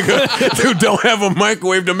no nigga who don't have a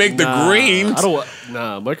microwave to make the greens. I don't.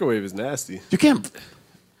 Nah, microwave is nasty. You can't.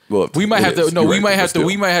 Well, We might it have to. is. No, You're we right, might but have to. still.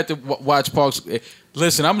 We might have to watch Parks.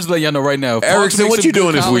 Listen, I'm just letting y'all know right now. If Parks Erickson, makes what some you good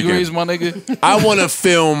doing this collard weekend? greens, my nigga? I want to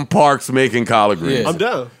film Parks making collard greens. Yeah. I'm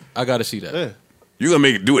down. I gotta see that. Yeah, You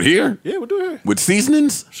gonna do it here yeah, we'll do it here. with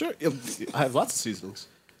seasonings? Sure. Yeah, I have lots of seasonings.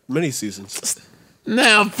 Many seasons.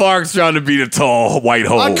 Now Parks trying to be the tall white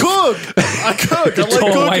hole. I cook. I like Tall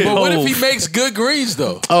white cooking. But what if he Hove. makes good greens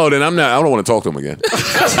though? Oh, then I'm not. I don't want to talk to him again.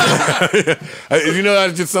 You know,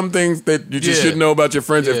 that's just some things that you just Yeah. should know about your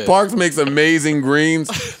friends. Yeah. If Parks makes amazing greens,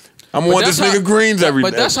 I'm gonna want this that's nigga greens every day.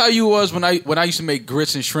 But that's how you was when I used to make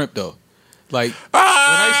grits and shrimp though. Like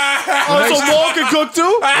Oh, so Maul can cook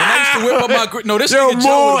too? when I used to whip up my grits. No, this Yo, nigga Joe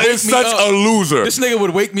Maul would wake is me such up. a loser. This nigga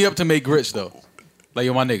would wake me up to make grits though. Like,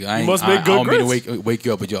 yo, my nigga, I ain't. must make I good don't mean to grits. wake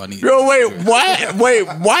you up, but y'all need. Yo,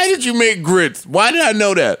 why did you make grits? Why did I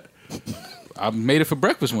know that? I made it for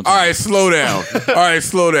breakfast one time. All right, slow down.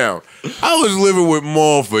 I was living with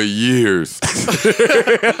Maul for years.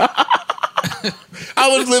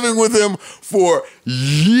 I was living with him for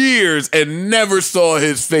years and never saw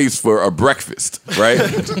his face for a breakfast, right?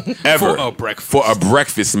 Ever. For a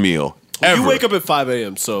breakfast meal. Ever. You wake up at 5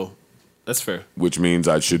 a.m., so that's fair. Which means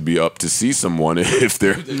I should be up to see someone if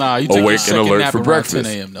they're Nah, you take your awake and second alert nap for around breakfast.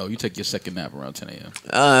 10 a.m. though. You take your second nap around 10 a.m.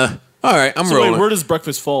 All right, I'm So rolling. wait, where does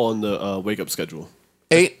breakfast fall on the wake up schedule?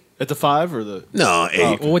 8? At the 5 or the? No,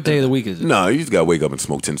 8. Well, what day of the week is it? No, you just gotta wake up and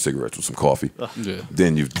smoke 10 cigarettes with some coffee. Yeah.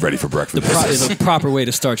 Then you're ready for breakfast. Is a proper way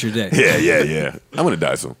to start your day. Yeah. I'm gonna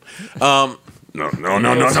die soon. No. Might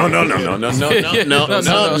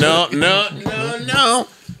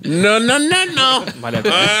have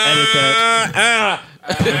to edit that.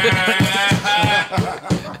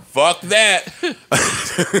 Fuck that.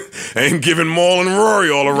 Ain't giving Maul and Rory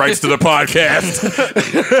all the rights to the podcast.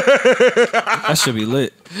 That should be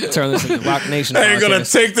lit. Turn this into Rock Nation. I ain't gonna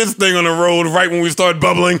take this thing on the road right when we start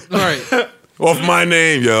bubbling. All right. Off my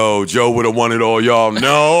name. Yo, Joe would have won it all, y'all.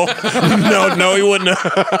 No. No, he wouldn't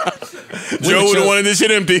have. Joe would have wanted this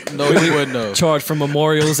shit empty. No, he wouldn't have. Charged for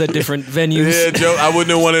memorials at different venues. Yeah, Joe, I wouldn't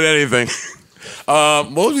have wanted anything.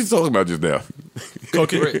 What was he talking about just now?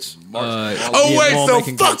 Cooking. Grits.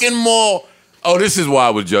 Fucking Maul. Oh, this is why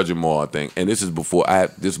I was judging Maul, I think. And this is before I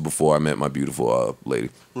met my beautiful lady.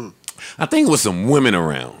 I think it was some women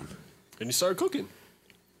around. And you started cooking.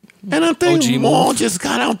 And I think OG Maul just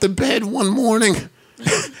got out the bed one morning.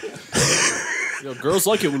 Yo, girls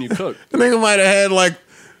like it when you cook. I think I might have had like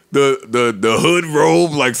the hood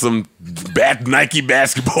robe, like some Nike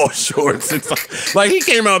basketball shorts. It's like he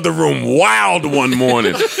came out the room wild one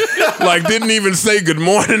morning. Like didn't even say good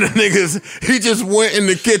morning to niggas. He just went in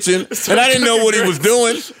the kitchen and I didn't know what he was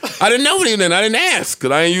doing. I didn't know what he did. I didn't ask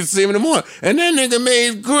because I ain't used to see him in the morning. And that nigga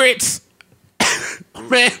made grits.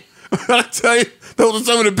 Man, I tell you, those are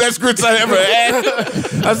some of the best grits I ever had.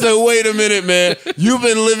 I said, wait a minute, man. You've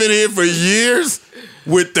been living here for years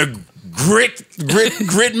with the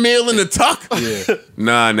grit meal in the tuck? Yeah.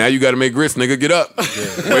 Nah, now you got to make grits, nigga. Get up.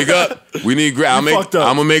 Yeah. Wake up. We need grit. I'm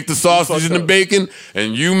going to make the sausage and the bacon,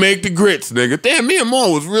 and you make the grits, nigga. Damn, me and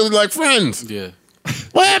Mo was really like friends. Yeah.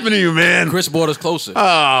 What happened to you, man? Grits brought us closer.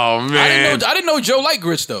 Oh, man. I didn't know Joe liked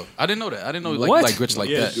grits, though. I didn't know that. I didn't know like grits like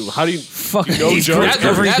that. Dude, how do you fucking know Joe?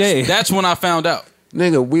 every day? That's when I found out.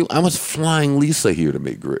 Nigga, I was flying Lisa here to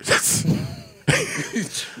make grits.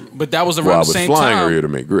 But that was around the same I was flying time. her here to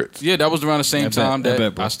make grits. Yeah, that was around the same time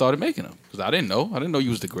that I started making them. Because I didn't know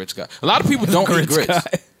you was the grits guy. A lot of people don't eat grits.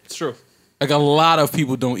 It's true. Like a lot of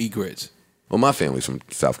people don't eat grits. Well, my family's from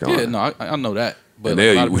South Carolina. Yeah, no, I know that. But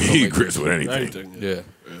and we eat grits with anything. Yeah.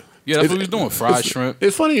 Yeah, that's what he was doing. Fried shrimp.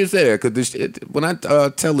 It's funny you say that because when I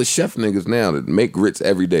tell the chef niggas now to make grits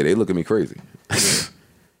every day, they look at me crazy.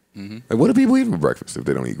 Mm-hmm. Like, what do people eat for breakfast if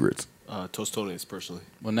they don't eat grits? Tostones, personally.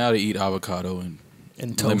 Well, now they eat avocado and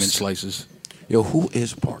lemon slices. Yo, who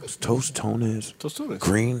is Parks? Tostones? Tostones.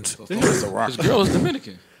 Greens? His girl is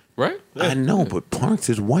Dominican, right? I know, but Parks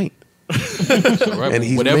is white. Right, and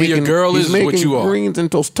he's whatever your girl is what you are. Greens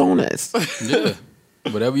and tostones. Yeah.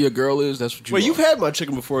 Whatever your girl is, that's what you are. Wait, you've had my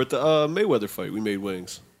chicken before at the Mayweather fight. We made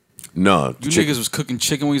wings. No. You niggas was cooking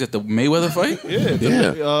chicken wings at the Mayweather fight? Yeah.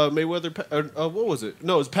 Mayweather. What was it?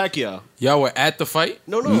 No, it was Pacquiao. Y'all were at the fight?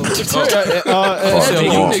 No. You niggas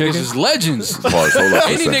is legends.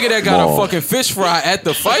 Any nigga that got a fucking fish fry at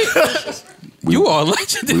the fight, you are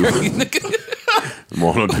legendary,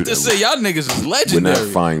 nigga. To say y'all niggas is legendary. We're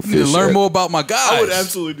not frying You need to fish learn yet. more about my guys. I would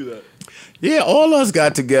absolutely do that. Yeah, all us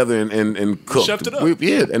got together and cooked. Chefed it up.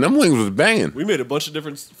 And them wings was banging. We made a bunch of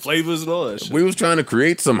different flavors and all that shit. We was trying to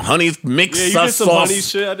create some honey mix Yeah, you did some sauce. honey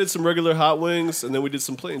shit. I did some regular hot wings, and then we did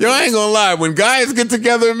some plain. Yo, I ain't gonna lie. When guys get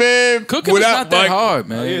together, man, Cooking is not that hard,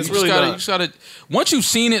 man. Yeah, it's you really just gotta, not. You just gotta. Once you've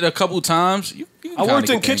seen it a couple times, you can I kinda worked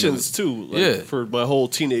in get the hang of kitchens it. too. Yeah. For my whole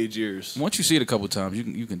teenage years. Once you see it a couple times,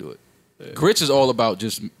 you can do it. Yeah. Grits is all about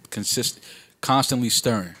just constantly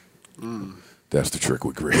stirring. That's the trick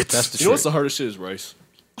with grits. That's the You know what's trick. the hardest shit is rice.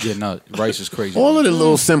 Yeah, no, rice is crazy. All of the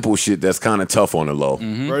little simple shit that's kind of tough on the low.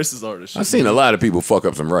 Rice is the hardest shit. I've seen a lot of people fuck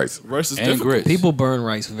up some rice. Rice is And difficult. grits. People burn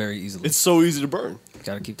rice very easily. It's so easy to burn.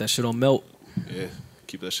 Gotta keep that shit on melt. Yeah,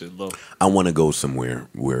 keep that shit low. I want to go somewhere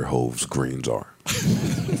where Hove's greens are.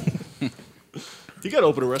 You gotta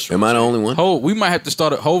open a restaurant. Am I the only one? Hove, we might have to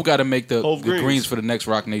start. Hove got to make the Hove greens. greens for the next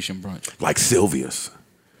Rock Nation brunch. Like Sylvia's.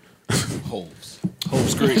 Hove's.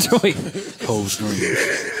 Hove's greens. Wait, Hove's greens.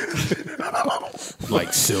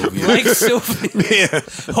 Like Sylvia. like Sylvia. Yeah.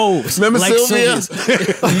 Hoves. Remember like Sylvia?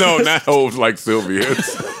 Sylvia's. No, not Hove's like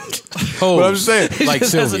Sylvia's. Hove's. But I'm just saying. Like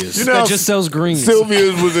Sylvia's. You know, That just sells greens.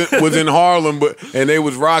 Sylvia's was in Harlem, and they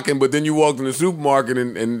was rocking. But then you walked in the supermarket,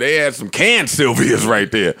 and they had some canned Sylvia's right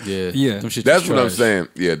there. Yeah. Them shit That's is what I'm trash. saying.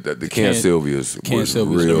 Yeah, the canned Canned- Sylvia's canned was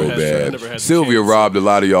Sylvia's. real Never had bad. the Sylvia canned robbed a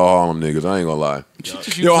lot of y'all Harlem niggas. I ain't gonna lie.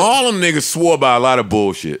 Yo, Harlem niggas swore by a lot of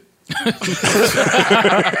bullshit.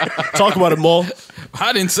 Talk about it, Maul.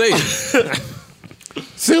 I didn't say it.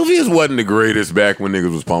 Sylvia's wasn't the greatest back when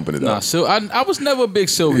niggas was pumping it Nah, up. I was never a big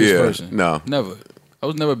Sylvia's Yeah, person. no. Never. I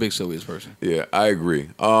was never a big Sylvia's person. Yeah, I agree.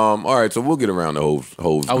 All right, so we'll get around to Hove's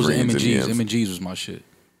I was an greens and M&G's. yams. M&G's was my shit.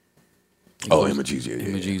 Oh, M&G's, yeah.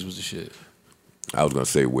 M&G's was the shit. I was gonna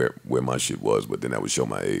say where my shit was, but then that would show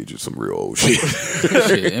my age. It's some real old shit.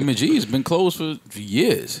 Shit, M&G's been closed for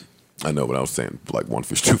years. I know, but I was saying like one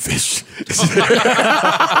fish, two fish.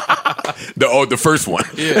 The first one.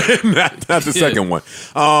 Yeah. not the second one.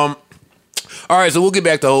 All right, so we'll get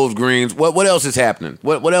back to Holmes Greens. What else is happening?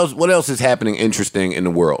 What else is happening interesting in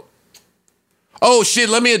the world? Oh shit,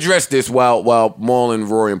 let me address this while Maul and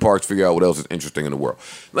Rory and Parks figure out what else is interesting in the world.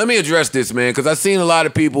 Let me address this, man, because I've seen a lot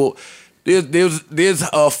of people. There's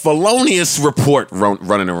a felonious report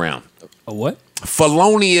running around. A what?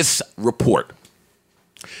 Felonious report.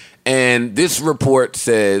 And this report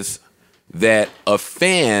says that a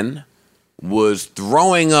fan was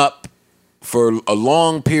throwing up for a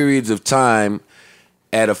long periods of time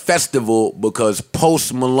at a festival because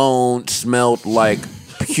Post Malone smelled like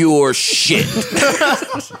pure shit.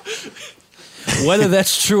 Whether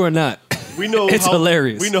that's true or not, We know it's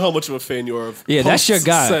hilarious. We know how much of a fan you are of. Yeah, that's your Post's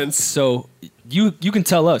guy. Sense. So you can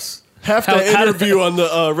tell us. Half How- the how did interview on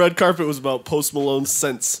the red carpet was about Post Malone's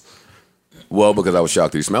sense. Well, because I was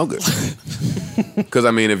shocked that he smelled good. Because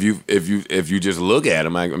I mean, if you just look at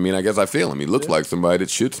him, I guess I feel him. He looks like somebody that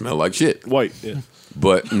should smell like shit. White, yeah.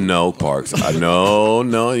 But no, Parks. No, y'all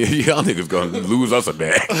niggas gonna lose us a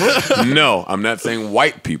bag. No, I'm not saying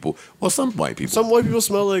white people. Well, some white people. Some white people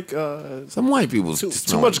smell like Some white people too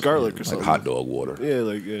smell much like, garlic or like something. hot dog water.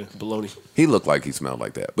 Yeah, bologna. He looked like he smelled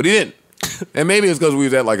like that, but he didn't. And maybe it's because we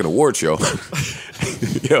was at like an award show.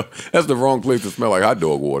 Yo, that's the wrong place to smell like hot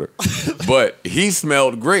dog water. But he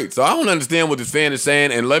smelled great. So I don't understand what this fan is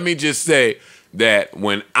saying. And let me just say that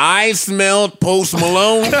when I smelled Post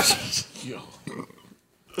Malone,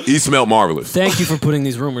 he smelled marvelous. Thank you for putting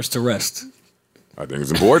these rumors to rest. I think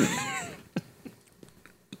it's important.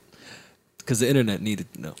 Because the internet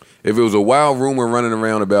needed to know. If it was a wild rumor running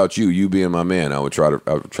around about you being my man, I would try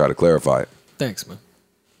to clarify it. Thanks, man.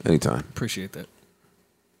 Anytime. Appreciate that.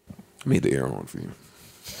 Let me hit the air on for you.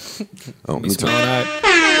 Oh, let Me me turn. smelling all right.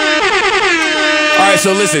 All right,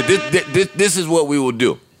 so listen, this is what we will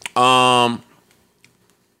do.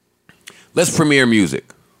 Let's premiere music.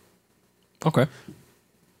 Okay.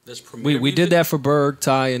 Let's premiere We did that for Berg,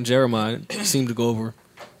 Ty, and Jeremiah. It seemed to go over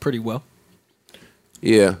pretty well.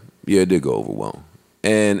 Yeah, it did go over well.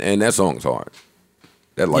 And that song's hard.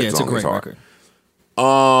 That light Yeah, it's a song is great hard. record.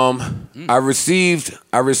 I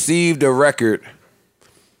received a record,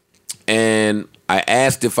 and I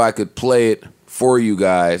asked if I could play it for you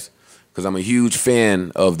guys because I'm a huge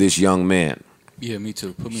fan of this young man. Yeah, me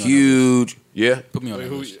too. Put me Huge, yeah. on that. Put me on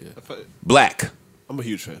that list. Yeah. Black. I'm a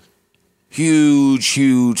huge fan.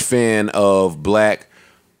 Huge fan of Black.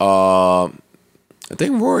 I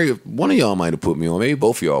think Rory, one of y'all might have put me on. Maybe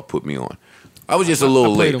both of y'all put me on. I was just a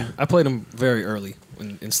little late. I played him very early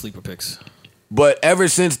in Sleeper Picks. But ever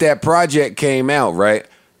since that project came out, right,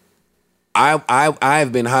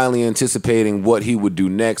 I've been highly anticipating what he would do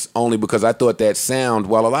next, only because I thought that sound,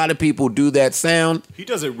 while a lot of people do that sound, He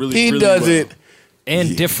does it really. he really does well. it.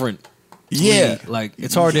 And different. Yeah. Like,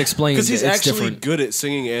 it's hard to explain. Because he's it's actually different. good at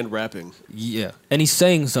singing and rapping. Yeah. And he's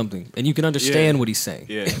saying something. And you can understand what he's saying.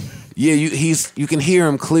 Yeah. Yeah, you can hear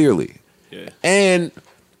him clearly. Yeah. And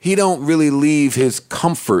he don't really leave his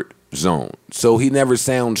comfort zone. So he never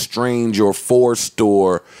sounds strange or forced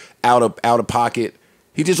or out of pocket.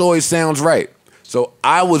 He just always sounds right. So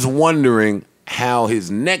I was wondering how his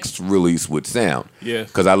next release would sound. Yeah.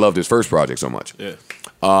 Because I loved his first project so much. Yeah.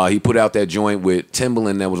 He put out that joint with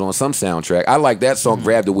Timbaland that was on some soundtrack. I like that song,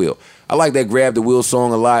 Grab the Wheel. I like that Grab the Wheel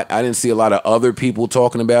song a lot. I didn't see a lot of other people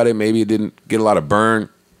talking about it. Maybe it didn't get a lot of burn.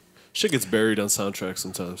 Shit gets buried on soundtracks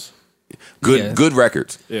sometimes. Good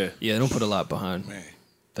records. Yeah. Yeah, they don't put a lot behind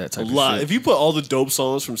that type A of lot. shit. If you put all the dope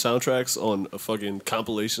songs from soundtracks on a fucking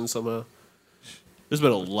compilation somehow, there's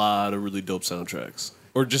been a lot of really dope soundtracks.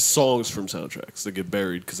 Or just songs from soundtracks that get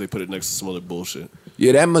buried because they put it next to some other bullshit.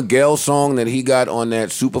 Yeah, that Miguel song that he got on that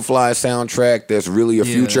Superfly soundtrack that's really a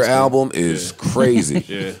Yeah, Future that's good. album is crazy.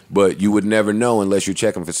 Yeah. But you would never know unless you're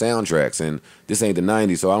checking for soundtracks. And this ain't the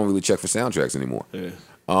 90s, so I don't really check for soundtracks anymore. Yeah.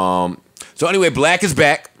 So anyway, Black is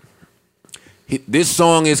back. This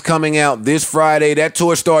song is coming out this Friday. That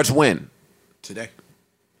tour starts when? Today.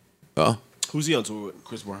 Who's he on tour with?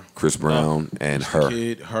 Chris Brown. Chris Brown and her.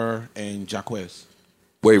 Kid, her, and Jaquez.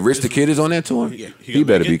 Wait, Rich the Kid is on that tour? Yeah. He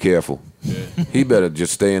better be careful. He better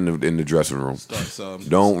just stay in the dressing room. Starts,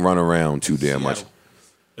 Don't run around too damn much. Seattle.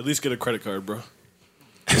 At least get a credit card, bro.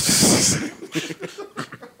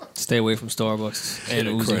 Stay away from Starbucks and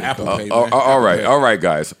Uzi. Apple Pay, man. All right,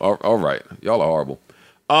 guys. All right. Y'all are horrible.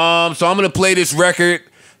 So I'm going to play this record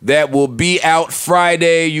that will be out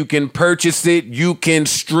Friday. You can purchase it. You can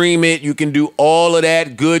stream it. You can do all of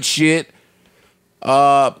that good shit.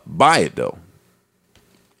 Buy it, though.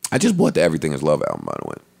 I just bought the Everything Is Love album, by the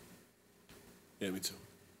way. Yeah, me too.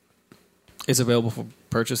 It's available for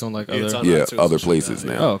purchase on like other. Other places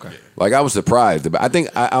now. Oh, okay. Like I was surprised, but I think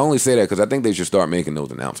I only say that because I think they should start making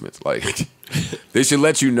those announcements. Like they should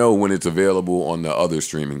let you know when it's available on the other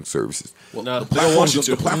streaming services. Well,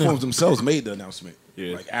 The platforms themselves made the announcement.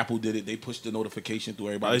 Yeah. Like Apple did it. They pushed the notification through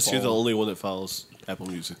everybody. I see the only one that follows Apple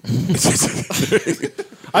Music.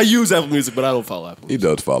 I use Apple Music, but I don't follow Apple Music. He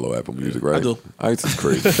does follow Apple Music, right? I do. It's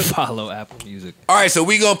crazy. Follow Apple Music. All right, so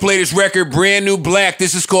we gonna play this record, brand new Black.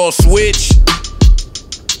 This is called Switch.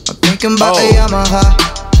 I'm thinking about the Yamaha.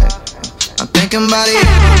 I'm thinking about the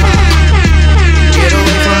Yamaha. Get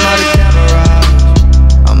away from all the cameras.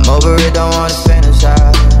 I'm over it, don't wanna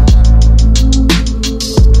fantasize.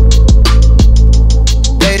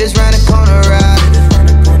 Ladies round the corner ride.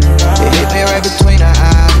 It hit me right between the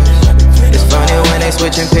eyes. It's funny when they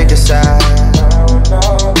switch and pick a side.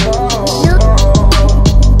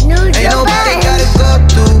 Ain't nobody gotta go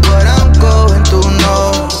through what I'm going through,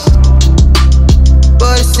 no.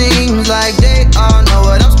 But it seems like they all know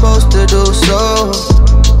what I'm supposed to do, so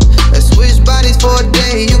let's switch bodies for a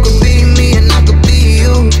day. You could be me and I could be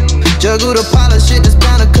you. Juggle the pile of shit that's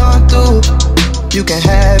bound to come through. You can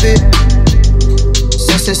have it,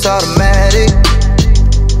 since it's automatic.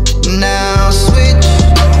 Now switch.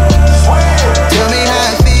 Tell me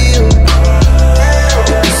how it feels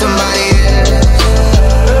to be somebody else.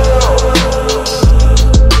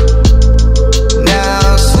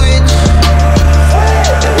 Now switch.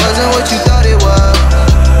 It wasn't what you thought it was.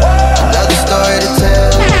 Another story to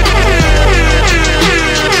tell.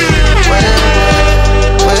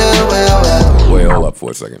 Well. Wait, hold up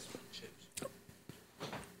for a second.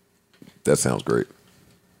 That sounds great.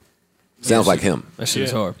 Sounds like him. That shit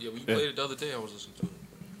is hard. Yeah, we played it the other day. I was listening to it.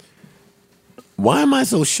 Why am I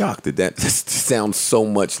so shocked that sounds so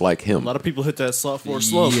much like him? A lot of people hit that sophomore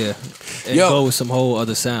slump. Yeah. And go with some whole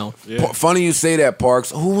other sound. Yeah. Funny you say that,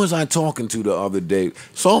 Parks. Who was I talking to the other day?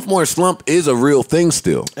 Sophomore slump is a real thing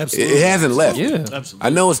still. Absolutely. It hasn't left. Yeah. Absolutely.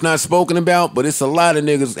 I know it's not spoken about, but it's a lot of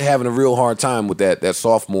niggas having a real hard time with that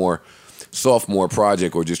sophomore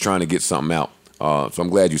project or just trying to get something out. So I'm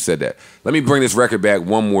glad you said that. Let me bring this record back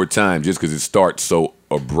one more time just because it starts so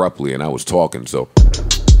abruptly and I was talking, so.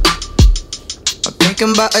 I'm thinking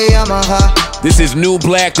about a Yamaha. This is New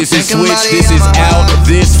Black, this is Thinking Switch, about a this is Yamaha. out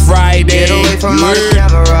this Friday. Get away from You all the heard?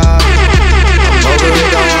 camera. I'm over it,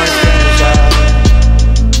 don't wanna fantasize.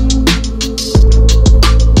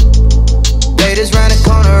 Ladies round the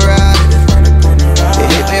corner ride. It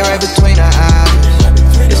hit me right between the eyes.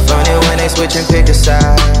 It's funny when they switch and pick a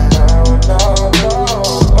side.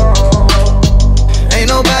 Ain't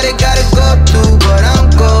nobody gotta go through what I'm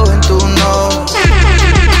going through, no.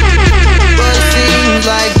 But it seems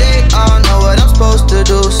like they all know what I'm supposed to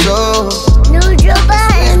do, so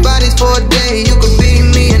switch bodies for a day. You could be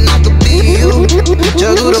me and I could be you.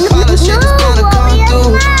 Juggle the pile of shit that's gonna come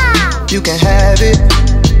through. You can have it,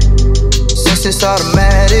 since it's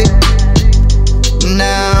automatic.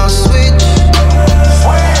 Now switch.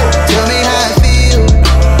 Tell me how it feels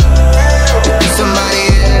to be somebody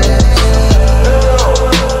else.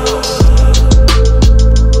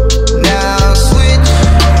 Now switch.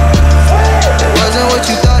 It wasn't what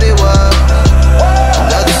you thought it was.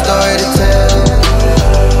 Another story to tell.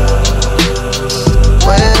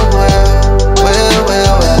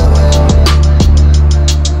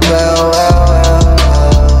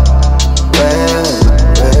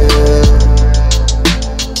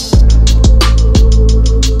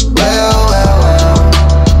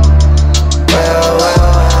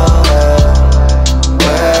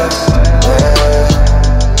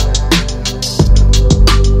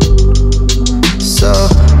 So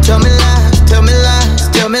tell me lies, tell me lies,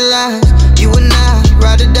 tell me lies. You and I,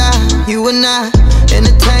 ride or die. You and I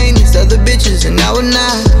entertain these other bitches, and I would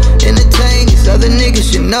not entertain these other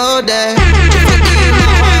niggas. You know that. If I give you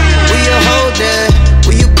my heart, will you hold that?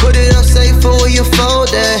 Will you put it up safe or will you fold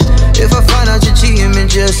that? If I find out you're cheating, then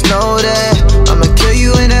just know that I'ma kill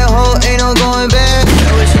you in that hole, ain't no going back.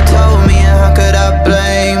 That's what she told me, and how could I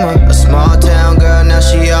blame her? A small town girl, now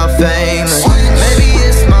she all famous. Maybe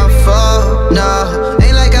it's my fault, nah.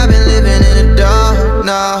 Ain't like I've been living in the dark,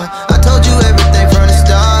 nah. I told you everything from the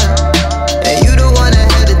start, and you the one that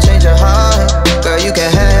had to change your heart. Girl, you can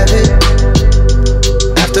have it,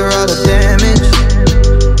 after all the damage.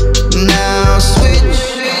 Now switch.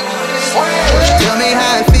 Tell me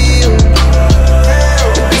how it feels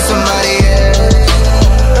to be somebody else.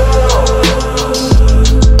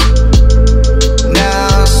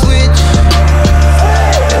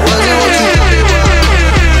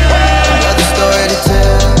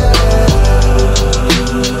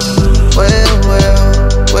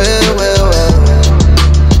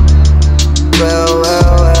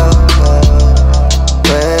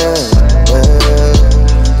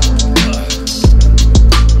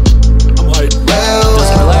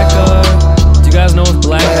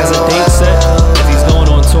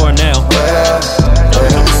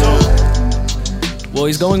 Well,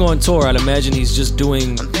 he's going on tour. I'd imagine he's just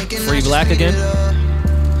doing Free Black again.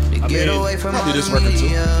 I mean, probably this record too.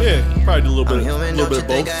 Yeah, probably do a little bit of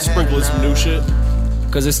both. Sprinkle in some new shit.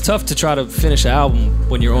 Because it's tough to try to finish an album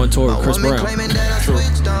when you're on tour with Chris Brown. True.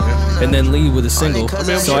 Yeah. And then lead with a single.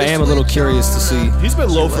 So I am a little curious to see. He's been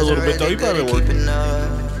low for a little bit though. He probably been working.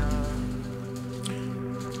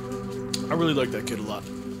 I really like that kid a lot.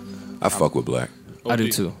 I fuck with Black. I do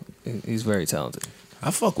too. He's very talented. I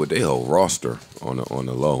fuck with their whole roster on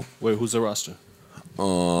the low. Wait, who's the roster?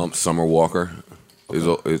 Summer Walker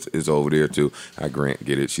is over there too. I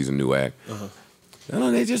get it. She's a new act. I know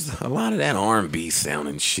they just a lot of that R&B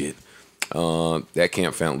sounding shit. That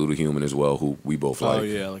Camp Found Luther Human as well, who we both like. Oh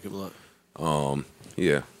yeah, I like him a lot.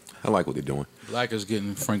 Yeah, I like what they're doing. Black is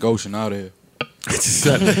getting Frank Ocean out of here.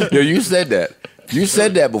 Yo, you said that. You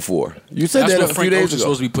said that before. You said That's that what a few Frank days Ocean's ago.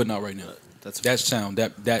 supposed to be putting out right now. That's that sound,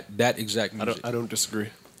 that exact music. I don't disagree.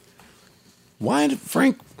 Why did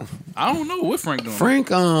Frank? I don't know what Frank doing. Frank,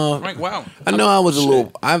 wow. I know I was a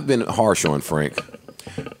little. I've been harsh on Frank.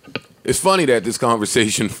 It's funny that this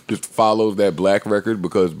conversation just follows that Black record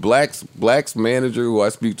because Black's manager, who I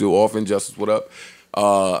speak to often, Justice, what up?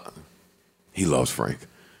 He loves Frank.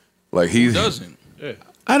 Like he doesn't. Yeah.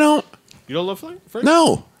 I don't. You don't love Frank?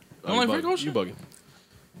 No. You don't like Frank Ocean? You bugging.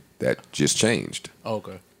 That just changed. Oh,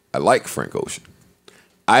 okay. I like Frank Ocean.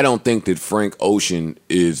 I don't think that Frank Ocean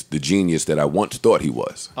is the genius that I once thought he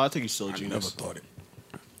was. I think he's still a genius. Never thought it.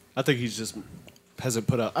 I think he's just hasn't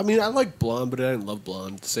put out. I mean, I like Blonde, but I didn't love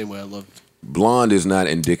Blonde the same way I loved. Blonde is not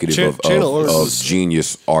indicative Channel Orange of was-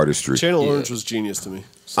 genius artistry. Channel Orange was genius to me.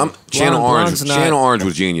 So. Channel Blonde's Orange. not Channel Orange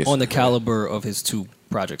was genius. On the caliber of his two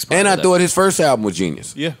projects. And I prior to thought his first album was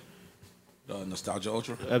genius. Yeah, Nostalgia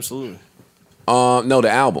Ultra. absolutely. No, the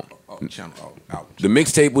album. Album. The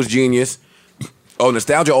mixtape was genius. Oh,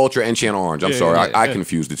 Nostalgia Ultra and Channel Orange. I'm Yeah, sorry, yeah, I yeah.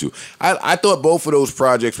 confused the two. I thought both of those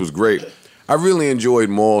projects was great. I really enjoyed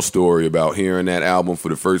Maul's story about hearing that album for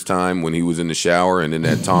the first time when he was in the shower, and then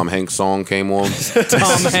that Tom Hanks song came on.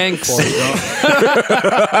 Tom Hanks. I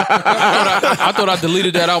thought I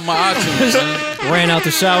deleted that out my iTunes. Man. Ran out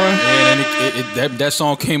the shower. And that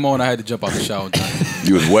song came on. I had to jump out the shower.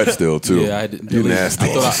 You was wet still too. Yeah, I had to You delete it. nasty.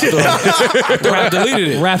 I thought I deleted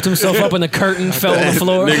it. Wrapped himself up in the curtain, fell on the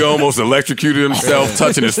floor. Nigga almost electrocuted himself,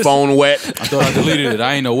 touching his phone wet. I thought I deleted it.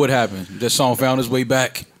 I ain't know what happened. That song found its way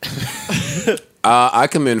back. I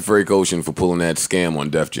commend Frank Ocean for pulling that scam on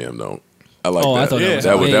Def Jam though. I like Oh, that. I thought that was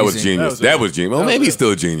that was amazing. genius. That was genius. Well, maybe he's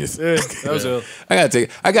still a genius. Yeah, that was ill. I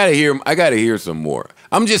gotta hear some more.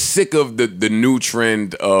 I'm just sick of the new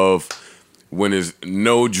trend of when there's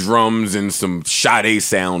no drums and some Sade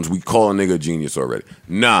sounds, we call a nigga a genius already.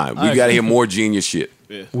 Nah, we gotta hear more genius shit.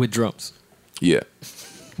 Yeah. With drums. Yeah.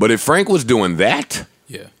 But if Frank was doing that,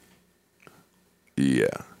 Yeah. yeah.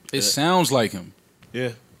 It sounds like him.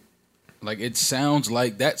 Yeah. Like it sounds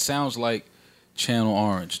like that sounds like Channel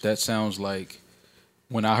Orange. That sounds like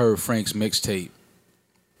when I heard Frank's mixtape.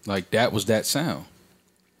 Like that was that sound.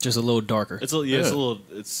 Just a little darker. It's a little.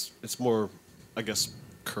 It's more, I guess,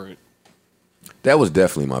 current. That was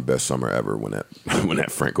definitely my best summer ever when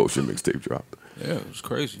that Frank Ocean mixtape dropped. Yeah, it was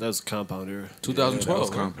crazy. That was Compound era. 2012. That was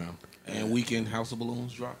Compound. And Weekend House of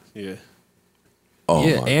Balloons dropped. Yeah. Oh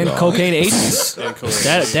yeah, my and God. Cocaine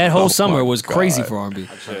 80s. That whole summer was crazy for R&B.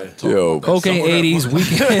 Yo, Cocaine 80s,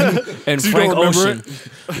 Weekend, and So you Frank don't remember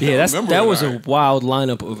Ocean. Yeah, that remember was it, a wild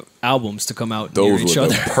lineup of albums to come out near those each were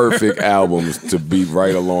other. the perfect albums to be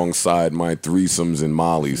right alongside my threesomes and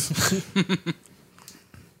Molly's.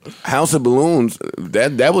 House of Balloons,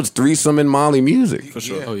 that was threesome and Molly music. For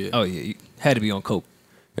sure. Oh yeah. Oh yeah, you had to be on coke.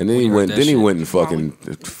 And then he heard went. that Then he shit. went and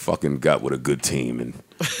fucking got with a good team and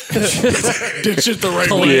Did shit the right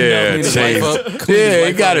Cleaned way. up, yeah, cleaned his changed. life up. Yeah,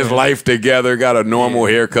 he got his life together. Got a normal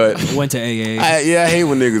haircut. Went to AA. I hate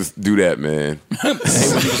when niggas do that, man.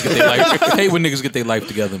 Hate when niggas get their life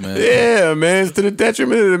together, man. Yeah, man, it's to the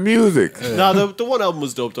detriment of the music. Nah, the one album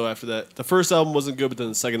was dope though. After that, the first album wasn't good, but then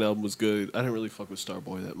the second album was good. I didn't really fuck with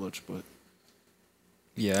Starboy that much, but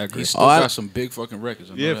Yeah, I agree. He still I- got some big fucking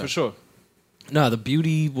records. I know yeah, that. for sure. Nah, the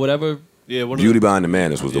Beauty, whatever, Yeah, one Beauty of the, Behind the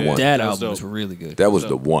Madness was the one. that That was album was dope. really good. That was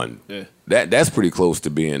the one. Yeah. That's pretty close to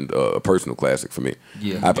being a personal classic for me.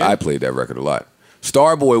 Yeah. I played that record a lot.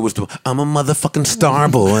 Starboy was the I'm a motherfucking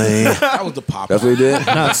Starboy. That was the pop. That's what he did.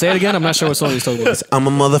 Nah, say it again. I'm not sure what song he's talking about. I'm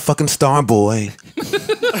a motherfucking Starboy.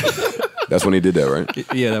 That's when he did that,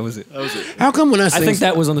 right? Yeah, that was it. That was it. How come when I I sing, think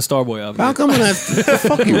that was on the Starboy album. how come when I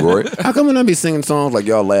fuck you, Roy? How come when I be singing songs like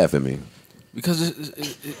y'all laugh at me?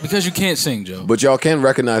 Because you can't sing, Joe. But y'all can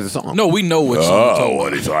recognize the song. No, we know what song. Oh, you're talking what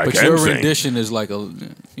about. is I But can your sing. rendition is like a. Well,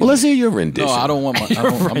 let's hear your rendition. No, I don't want my.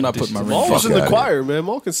 I'm not putting my Maul rendition. was in the outta choir, man.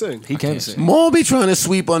 Maul can sing. He can sing. Maul be trying to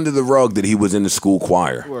sweep under the rug that he was in the school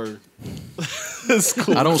choir. Word.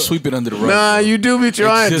 I don't sweep it under the rug. Nah, you do be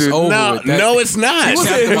trying just to. over No, with. That- no, it's not. He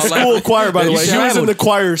wasn't in the school choir, by the way. He was in the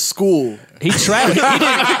choir school. He traveled.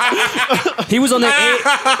 He was on the.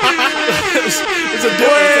 It's a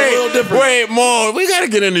little different. Wait, Maul, we got to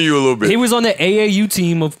get into you a little bit. He was on the AAU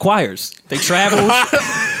team of choirs. They traveled.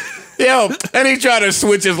 Yo, and he tried to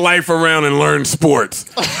switch his life around and learn sports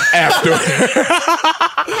after.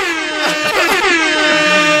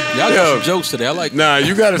 Y'all got some jokes today. I like. Nah,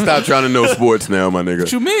 you got to stop trying to know sports now, my nigga.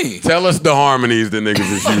 What you mean? Tell us the harmonies the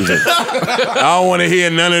niggas is using. I don't want to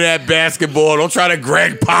hear none of that basketball. Don't try to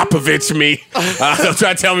Greg Popovich me. Don't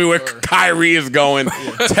try to tell me where Kyrie is going.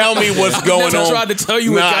 Tell me what's going never on. tried to tell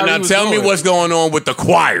you where Kyrie was tell me going. what's going on with the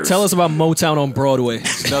choirs. Tell us about Motown on Broadway.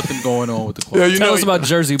 There's nothing going on with the choir. Yeah, you Tell know, us about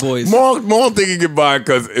Jersey Boys. Maul think he could buy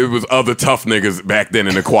because it was other tough niggas back then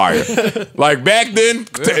in the choir. Like back then,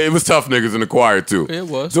 it was tough niggas in the choir too. It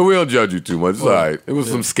was. So we don't judge you too much. It's all right. It was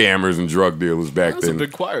some scammers and drug dealers back That's a then.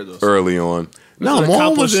 big choir, though. Early on. No, an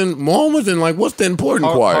Maul was accomplished- in like what's the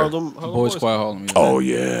important choir? Harlem Boys Choir Harlem. Yeah. Oh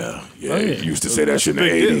yeah, yeah. He used to say that shit in the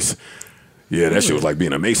That's a big deal. '80s. Yeah, that shit was like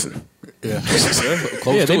being a Mason. Yeah.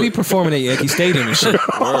 Yeah, they be performing at Yankee Stadium and shit.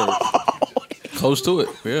 Close to it.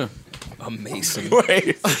 Yeah. Amazing.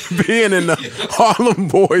 Wait, being in the Harlem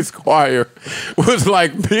Boys Choir was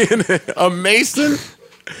like being a Mason.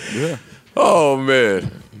 Yeah. Oh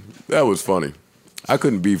man, that was funny. I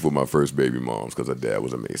couldn't beef with my first baby moms because her dad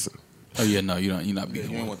was a Mason. Oh yeah, no, you're not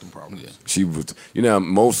beefing. You don't want them problems. Yeah. She was,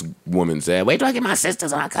 most women say, "Wait till I get my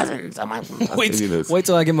sisters or my cousins." Or my Wait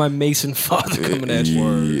till I get my Mason father coming at you.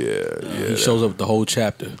 Yeah. He shows up with the whole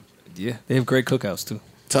chapter. Yeah, they have great cookouts too.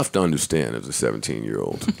 Tough to understand as a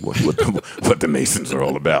 17-year-old what the Masons are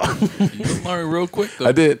all about. You learn real quick though.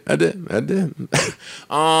 I did.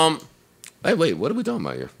 Wait, what are we talking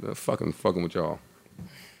about here? Fucking with y'all.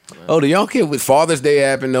 Oh, do y'all care? With Father's Day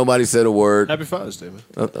happened, nobody said a word. Happy Father's Day, man.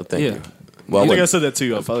 Thank Yeah. you. Well, I think I said that to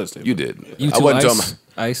you on Father's Day. you did. You I too, wasn't Ice. talking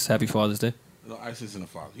Ice, happy Father's Day. No, Ice isn't a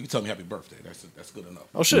father. You can tell me happy birthday. That's good enough.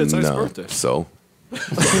 Oh shit, it's Ice's no. birthday. So.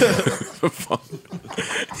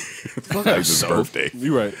 Fuck Ice's birthday.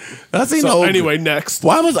 You're right. That's even So old. anyway, next.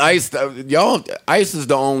 Why was Ice? Y'all, Ice is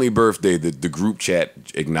the only birthday that the group chat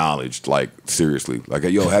acknowledged. Like seriously, like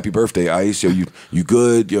yo, happy birthday, Ice. Yo, you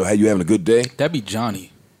good? Yo, you having a good day? That'd be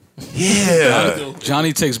Johnny. Yeah.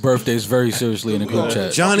 Johnny takes birthdays very seriously in the group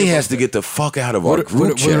chat. Johnny has to get the fuck out of our What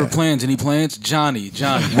group are chat. her plans? Any plans? Johnny.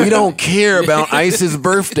 We don't care about Ice's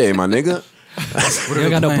birthday, my nigga. You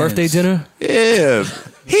ain't got no plans? birthday dinner Yeah.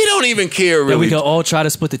 He don't even care that we really. can all try to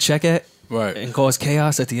split the check at Right. and cause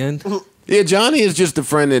chaos at the end. Yeah, Johnny is just a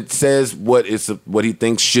friend that says what he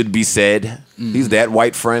thinks should be said. He's that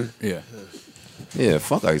white friend. Yeah. Yeah,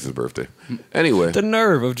 fuck Ice's birthday. Anyway. The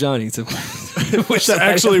nerve of Johnny to wish To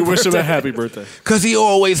actually wish him a happy birthday. Because he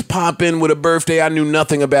always pop in with a birthday I knew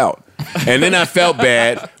nothing about. And then I felt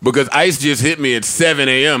bad because Ice just hit me at 7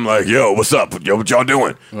 a.m. like, yo, what's up? Yo, what y'all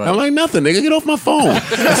doing? Right. I'm like, nothing, nigga. Get off my phone.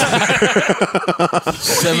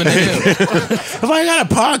 7 a.m. I was like, I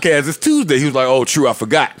got a podcast. It's Tuesday. He was like, oh, true, I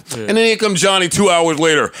forgot. And then here comes Johnny 2 hours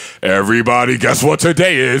later. Everybody, guess what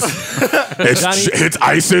today is? It's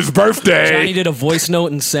Ice's birthday. Johnny did a voice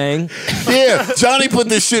note and sang. Yeah, Johnny put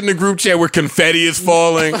this shit in the group chat where confetti is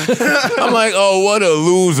falling. I'm like, oh, what a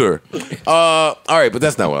loser. All right, but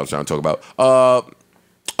that's not what I was trying to talk about. All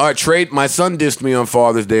right, Trade. My son dissed me on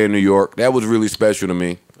Father's Day in New York. That was really special to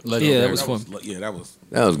me. Yeah, that was fun.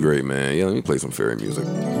 That was great, man. Yeah, let me play some fairy music.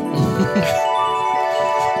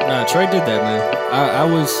 Nah, Trey did that, man. I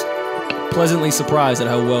was pleasantly surprised at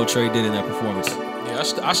how well Trey did in that performance. Yeah,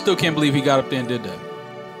 I still can't believe he got up there and did that.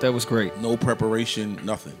 That was great. No preparation,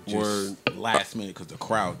 nothing. Just last minute because the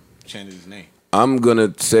crowd chanted his name. I'm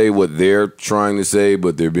gonna say what they're trying to say,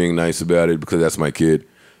 but they're being nice about it because that's my kid.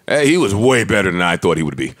 Hey, he was way better than I thought he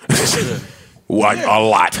would be. Like a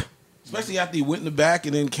lot. Especially after he went in the back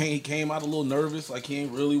and then came out a little nervous, like he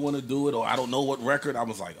ain't really want to do it, or I don't know what record. I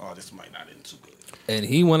was like, oh, this might not end too good. And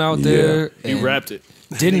he went out there. He and rapped it.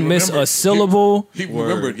 Didn't miss a syllable. He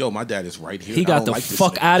remembered, yo, my dad is right here. He I got don't the like this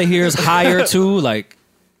fuck nigga. out of here is higher too. Like,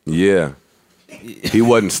 Yeah. He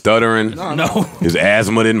wasn't stuttering. no. His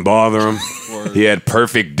asthma didn't bother him. He had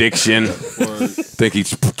perfect diction. Think he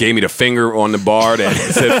gave me the finger on the bar that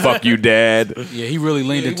said "fuck you, Dad." Yeah, he really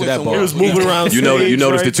leaned into that bar. He was moving around. You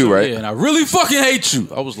noticed it too, right? Yeah, and I really fucking hate you.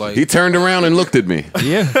 I was like, He turned around and looked at me,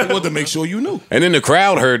 Yeah. He wanted to make sure you knew. and then the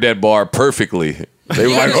crowd heard that bar perfectly. They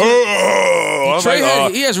were like, "Oh!" was Trey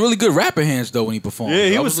like, he has really good rapper hands though when he performs. Yeah,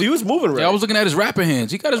 he was moving right. Yeah, I was looking at his rapper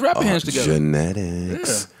hands. He got his rapper hands together.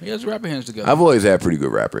 Genetics. Yeah, he has rapper hands together. I've always had pretty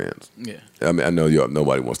good rapper hands. Yeah. I mean, I know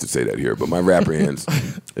nobody wants to say that here, but my rapper hands,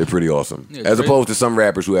 they're pretty awesome. Yeah, As Trey- opposed to some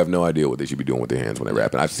rappers who have no idea what they should be doing with their hands when they're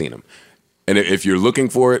rapping. I've seen them. And if you're looking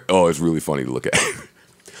for it, it's really funny to look at.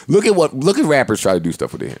 Look at rappers try to do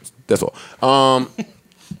stuff with their hands. That's all.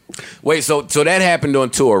 Wait, so that happened on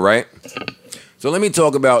tour, right? So let me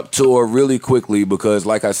talk about tour really quickly because,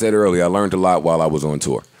 like I said earlier, I learned a lot while I was on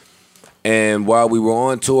tour. And while we were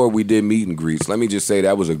on tour, we did meet and greets. Let me just say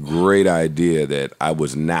that was a great idea that I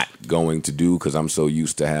was not going to do because I'm so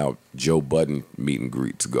used to how Joe Budden meet and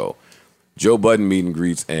greets go. Joe Budden meet and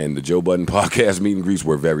greets and the Joe Budden podcast meet and greets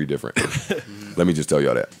were very different. Let me just tell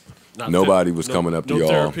y'all that. Nobody was coming up to y'all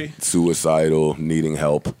therapy. suicidal, needing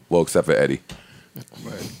help. Well, except for Eddie.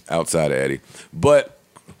 Right. Outside of Eddie. But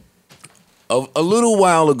a little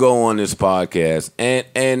while ago on this podcast,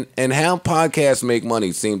 and how podcasts make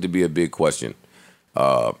money seemed to be a big question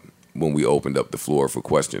when we opened up the floor for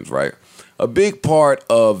questions, right? A big part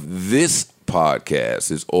of this podcast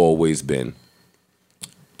has always been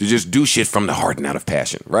to just do shit from the heart and out of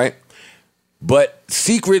passion, right? But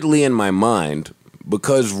secretly in my mind,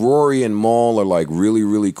 because Rory and Maul are like really,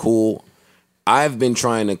 really cool, I've been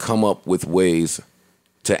trying to come up with ways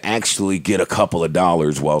to actually get a couple of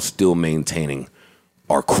dollars while still maintaining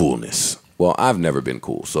our coolness. Well, I've never been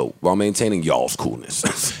cool, so while maintaining y'all's coolness.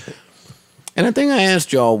 And I think I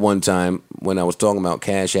asked y'all one time when I was talking about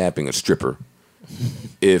Cash Apping a stripper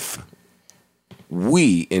if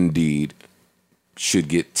we indeed should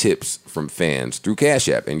get tips from fans through Cash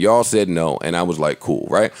App. And y'all said no, and I was like, cool,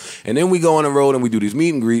 right? And then we go on the road and we do these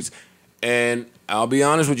meet and greets, and I'll be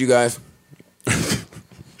honest with you guys,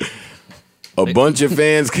 a bunch of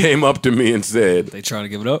fans came up to me and said, They trying to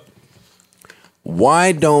give it up?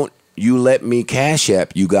 why don't you let me Cash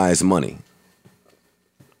App you guys money?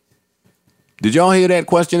 Did y'all hear that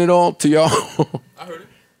question at all to y'all? I heard it.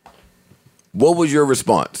 What was your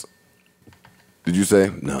response? Did you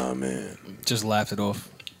say, nah, man? Just laughed it off.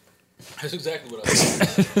 That's exactly what I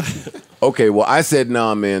said. Okay, well, I said,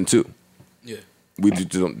 nah, man, too. Yeah. We just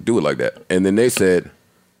don't do it like that. And then they said,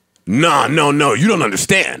 nah, no, you don't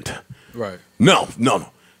understand. Right. No.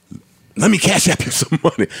 Let me Cash App you some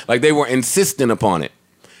money. Like they were insistent upon it,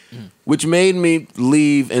 which made me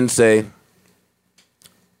leave and say,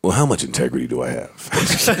 well, how much integrity do I have?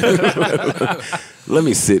 Let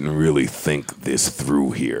me sit and really think this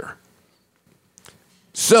through here.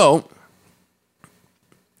 So,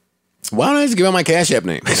 why don't I just give out my Cash App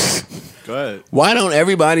name? Go ahead. Why don't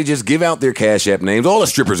everybody just give out their Cash App names? All the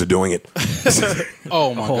strippers are doing it.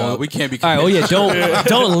 Oh my God, we can't be. All right,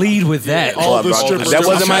 don't lead with that. All the strippers. That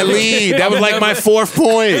wasn't my lead. That was like my fourth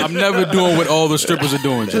point. I'm never doing what all the strippers are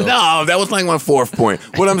doing, Joe. No, that was like my fourth point.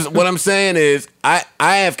 What I'm saying is I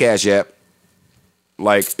have Cash App.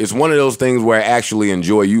 Like it's one of those things where I actually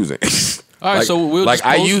enjoy using. All right, so we'll just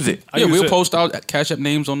I post, use it. Yeah, we'll post our Cash App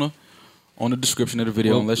names on the description of the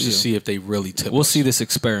video, and let's just see if they really tip. We'll us. see this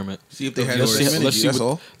experiment. See if they had Let's that's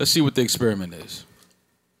all. see what the experiment is.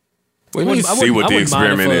 What do you mean see what the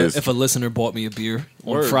experiment is? If a listener bought me a beer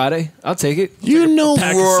on Friday, I'll take it. You know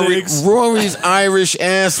pack of cigs. Rory's Irish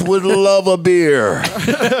ass would love a beer.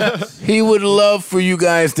 He would love for you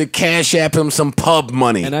guys to Cash App him some pub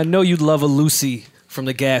money. And I know you'd love a Lucy from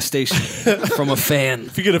the gas station from a fan.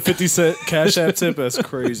 If you get a 50-cent Cash App tip, that's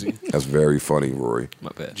crazy. That's very funny, Rory.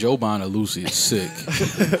 My bad. Joe buying a Lucy is sick.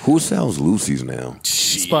 Who sells Lucy's now?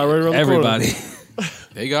 Spot right around the Everybody.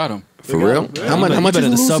 They got him. For real? Yeah. How much? How much is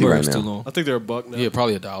in the Lucy suburbs right too now? long. I think they're $1 now. Yeah,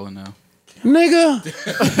 probably $1 now. Nigga,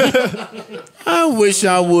 I wish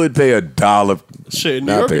I would pay $1. Shit, in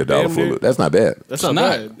New Not York, pay it's $1 damn for near- it. That's not bad. That's not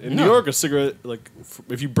bad. In New York, a cigarette, like,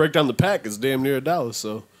 if you break down the pack, it's damn near $1.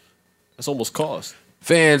 So that's almost cost.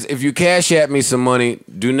 Fans, if you Cash App me some money,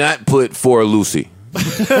 do not put for Lucy.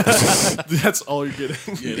 That's all you're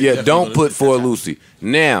getting. Yeah, don't put for Lucy.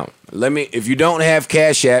 Now, if you don't have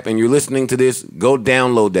Cash App and you're listening to this, go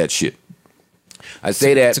download that shit. I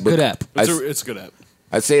say that. It's a good app. It's a good app.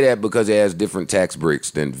 I say that because it has different tax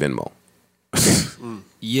breaks than Venmo.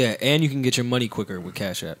 Yeah, and you can get your money quicker with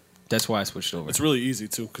Cash App. That's why I switched over. It's really easy,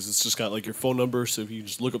 too, because it's just got, like, your phone number. So if you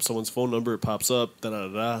just look up someone's phone number, it pops up.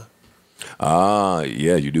 Da-da-da-da. Ah,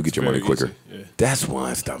 yeah, you do get your money very quicker. easy, yeah. That's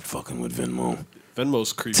why I stopped fucking with Venmo.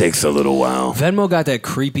 Venmo's creepy. Takes a little while. Venmo got that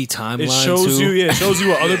creepy timeline It shows too. you, it shows you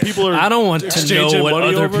what other people are. I don't want to exchanging know what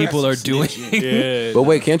money other over. people are doing. Yeah, But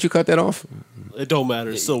wait, can't you cut that off? it don't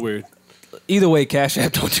matter. It's still weird. Either way, Cash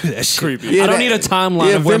App don't do that shit. Creepy. Yeah, I don't that- need a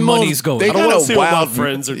timeline of where Venmo's- money's going. They I don't got wanna a see what my wild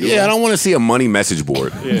friends are doing. Yeah, I don't want to see a money message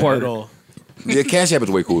board. Yeah, Word. at all. Yeah, Cash App is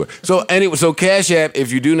way cooler. So anyway, so Cash App,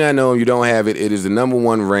 if you do not know, you don't have it. It is the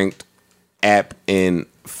 #1 ranked app in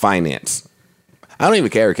finance. I don't even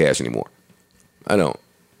carry cash anymore. I don't.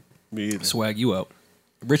 Me either. Swag you out.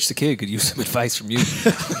 Rich the Kid could use some advice from you.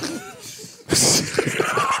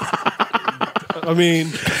 I mean,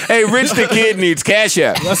 hey, Rich the Kid needs Cash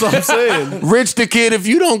App. That's what I'm saying. Rich the Kid, if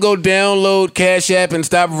you don't go download Cash App and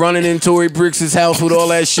stop running in Tory Bricks' house with all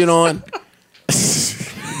that shit on.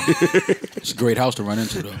 It's a great house to run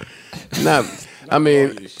into, though. Nah, I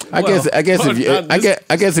mean, I guess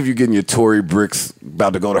if you're getting your Tory Bricks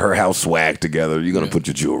about to go to her house swag together, you're gonna put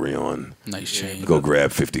your jewelry on. Nice chain. Go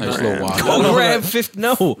grab 50 Nice grand. little watch. Go grab 50.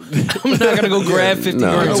 No, I'm not gonna go grab 50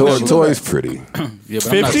 grand. Tory's pretty. Yeah,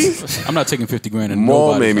 but 50? I'm not taking 50 grand. In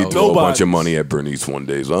Maul made me nobody's throw house. a bunch of money at Bernice one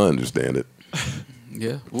day, so I understand it.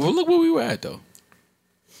 Yeah. Well, look where we were at, though.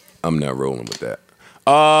 I'm not rolling with that.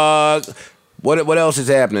 What else is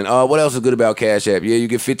happening? What else is good about Cash App? Yeah, you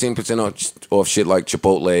get 15% off shit like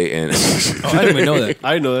Chipotle and. Oh, I didn't even know that.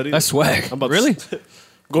 I didn't know that either. That's swag. I'm about Really? to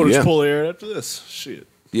go to Yeah. Chipotle after this. Shit.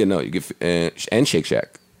 Yeah, no, you get and Shake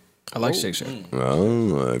Shack. I like Shake Shack.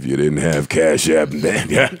 Oh, if you didn't have Cash App,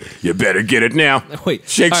 then you better get it now. Wait,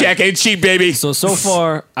 Shake all Shack right. ain't cheap, baby. So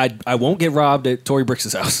far, I won't get robbed at Tory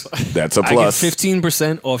Bricks' house. That's a plus. I get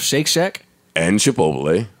 15% off Shake Shack. And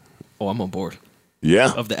Chipotle. Oh, I'm on board.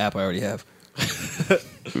 Yeah. Of the app I already have.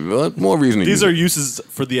 Well, more reason to These use are it. uses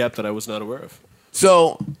for the app that I was not aware of.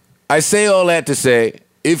 So I say all that to say,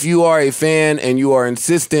 if you are a fan and you are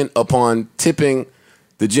insistent upon tipping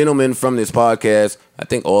the gentleman from this podcast, I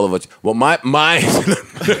think all of us. Well, my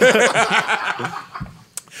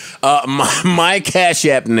Cash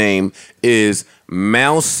App name is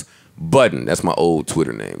Mouse Button. That's my old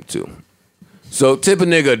Twitter name too. So tip a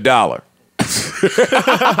nigga $1.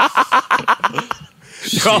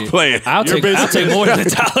 Y'all playing? I'll take more than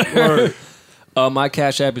 $1. My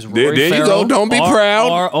Cash App is Rory There you Farrell, go. Don't be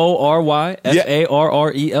proud. RORY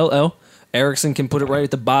FARRELL. Erickson can put it right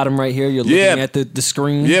at the bottom right here. You're looking at the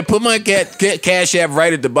screen. Yeah, put my Cash App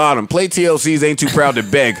right at the bottom. Play TLC's Ain't Too Proud to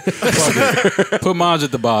Beg. Put mine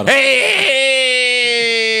at the bottom.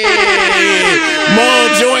 Hey!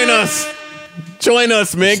 Maul, join us. Join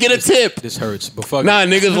us, man. Get a tip. This hurts. But fuck Nah, it.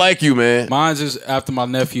 niggas like you, man. Mine's is after my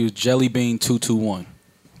nephew, Jellybean221.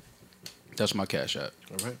 That's my Cash App.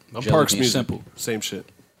 All right. I'm Jelly Parks Bean Music. Simple. Same shit.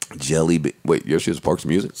 Wait, your shit's Parks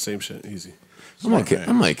Music? Same shit. Easy. I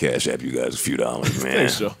might Cash App you guys a few dollars, man.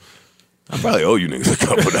 Thanks, Joe. I probably owe you niggas a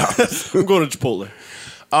couple dollars. I'm going to Chipotle.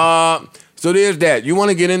 So there's that. You want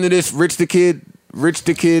to get into this Rich the Kid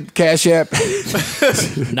Cash App?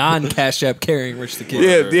 Non-Cash App carrying Rich the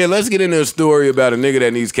Kid. Yeah, let's get into a story about a nigga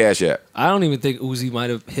that needs Cash App. I don't even think Uzi might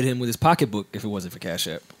have hit him with his pocketbook if it wasn't for Cash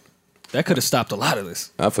App. That could have stopped a lot of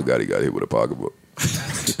this. I forgot he got hit with a pocketbook.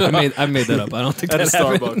 I made that up. I don't think At that a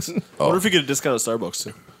happened. Starbucks. I wonder if you get a discount at Starbucks,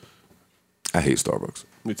 too. I hate Starbucks.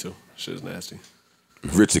 Me too. Shit is nasty.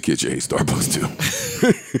 Rich the Kid, you hate Starbucks too.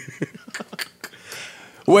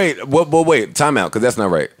 Wait, time out, because that's not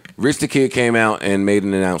right. Rich the Kid came out and made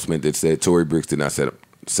an announcement that said Tory Bricks did not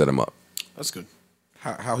set him up. That's good.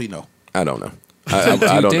 How he know? I don't know. I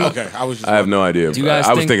don't know. Okay, I was just I have no idea. Do you guys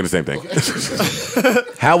I was think- thinking the same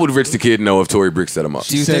thing. How would Rich the Kid know if Tory Bricks set him up?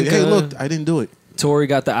 Do you said, think, "Hey, look, I didn't do it." Tory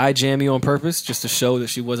got the eye jammy on purpose just to show that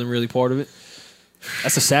she wasn't really part of it?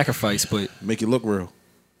 That's a sacrifice, but Make it look real.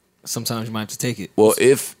 sometimes you might have to take it. Well,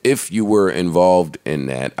 if you were involved in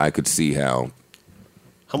that, I could see how.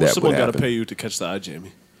 How much That someone would got to happen. pay you to catch the eye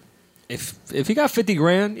jammy? If he got 50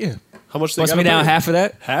 grand, yeah. How much they Punch gotta me down pay? half of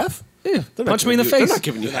that. Half? Yeah. They're not Punch me in the giving you- face. They're not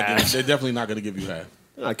giving you half. They're definitely not going to give you half.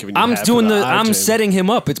 They're not giving you I'm half doing of the. eye I'm jammy. setting him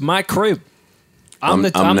up. It's my crib. I'm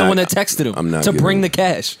the not- one that texted him I'm not to bring giving- the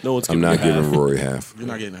cash. No one's I'm giving not you giving half. Rory half. You're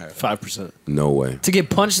not getting half. 5%. No way. To get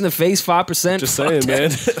punched in the face, 5%. Just saying,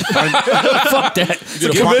 man. Fuck that.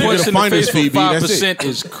 You get a Punched finder's in the face for fee, B. That's it. 5%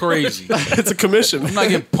 is crazy. It's a commission. I'm not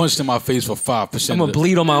getting punched in my face for 5%. I'm gonna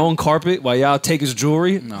bleed on my own carpet while y'all take his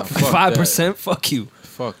jewelry. Nah, fuck 5%. Fuck you.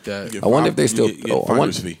 Fuck that. I wonder if they still. You get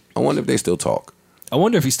finder's fee. I wonder if they still talk. I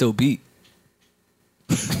wonder if he still beat.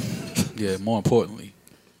 Yeah, more importantly.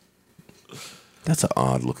 That's an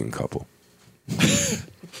odd looking couple. This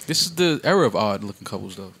is the era of odd looking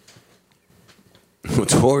couples, though.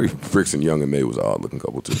 Tory Bricks and Young and May was an odd looking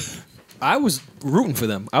couple too. I was rooting for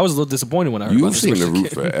them. I was a little disappointed when I heard You about seem this. to root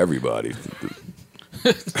for everybody.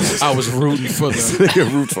 I was rooting for them. You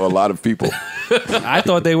root for a lot of people. I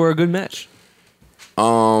thought they were a good match.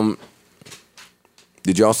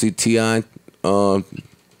 Did y'all see T.I.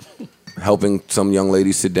 Helping some young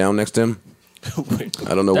lady sit down next to him? Wait.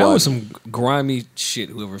 I don't know That why. was some grimy shit.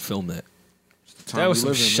 Whoever filmed that. That was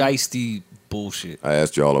some shisty bullshit. I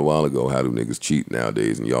asked y'all a while ago, how do niggas cheat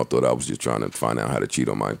nowadays? And y'all thought I was just trying to find out how to cheat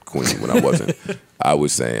on my queen when I wasn't. I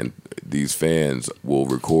was saying these fans will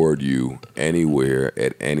record you anywhere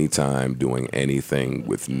at any time doing anything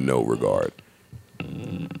with no regard.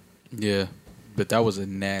 Yeah. But that was a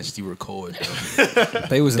nasty record.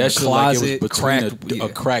 They was in that the shit like it was closet, between a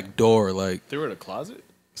cracked door. Like They were in a closet?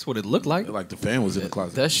 that's what it looked like. Like the fan was in the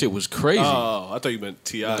closet. that shit was crazy. Oh, I thought you meant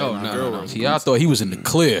T.I. Oh, and the no, girl no. was- See, I thought he was in the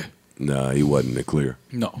clear. Nah, he wasn't in the clear.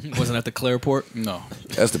 No, Wasn't at the Clareport. no.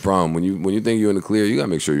 That's the problem. When you think you're in the clear, you gotta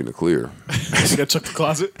make sure you're in the clear. You gotta check the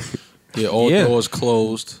closet. Yeah, all Yeah. doors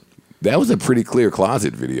closed. That was a pretty clear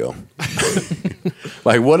closet video.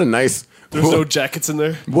 Like what a nice There's no jackets in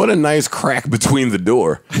there. what a nice crack between the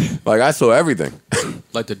door. Like I saw everything.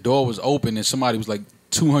 Like the door was open and somebody was like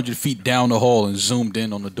 200 feet down the hall and zoomed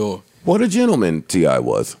in on the door. What a gentleman T.I.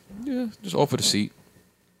 was. Yeah, just offer the seat.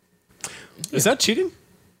 Is that cheating?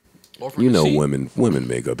 Offer You the know seat. women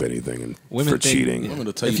make up anything Women for think- cheating. Women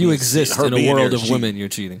will tell If you being- exist her in a being world there of is women, you're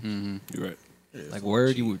cheating. You're right. Like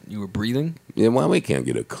word, you were breathing. Yeah, why we can't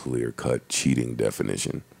get a clear cut cheating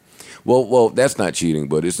definition? Well, that's not cheating,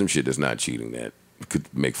 but it's some shit that's not cheating that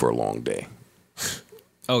could make for a long day.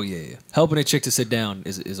 Oh yeah. Helping a chick to sit down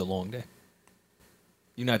is a long day.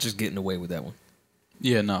 You're not just getting away with that one.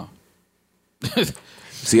 Yeah, no.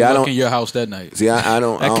 See, I Luck don't. in your house that night. See, I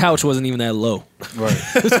don't. I That don't, couch wasn't even that low. Right.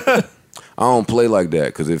 I don't play like that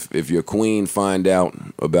because if your queen find out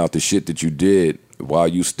about the shit that you did while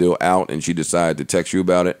you still out and she decided to text you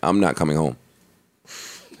about it, I'm not coming home.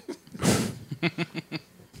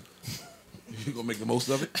 You gonna make the most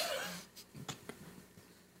of it?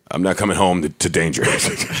 I'm not coming home to danger.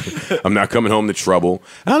 I'm not coming home to trouble.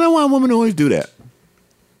 I don't know why women always do that.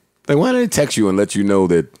 Like, why do they text you and let you know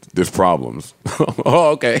that there's problems? Oh,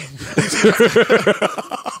 okay.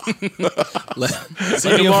 Let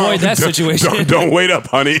me avoid that situation. Don't wait up,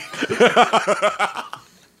 honey.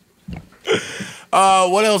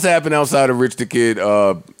 What else happened outside of Rich the Kid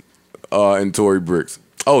and Tory Bricks?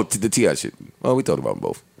 Oh, the T.I. shit. Well, we talked about them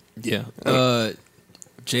both. Yeah.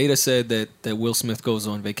 Jada said that Will Smith goes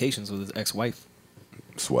on vacations with his ex-wife.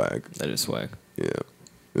 Swag. That is swag. Yeah.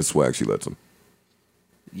 It's swag she lets him.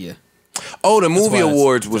 Yeah. Oh, the movie why that's-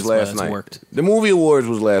 awards was that's why last that's night. worked. The movie awards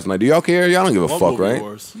was last night. Do y'all care? Y'all don't give a What fuck, movie right?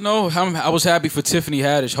 awards? No, I was happy for Tiffany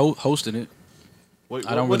Haddish hosting it. Wait,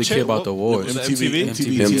 I don't what really care channel? about the awards. Was it MTV?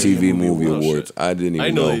 MTV Movie Oh, Awards. shit. I didn't I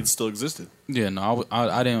even didn't know know. they still existed. Yeah, no,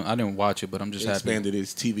 I didn't watch it, but I'm just They happy. expanded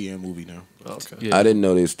his TV and movie now. Oh, okay. Yeah. I didn't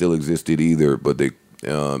know they still existed either, but they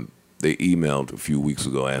emailed a few weeks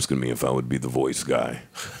ago asking me if I would be the voice guy.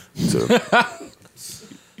 So,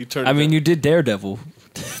 You turned. I mean, you did Daredevil.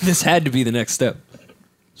 This had to be the next step.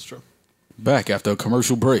 It's true. Back after a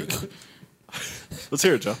commercial break. Let's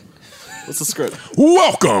hear it, Joe. What's the script?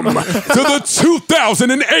 welcome to the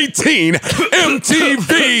 2018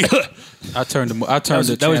 MTV. I turned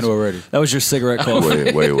the channel already. That was your cigarette cough.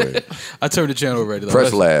 Wait. I turned the channel already. though.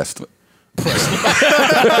 Press Let's- last.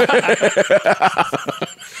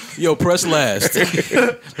 Yo, press last.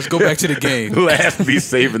 Let's go back to the game. Last be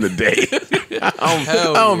saving the day. I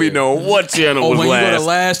Hell don't be yeah. knowing what channel Oh, was when you go last. to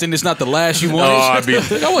last and it's not the last you wanted.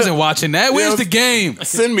 Oh, I wasn't watching that. Where's the game?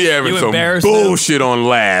 Send me having You some embarrassed them? bullshit on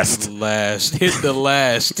last. Last. Hit the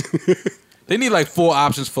last. They need like 4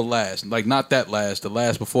 options for last. Like not that last, the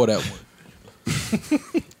last before that one.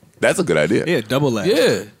 That's a good idea. Yeah, double last.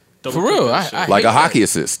 Yeah. Double For click real. that shit. I Like hate a hockey that.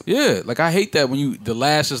 assist. Yeah. Like I hate that when the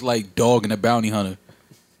last is like Dog and the Bounty Hunter.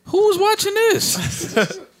 Who's watching this?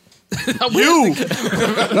 You.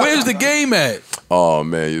 Where's the game at? Oh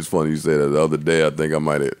man, it's funny you said that. The other day, I think I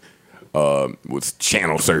might have was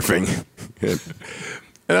channel surfing,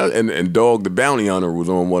 and Dog the Bounty Hunter was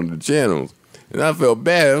on one of the channels, and I felt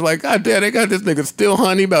bad. I was like, God damn, they got this nigga still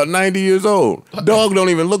honey, about 90 years old. Dog don't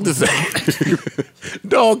even look the same.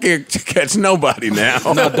 Dog can't catch nobody now.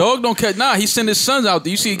 No, Dog don't catch. Nah, he sent his sons out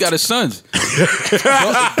there. You see, he got his sons.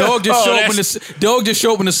 Dog just show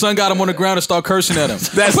up when the son got him on the ground and start cursing at him.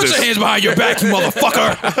 That's Put the- your hands behind your back, you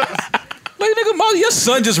motherfucker. Like nigga, your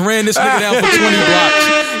son just ran this nigga down for 20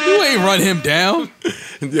 blocks. You ain't run him down.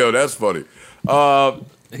 Yo, that's funny.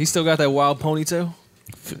 He still got that wild ponytail.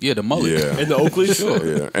 Yeah, the mullet. Yeah, And the Oakleys?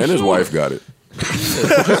 yeah, and his wife got it. And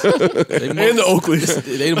the Oakleys.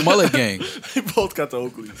 They the mullet gang. They both got the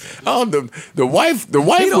Oakleys. Oh, the wife He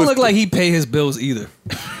don't was look like he pay his bills either.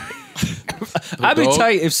 I'd be Dog?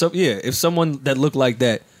 tight if someone that looked like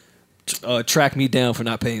that tracked me down for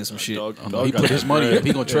not paying some shit. Dog He got put his that money bread. up.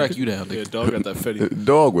 He gonna track you down. Yeah, Nigga. Dog got that Fetty.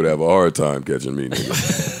 Dog would have a hard time catching me,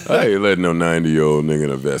 nigga. I ain't letting no 90-year-old nigga in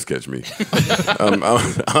a vest catch me. I'm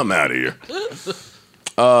out of here.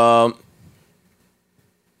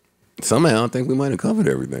 Somehow I think we might have covered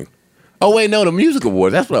everything. Oh wait, no, the music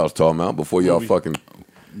awards. That's what I was talking about before y'all fucking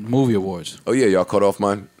movie awards. Oh yeah, y'all cut off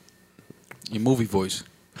mine. Your movie voice.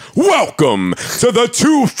 Welcome to the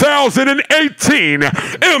 2018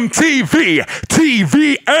 MTV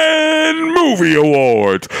TV and Movie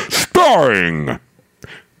Awards, starring. Then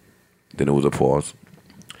there was a pause.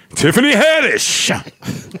 Tiffany Haddish,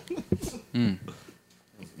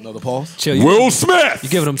 Another pause. Chill, Will Smith, You're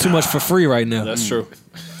giving them too much for free right now. That's true.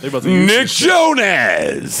 They about to use Nick this shit.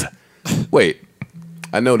 Jonas. Wait,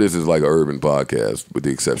 I know this is like an urban podcast with the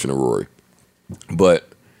exception of Rory, but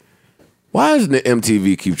why does the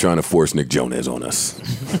MTV keep trying to force Nick Jonas on us?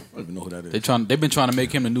 I don't even know who that is. They've been trying to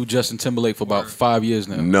make him the new Justin Timberlake for about 5 years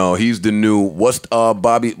now. No, he's the new what's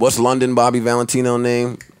London Bobby Valentino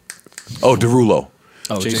name? Oh, Derulo.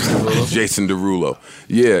 Oh, Jason Derulo. Jason Derulo.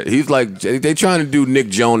 Yeah, he's like they trying to do Nick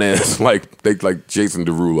Jonas like Jason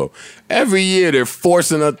Derulo. Every year they're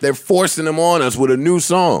forcing him on us with a new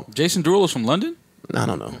song. Jason Derulo's from London? I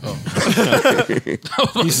don't know.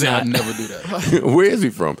 He said I'd never do that. Where is he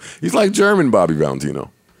from? He's like German Bobby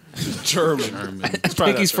Valentino. German. I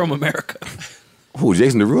think he's from America. Who,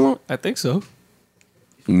 Jason Derulo? I think so.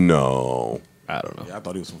 No. I don't know. Yeah, I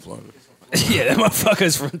thought he was from Florida. Yeah, that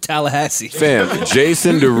motherfucker's from Tallahassee. Fam,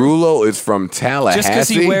 Jason Derulo is from Tallahassee. Just because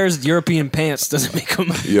he wears European pants doesn't make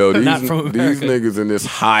him Yo, not from these America. niggas in this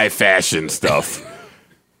high fashion stuff.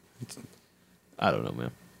 I don't know,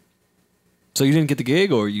 man. So you didn't get the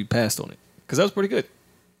gig or you passed on it? Because that was pretty good.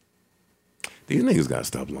 These niggas gotta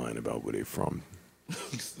stop lying about where they from.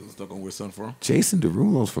 He's still stuck on where son from. Jason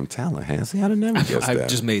Derulo's from Tallahassee. I'd have never guessed I that.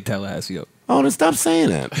 just made Tallahassee up. Oh, then stop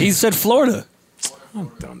saying that. He said Florida. I'm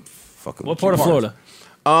done fucking What with part you. of Florida?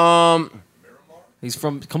 He's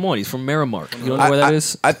from Merrimack. You don't know where that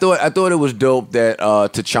is? I thought it was dope that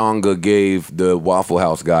T'Changa gave the Waffle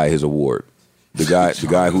House guy his award. The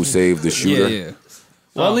guy who saved the shooter. Yeah.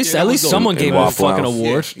 Well, at least was dope. someone In gave him a Waffle fucking House.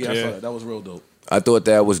 award. Yeah, I saw that. That was real dope. I thought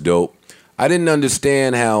that was dope. I didn't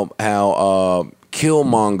understand how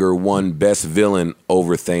Killmonger won Best Villain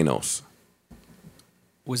over Thanos.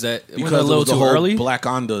 Was that Because a it little was the too whole early? Black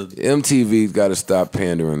Onda. MTV's got to stop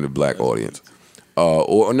pandering to the black audience.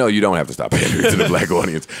 Or no, you don't have to stop pandering to the black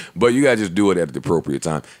audience, but you got to just do it at the appropriate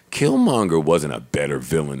time. Killmonger wasn't a better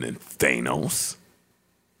villain than Thanos.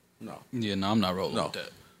 Yeah, no, I'm not rolling with that.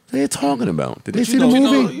 What are you talking about? Did they see you the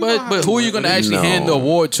know- movie? But who are you going to actually No. hand the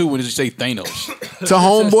award to when you say Thanos? To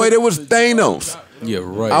homeboy, there was Thanos. Yeah,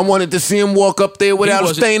 right. I wanted to see him walk up there without a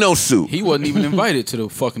wasn't- Thanos suit. He wasn't even invited to the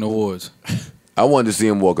fucking awards. I wanted to see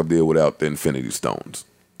him walk up there without the Infinity Stones.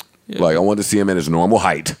 Yeah. Like I wanted to see him at his normal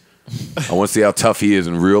height. I want to see how tough he is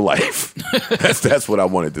in real life. That's what I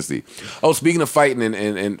wanted to see. Oh, speaking of fighting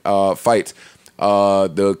and fights,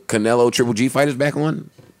 the Canelo Triple G fight is back on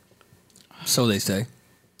So they say.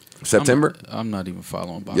 September. I'm not even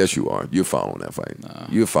following boxing. Yes, you are. You're following that fight.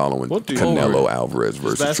 You're following What do you- Canelo Over it. Alvarez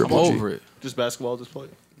versus basketball? Triple G. Over it. Just basketball this play?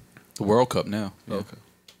 The World Cup now. Yeah. Okay.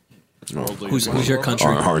 Who's your country?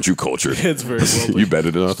 Aren't you cultured? It's very worldly. You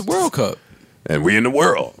better than us. The World Cup. And we in the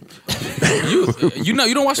world. You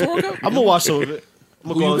don't watch the World Cup? I'm gonna watch some of it. I'm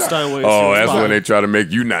gonna go on Steinway. Oh, that's when they try to make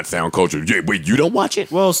you not sound cultured. Yeah, wait, you don't watch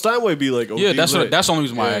it? Well, Steinway be like, Yeah, that's lit. the only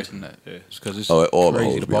reason why I Yeah. asked him that. Yeah. It's because it's Oh, all the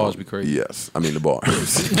crazy. hoes The be bars on. be crazy. Yes, I mean the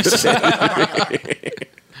bars.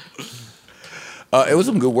 It was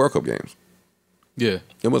some good World Cup games. Yeah.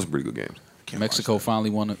 It was some pretty good games. Mexico finally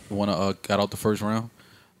got out the first round.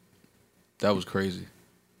 That was crazy.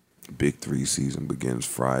 Big 3 season begins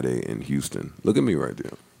Friday in Houston. Look at me right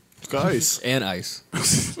there. Guys. And ice.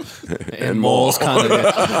 And mall's mall. kind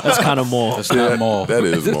of that's kind of mall. That's not mall. That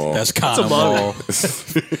is mall. That's kind of mall.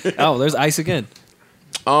 Oh, there's ice again.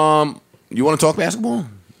 You want to talk basketball?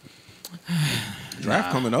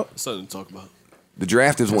 Draft coming up Something to talk about. The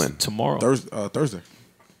draft is when? Tomorrow. Thursday.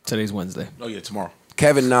 Today's Wednesday. Oh yeah, tomorrow.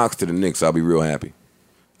 Kevin Knox to the Knicks. I'll be real happy.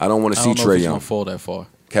 I don't want to I see don't know if Trae he's Young. gonna fall that far.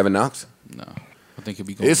 Kevin Knox? No, I think he'll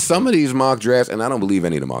be going. It's some of these mock drafts, and I don't believe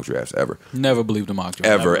any of the mock drafts ever. Never believed the mock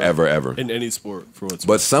draft. Ever. In any sport, for what's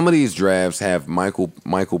But some of these drafts have Michael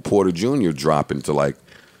Porter Jr. dropping to like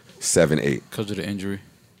 7, 8. because of the injury.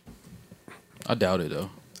 I doubt it though.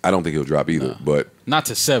 I don't think he'll drop either. But Not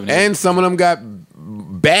to 7. and some of them got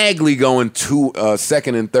Bagley going to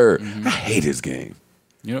second and third. I hate his game.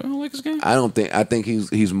 You don't like his game? I think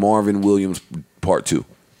he's Marvin Williams part 2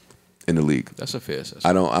 in the league. That's a fair assessment.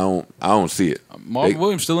 I don't see it. Marvin They-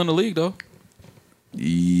 Williams still in the league though.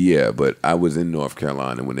 Yeah, but I was in North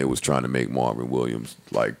Carolina when they was trying to make Marvin Williams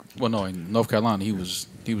like Well, no, in North Carolina he was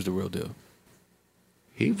the real deal.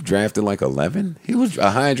 he was drafted like 11. He was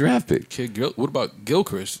a high draft pick. What about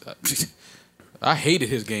Gilchrist? I hated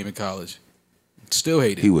his game in college. Still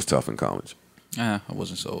hate it. He was tough in college. I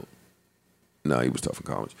wasn't sold. No, he was tough in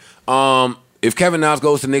college. If Kevin Knox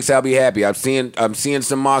goes to the Knicks, I'll be happy. I'm seeing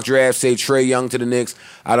some mock drafts say Trae Young to the Knicks.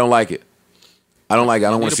 I don't like it. I don't like it.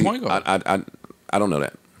 I don't want to see. Point guard. I don't know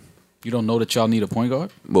that. You don't know that y'all need a point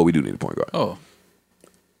guard? Well, we do need a point guard. Oh.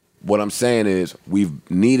 What I'm saying is we've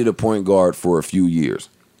needed a point guard for a few years.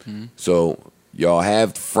 Mm-hmm. So y'all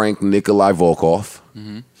have Frank Nikolai Volkov,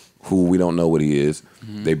 Mm-hmm. who we don't know what he is.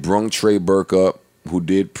 Mhm. They brung Trey Burke up, who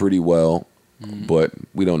did pretty well, but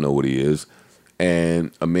we don't know what he is.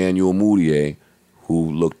 And Emmanuel Mudiay,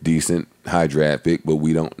 who looked decent, high draft pick, but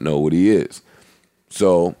we don't know what he is.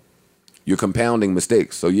 So you're compounding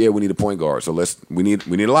mistakes. So yeah, we need a point guard. So we need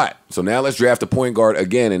a lot. So now let's draft a point guard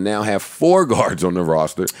again and now have 4 guards on the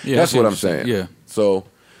roster. Yeah, That's what I'm saying. Yeah. So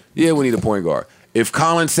yeah, we need a point guard. If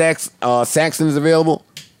Colin Saxton is available,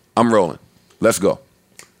 I'm rolling. Let's go.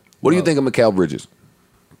 What do you think of Mikal Bridges?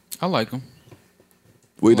 I like him.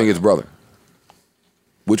 What do you think of his brother?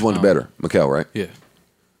 Which one's better? Mikal, right? Yeah.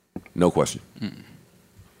 No question.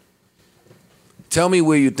 Tell me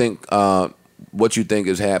where you think, what you think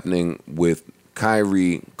is happening with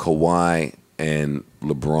Kyrie, Kawhi, and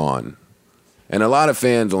LeBron. And a lot of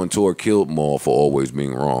fans on tour killed Maul for always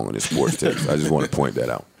being wrong in his sports takes. I just want to point that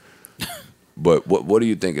out. But what do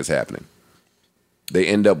you think is happening? They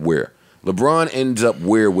end up where? LeBron ends up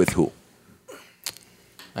where with who?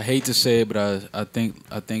 I hate to say it, but I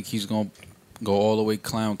think he's gonna go all the way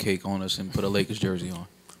clown cake on us and put a Lakers jersey on.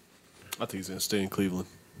 I think he's gonna stay in Cleveland.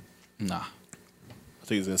 Nah. I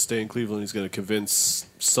think he's gonna stay in Cleveland. He's gonna convince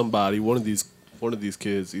somebody, one of these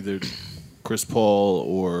kids, either Chris Paul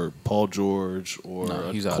or Paul George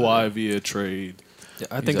or he's out Kawhi via trade. Yeah,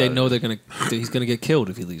 I think they know he's gonna get killed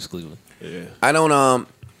if he leaves Cleveland. Yeah. I don't.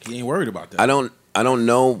 He ain't worried about that. I don't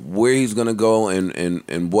know where he's gonna go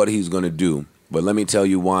and what he's gonna do. But let me tell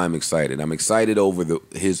you why I'm excited. I'm excited over the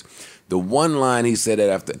one line he said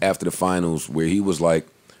after the finals where he was like,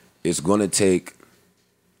 "It's gonna take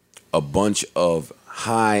a bunch of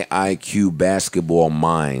high IQ basketball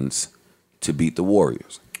minds to beat the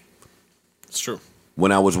Warriors." It's true.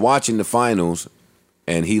 When I was watching the finals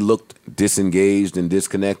and he looked disengaged and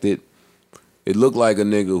disconnected, it looked like a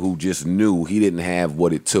nigga who just knew he didn't have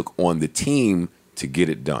what it took on the team to get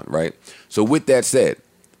it done, right? So with that said,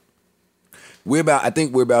 I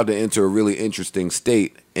think we're about to enter a really interesting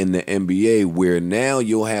state in the NBA where now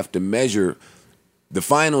you'll have to measure. The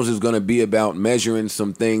finals is going to be about measuring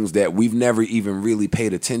some things that we've never even really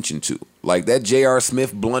paid attention to. Like that J.R.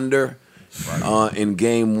 Smith blunder in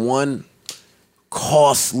game 1,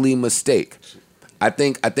 costly mistake. I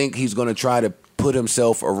think he's going to try to put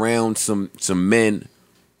himself around some men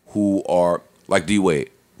who are like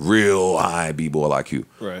D-Wade, real high b-ball IQ.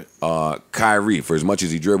 Right. Kyrie, for as much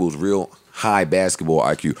as he dribbles, real high basketball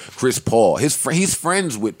IQ. Chris Paul, he's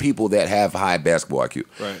friends with people that have high basketball IQ.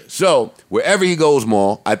 Right. So wherever he goes,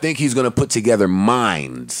 Maul, I think he's going to put together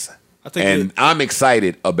minds. I'm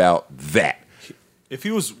excited about that. If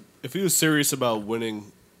he was serious about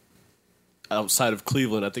winning outside of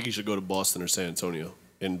Cleveland, I think he should go to Boston or San Antonio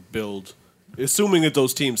and build, assuming that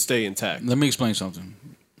those teams stay intact. Let me explain something.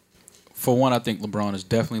 For one, I think LeBron is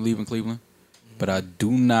definitely leaving Cleveland, but I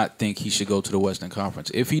do not think he should go to the Western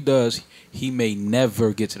Conference. If he does, he may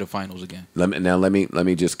never get to the finals again. Let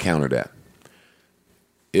me just counter that.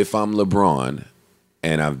 If I'm LeBron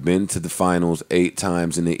and I've been to the finals 8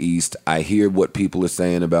 times in the East, I hear what people are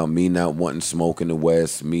saying about me not wanting smoke in the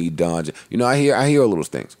West, me dodging. I hear all those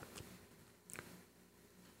things.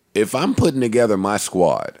 If I'm putting together my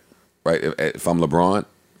squad, right? If I'm LeBron,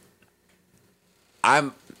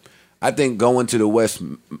 I think going to the West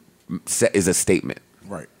is a statement.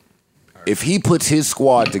 Right. If he puts his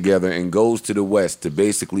squad together and goes to the West to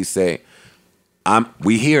basically say,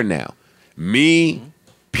 we here now. Me,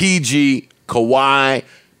 PG, Kawhi,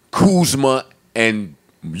 Kuzma, and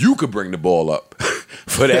you could bring the ball up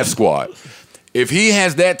for that squad. If he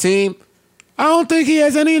has that team, I don't think he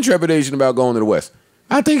has any intrepidation about going to the West.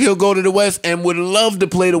 I think he'll go to the West and would love to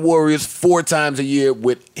play the Warriors 4 times a year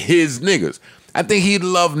with his niggas. I think he'd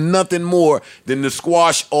love nothing more than to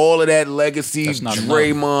squash all of that legacy,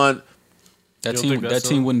 Draymond. That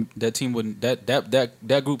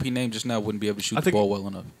group he named just now wouldn't be able to shoot the ball well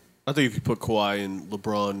enough. I think if you put Kawhi and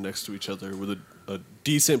LeBron next to each other with a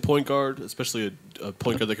decent point guard, especially a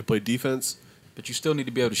point guard that can play defense. But you still need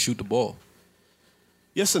to be able to shoot the ball.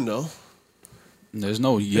 Yes and no. There's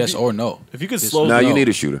no yes or no. If you could slow down. No, you need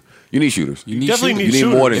a shooter. You need shooters. You definitely need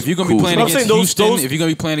shooters. More than if you're going to be playing against Houston, if you're going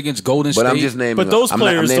to be playing against Golden State. But I'm just naming but those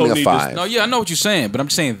players I'm naming don't a need 5. No, yeah, I know what you're saying, but I'm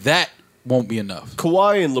saying that won't be enough.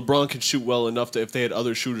 Kawhi and LeBron can shoot well enough that if they had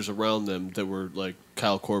other shooters around them that were like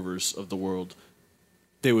Kyle Korvers of the world,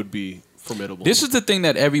 they would be formidable. This is the thing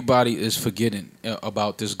that everybody is forgetting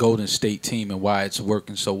about this Golden State team and why it's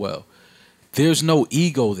working so well. There's no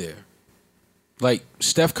ego there. Like,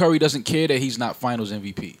 Steph Curry doesn't care that he's not Finals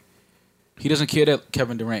MVP. He doesn't care that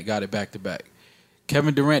Kevin Durant got it back-to-back.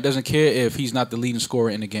 Kevin Durant doesn't care if he's not the leading scorer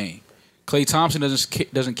in the game. Klay Thompson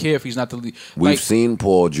doesn't care if he's not the lead. We've seen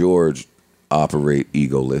Paul George operate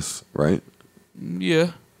egoless, right?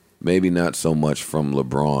 Yeah. Maybe not so much from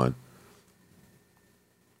LeBron.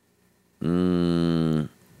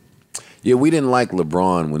 Yeah, we didn't like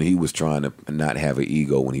LeBron when he was trying to not have an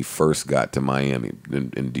ego when he first got to Miami.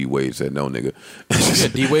 And D-Wade said, no, nigga. Yeah,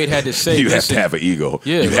 D-Wade had to say, you have to have an ego.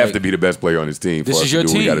 Yeah, you have to be the best player on his team for this us is to your do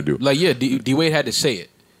team. what we got to do. Like, yeah, D-Wade had to say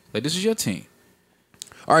it. Like, this is your team.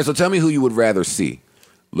 All right, so tell me who you would rather see.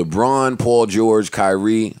 LeBron, Paul George,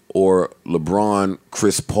 Kyrie, or LeBron,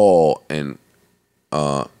 Chris Paul, and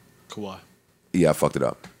Kawhi. Yeah, I fucked it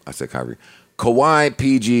up. I said Kyrie. Kawhi,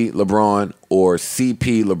 PG, LeBron, or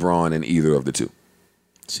CP, LeBron, and either of the two.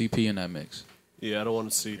 CP in that mix. Yeah, I don't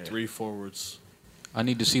want to see 3 forwards. I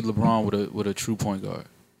need to see LeBron with a true point guard.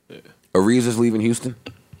 Yeah. Ariz is leaving Houston?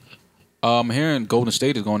 I'm hearing Golden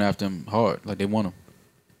State is going after him hard. Like, they want him.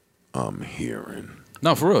 I'm hearing.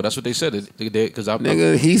 No, for real. That's what they said.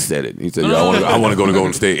 Nigga, he said it. He said, No, I want to go to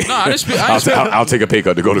Golden State. No, I didn't I'll take a pay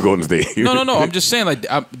cut to go to Golden State. No. I'm just saying, like,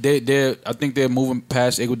 I think they're moving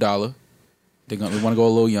past Iguodala. They want to go a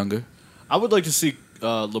little younger. I would like to see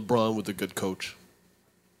LeBron with a good coach.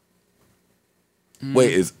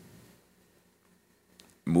 Wait, is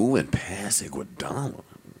moving past Iguodala?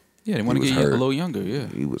 Yeah, they want to get a little younger, yeah.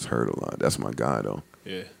 He was hurt a lot. That's my guy, though.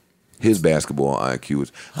 Yeah. His basketball IQ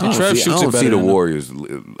is... I don't see the Warriors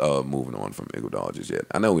moving on from Iguodala just yet.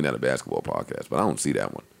 I know we're not a basketball podcast, but I don't see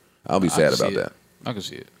that one. I'll be sad about that. I can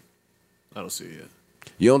see it. I don't see it yet.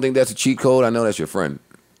 You don't think that's a cheat code? I know that's your friend,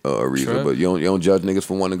 Ariza, but you don't judge niggas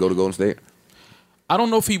for wanting to go to Golden State? I don't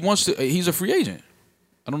know if he wants to. He's a free agent.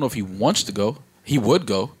 I don't know if he wants to go. He would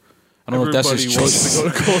go. I don't know if that's his choice. To go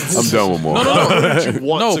to Golden State. I'm done with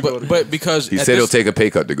more. No, but because he said he'll take a pay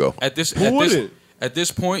cut to go. At this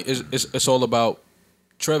point, it's all about.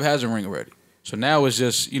 Trev has a ring already, so now it's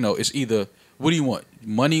just it's either what do you want,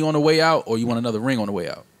 money on the way out, or you want another ring on the way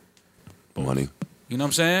out. Money. You know what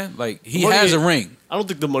I'm saying? Like he has a ring. I don't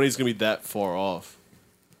think the money's gonna be that far off.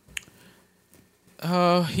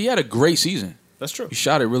 He had a great season. That's true. He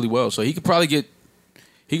shot it really well, so he could probably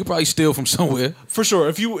steal from somewhere. For sure.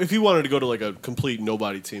 If he wanted to go to like a complete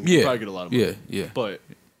nobody team, he'd probably get a lot of money. Yeah. But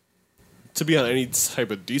to be on any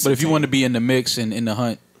type of decent But if you team, want to be in the mix and in the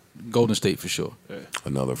hunt, Golden State for sure. Yeah.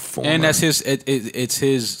 Another former. And that's his. It's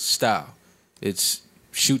his style. It's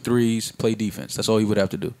shoot threes, play defense. That's all he would have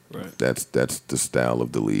to do. Right. That's the style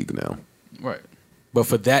of the league now. Right. But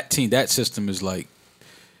for that team, that system is like,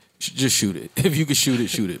 just shoot it. If you can shoot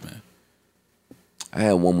it, man. I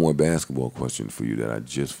had one more basketball question for you that I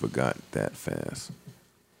just forgot that fast.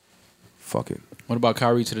 Fuck it. What about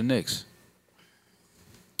Kyrie to the Knicks?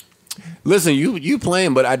 Listen, you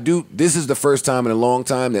playing, but I do. This is the first time in a long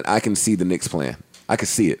time that I can see the Knicks playing. I can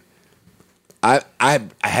see it. I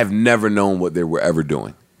have never known what they were ever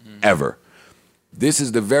doing, ever. This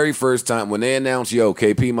is the very first time when they announced, yo,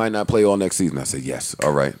 KP might not play all next season. I said, yes,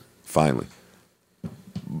 all right, finally.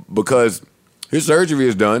 Because his surgery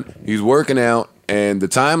is done. He's working out, and the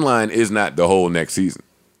timeline is not the whole next season.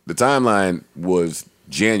 The timeline was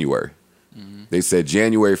January. They said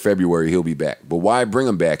January, February, he'll be back. But why bring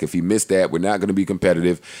him back if he missed that? We're not going to be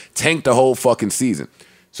competitive. Tank the whole fucking season.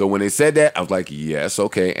 So when they said that, I was like, yes,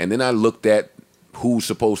 okay. And then I looked at who's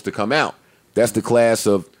supposed to come out. That's the class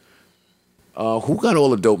of, who got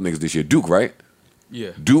all the dope niggas this year? Duke, right?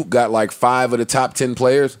 Yeah. Duke got like 5 of the top 10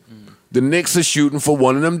 players. The Knicks are shooting for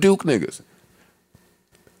one of them Duke niggas.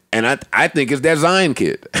 And I think it's that Zion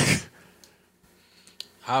kid.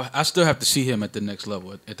 I still have to see him at the next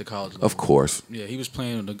level, at the college level. Of course. Yeah, he was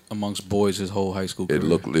playing amongst boys his whole high school career.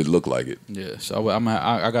 It looked like it. Yeah, so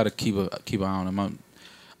I got to keep an eye on him.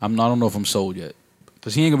 I don't know if I'm sold yet.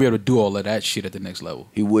 Because he ain't going to be able to do all of that shit at the next level.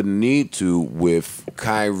 He wouldn't need to with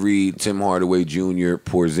Kyrie, Tim Hardaway Jr.,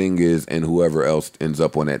 Porzingis, and whoever else ends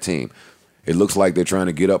up on that team. It looks like they're trying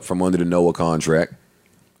to get up from under the Noah contract.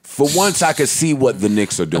 For once, I could see what the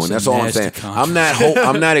Knicks are doing. That's all I'm saying. I'm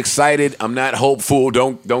not excited. I'm not hopeful.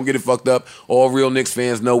 Don't get it fucked up. All real Knicks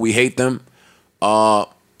fans know we hate them. But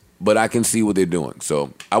I can see what they're doing.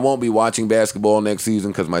 So I won't be watching basketball next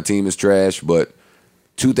season because my team is trash. But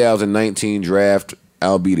 2019 draft,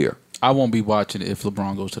 I'll be there. I won't be watching it if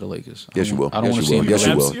LeBron goes to the Lakers. Yes, you will. I don't want to see him. Yes,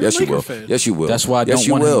 you will. Yes, you will. Yes, you will. That's why I don't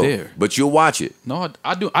want him there. But you'll watch it. No,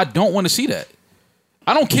 I do. I don't want to see that.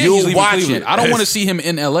 I don't care. You'll He's leaving watch Cleveland. it. I don't want to see him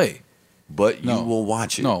in LA. but you will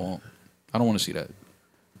watch it. No, I won't. I don't want to see that.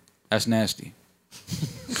 That's nasty.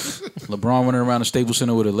 LeBron running around the Staples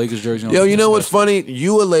Center with a Lakers jersey on. Yo, you know what's funny?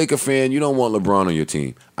 You a Laker fan, you don't want LeBron on your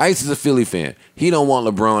team. Ice is a Philly fan. He don't want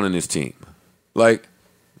LeBron on his team. Like,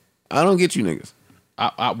 I don't get you niggas.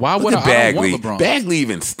 Why would I don't want LeBron? Bagley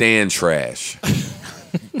even stand trash.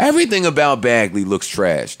 Everything about Bagley looks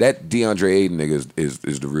trash. That DeAndre Ayton nigga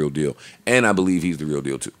is the real deal. And I believe he's the real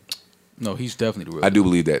deal too. No, he's definitely the real I deal. do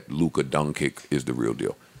believe that Luka Doncic is the real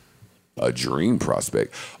deal. A dream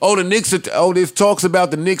prospect. Oh, the Knicks. There's talks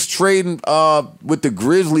about the Knicks trading with the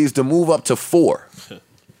Grizzlies to move up to 4.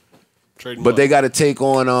 But they got to take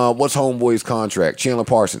on what's Homeboy's contract? Chandler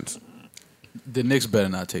Parsons. The Knicks better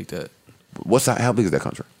not take that. How big is that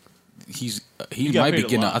contract? He might be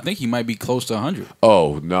getting. I think he might be close to 100.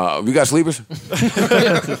 Oh no, we got sleepers.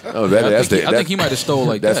 Oh, I think he might have stole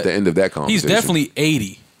like that's that. the end of that He's conversation. definitely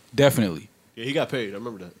 80. Definitely. Yeah, he got paid. I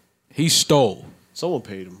remember that. He stole. Someone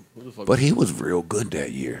paid him. Who the fuck But he was real good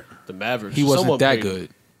that year. The Mavericks. He wasn't Someone that paid good. him.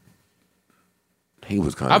 He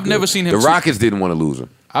was kind of. I've never seen him. The Rockets didn't want to lose him.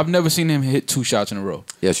 I've never seen him hit 2 shots in a row.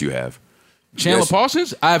 Yes, you have. Chandler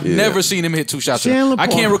Parsons? I've never seen him hit 2 shots. Chandler I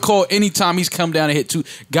can't recall any time he's come down and hit 2,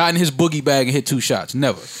 got in his boogie bag and hit 2 shots.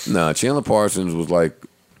 Never. Nah, Chandler Parsons was like.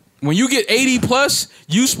 When you get 80 plus,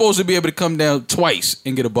 you supposed to be able to come down twice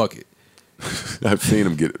and get a bucket. I've seen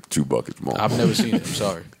him get 2 buckets more. I've never seen it. I'm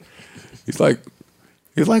sorry. He's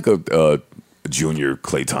like a junior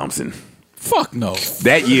Klay Thompson. Fuck no.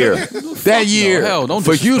 That year. That year. No, hell, don't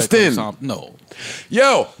for disrespect Houston. Klay Thompson. No.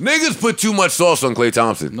 Yo, niggas put too much sauce on Klay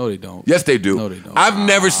Thompson. No, they don't. Yes, they do. No, they don't. I've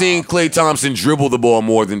never seen Klay Thompson dribble the ball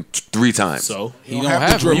more than 3 times. So he don't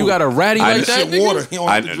have to. You got a ratty like that,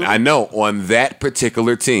 nigga? I know. On that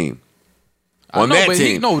particular team. On know, that but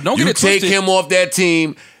team. don't you get it take twisted. him off that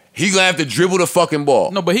team, he gonna have to dribble the fucking ball.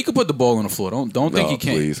 No, but he could put the ball on the floor. Don't think he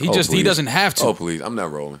can't. Please. He Oh, he please. doesn't have to. Oh, please. I'm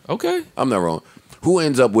not rolling. Okay. I'm not rolling. Who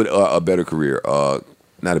ends up with a better career?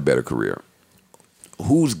 Not a better career.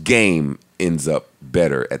 Whose game ends up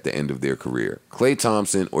better at the end of their career? Klay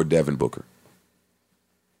Thompson or Devin Booker?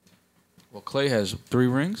 Well, Klay has 3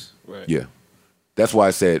 rings. Right. Yeah. That's why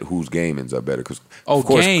I said whose game ends up better. Cause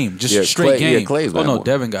Game, just straight game. Yeah, Klay's oh no, more.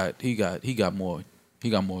 Devin got more. He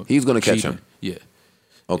got more. He's gonna catch cheating. him. Yeah.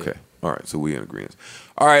 Okay. All right. So we in agreement.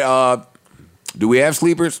 All right. Do we have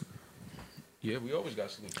sleepers? Yeah, we always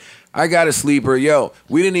got sleep. I got a sleeper. Yo,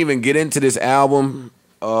 we didn't even get into this album.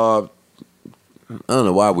 I don't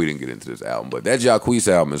know why we didn't get into this album, but that Jacquees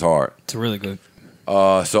album is hard. It's really good.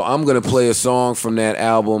 So I'm gonna play a song from that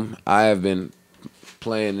album. I have been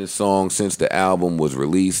playing this song since the album was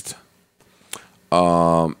released.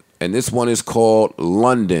 And this one is called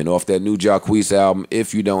London off that new Jacquees album.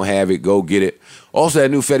 If you don't have it, go get it. Also,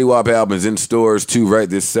 that new Fetty Wap album is in stores too right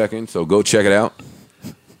this second, so go check it out.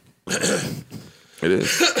 It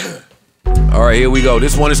is. All right, here we go.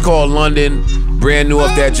 This one is called London, brand new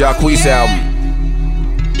off that Jacquees album.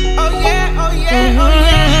 Oh yeah, oh yeah, oh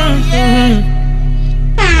yeah.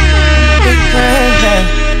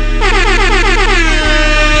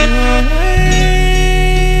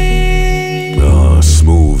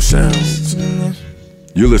 Smooth sounds.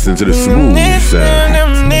 You're listening to the smooth sound.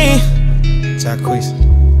 Jacquees.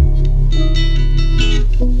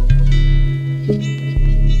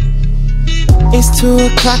 It's 2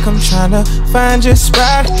 o'clock, I'm tryna find your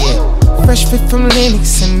spot. Fresh fit from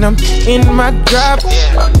Linux and I'm in my drop.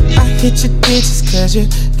 I hit your digits cause you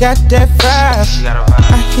got that vibe.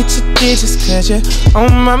 I hit your digits cause you're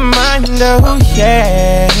on my mind, oh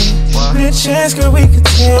yeah. Real chance, girl, we could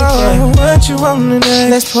take it. What you want tonight?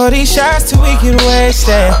 Let's pour these shots till we get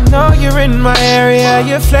wasted. Know you're in my area,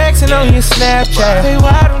 you're flexing on your Snapchat. Hey,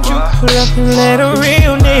 why don't you pull up and let a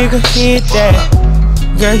real nigga hit that?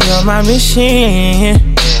 Girl, you're my machine.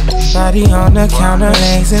 Body on the counter,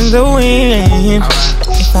 legs in the wind.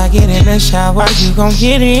 If I get in the shower, you gon'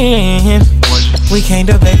 get in. We can't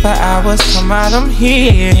debate for hours, come out, I'm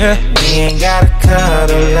here. We ain't gotta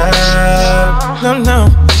cuddle up. No, no.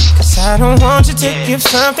 Cause I don't want you to give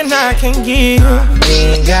something I can give. We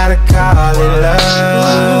ain't gotta call it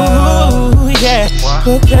love. Ooh, yeah.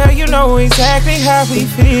 But girl, you know exactly how we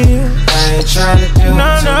feel. I ain't tryna do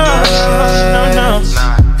no.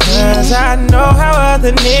 Cause I know how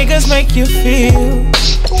other niggas make you feel.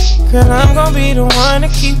 Girl, I'm gon' be the one to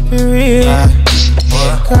keep it real.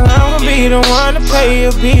 Girl, I'm gon' be the one to pay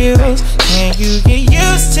your bills. Can you get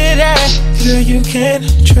used to that? Girl, you can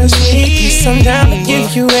trust me. Yes, I'm down to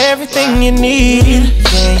give you everything you need.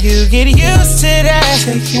 Can you get used to that?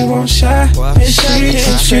 Take you on shot and street.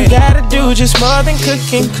 What you gotta do just more than cook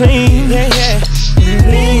and clean. Yeah, yeah.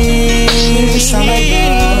 Sound like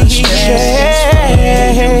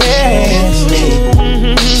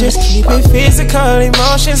physical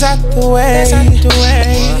emotions out the way.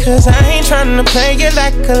 Cause I ain't tryna play you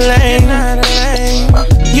like a lame.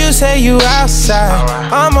 You say you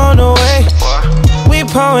outside, I'm on the way. We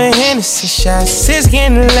pouring Hennessy shots, it's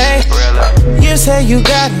getting late. You say you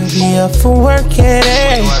gotta be up for work at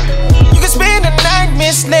 8. You can spend the night,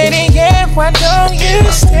 Miss Lady, yeah, why don't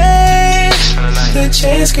you stay? The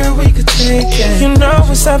chance, girl, we could take it. You know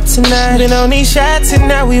what's up tonight. Been on these shots and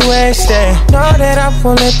now we wasted. Know that I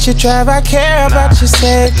won't let you drive, I care about you,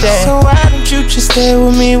 said that. So why don't you just stay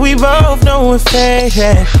with me? We both know we're fake.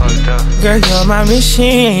 Girl, you're my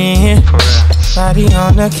machine. Body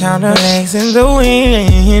on the counter, legs in the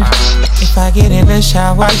wind. If I get in the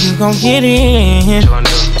shower, you gon' get in.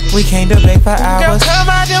 We can't debate for hours. Girl, come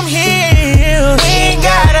out them heels. We ain't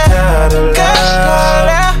gotta go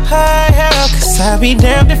cause I'll be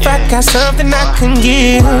damned if I got something I can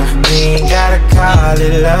give. We ain't gotta call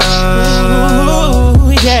it love.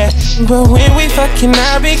 Ooh, yeah. But when we fucking,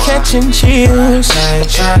 I be catching chills. I ain't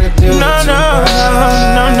tryna do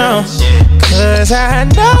no. Cause I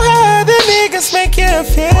know how the niggas make you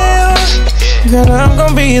feel. Girl, I'm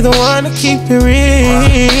gon' be the one to keep it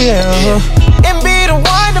real. And be the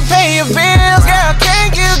one to pay your bills. Girl,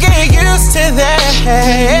 can't you get used to that?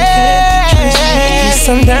 Yes,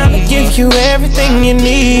 I'm down to give you everything you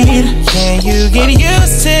need. Can you get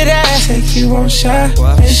used to that? Take you on shot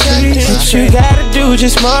and street. What you gotta do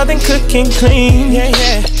just more than cook and clean. Yeah.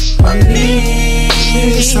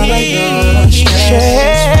 Release all of your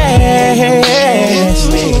stress.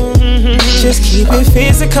 Just keep it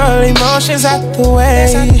physical, emotions out the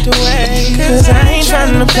way. Cause I ain't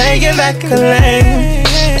tryna play you like a lame.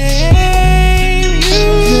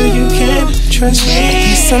 Girl, you can trust me.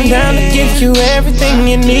 Yes, I'm down to give you everything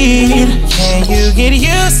you need. Can you get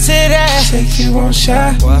used to that? Take you on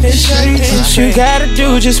shot and street. What you gotta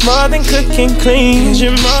do just more than cook and clean. Cause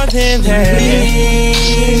you're more than that.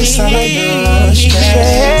 It's all of your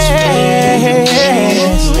stress.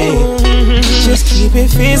 Just keep it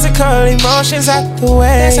physical, emotions out the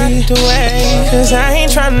way. Cause I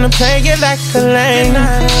ain't tryna play you like a lame.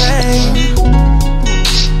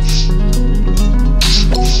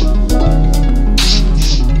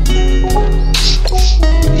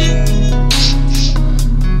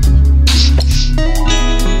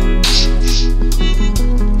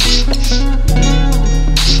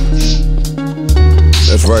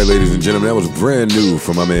 That's right, ladies and gentlemen. That was brand new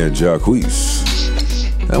from my man Jacquees.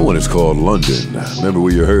 That one is called London. Remember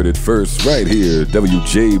where you heard it first? Right here,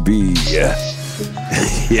 WJB. Yeah,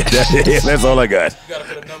 that's all I got.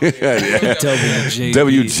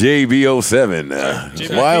 WJB 07.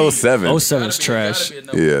 Why 07? 07's trash.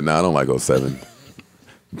 Yeah, no, I don't like 07.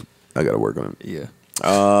 I gotta work on it. Yeah.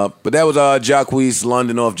 But that was Jacquees,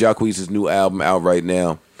 London, off Jacquees' new album, out right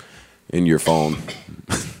now in your phone.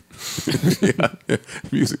 Yeah.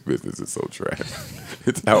 Music business is so trash.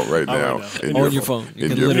 It's out right now. On your phone.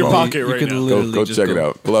 In your pocket right now. Go check it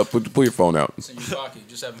out. Pull your phone out. It's in your pocket. You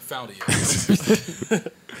just haven't found it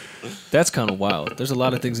yet. That's kind of wild. There's a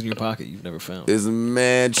lot of things in your pocket you've never found. There's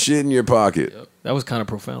mad shit in your pocket. Yep. That was kind of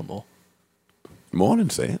profound, Mo. Mo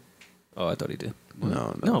didn't say it. Oh, I thought he did.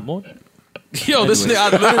 No, Mo. Yo, this nigga, I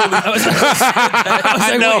literally.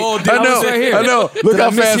 I know. Look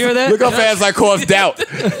how fast I caused doubt.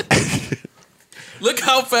 Look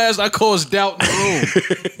how fast I caused doubt in the room.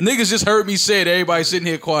 Niggas just heard me say it. Everybody sitting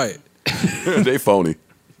here quiet. They phony.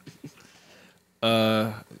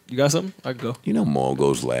 You got something? I can go. You know Maul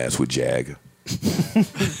goes last with Jag.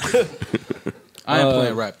 I ain't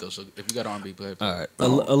playing rap though, so if you got R&B, play it. All right. A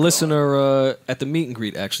listener at the meet and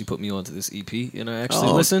greet actually put me onto this EP, and I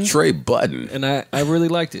actually listened. Trey Button. And I really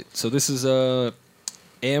liked it. So this is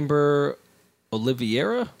Amber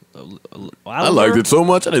Oliveira. I liked it so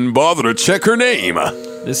much I didn't bother to check her name.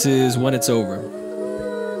 This is When It's Over.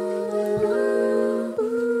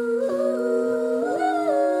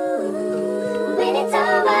 When it's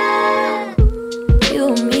over, you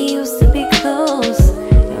and me used to be close,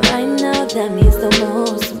 and right now that means the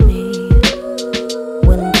most to me.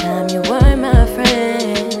 One time you were my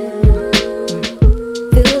friend.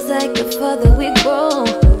 Feels like the further we grow,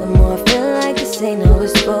 the more I feel like this ain't how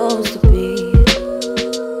it's supposed to be.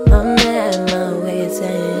 I'm at my wit's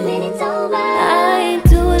end. When it's over, I ain't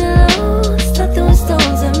doing lost, nothing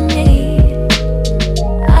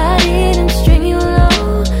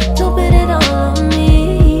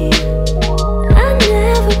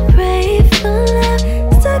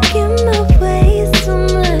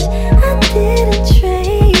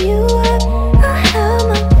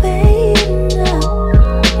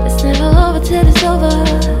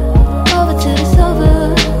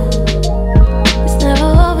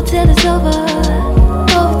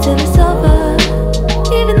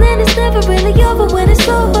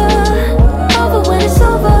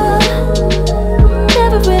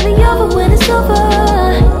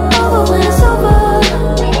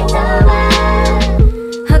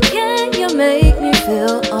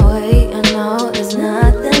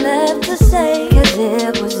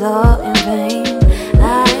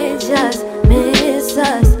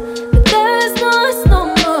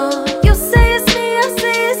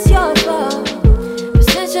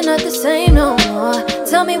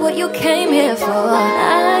what you came here for.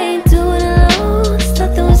 I ain't doing it alone.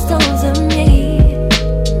 Stop throwing stones at me.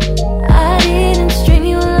 I didn't string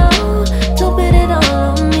you along. Don't bet it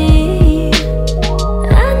all on me.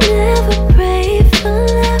 I never prayed for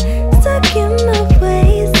love. Stuck in my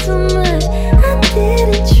ways so much. I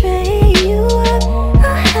didn't train you up. I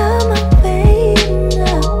held my weight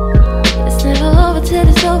up. It's never over till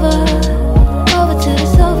it's over. Over till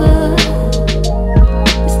it's over.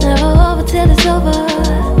 It's never over till it's over.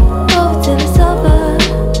 Over till it's over.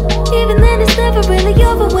 Even then it's never really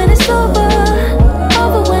over when it's over.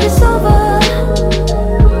 Over when it's over.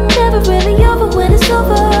 Never really over when it's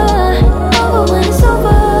over. Over when it's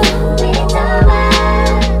over. When it's over.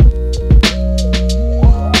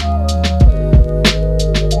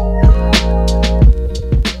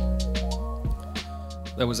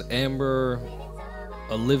 That was Amber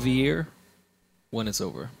Olivier. When it's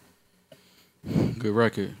over. Good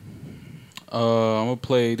record. I'm gonna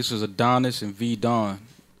play. This is Adonis and V Don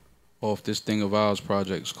off this Thing of Ours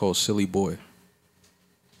project. It's called Silly Boy.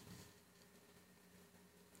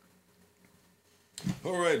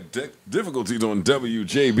 All right, difficulties on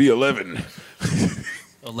WJB 11.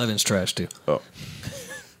 11's trash too. Oh.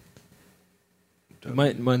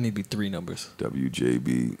 Might need to be 3 numbers.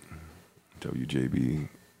 WJB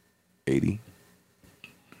 80.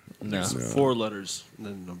 No. 4 letters and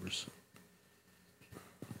then numbers.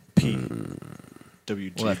 P.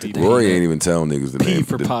 WGB. Rory ain't even telling niggas the P name.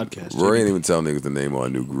 for podcast. Rory ain't even telling niggas the name of our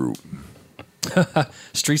new group.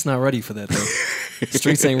 Street's not ready for that though.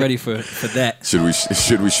 Streets ain't ready for that. Should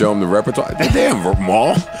we show them the repertoire? Damn,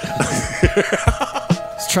 Maul. He's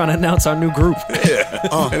trying to announce our new group. Yeah.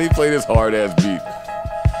 And he played this hard ass beat.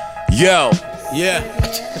 Yo. Yeah.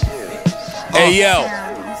 Hey yo.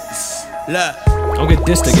 Look. Don't get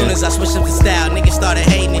dissed As soon again. as I switched up the style, niggas started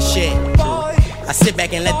hating and shit. I sit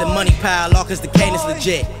back and let the money pile off cause the cane is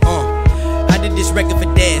legit. I did this record for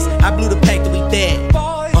dads. I blew the pack till we dead.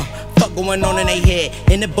 Fuck going on in they head.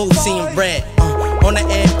 In the booth seeing red. On the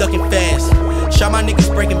air ducking fast. Shot my niggas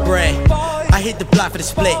breaking bread. I hit the block for the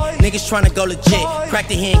split. Niggas tryna go legit. Crack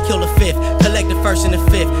the hand, kill the fifth. Collect the first and the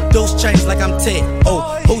fifth. Those change like I'm Tit.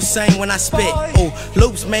 Oh, Hussein when I spit. Oh,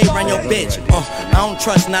 loops made run your bitch. I don't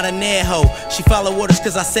trust not a near hoe. She follow orders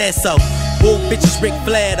cause I said so. Bull bitches Ric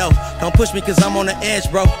Flair though. Don't push me cause I'm on the edge,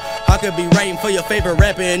 bro. I could be writing for your favorite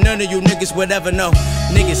rapper and none of you niggas would ever know.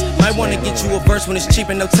 Niggas might wanna get you a verse when it's cheap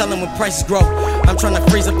and no telling when prices grow. I'm tryna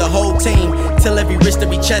freeze up the whole team. Tell every wrist to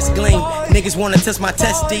be chest gleam. Niggas wanna test my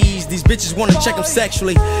testes. These bitches wanna check them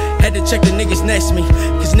sexually. Had to check the niggas next to me.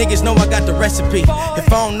 Cause niggas know I got the recipe.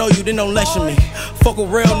 If I don't know you, then don't lesson me. Fuck with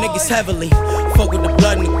real niggas heavily. Fuck with the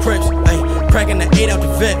blood and the Crips. Ayy, cracking the 8 out the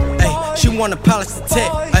VIP. Ayy, she wanna polish the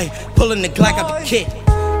tip. Ayy, pulling the Glock out the kit.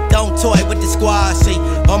 Don't toy with the squad, see.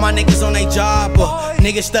 All my niggas on they job,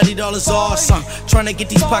 niggas studied all is awesome. Tryna get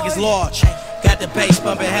these pockets large. Got the bass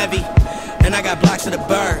bumping heavy, and I got blocks of the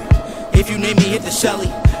bird. If you need me, hit the Shelly.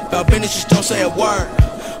 About business, just don't say a word.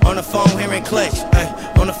 On the phone, hearing clicks. Ay.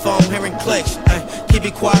 On the phone, hearing clicks. Ay. Keep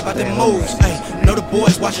it quiet about the moves. Ay. Know the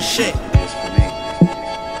boys watching shit.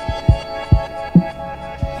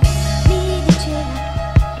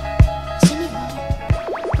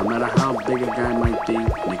 No matter how big a guy might be,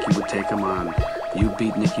 Nicky would take him on. You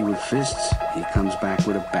beat Nicky with fists, he comes back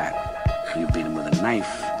with a bat. You beat him with a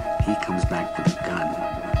knife, he comes back with a gun.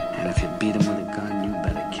 And if you beat him with a gun, you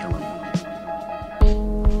better kill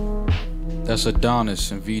him. That's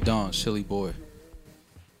Adonis and V Don, Silly Boy.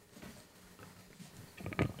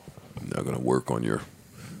 Not gonna work on your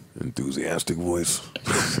enthusiastic voice.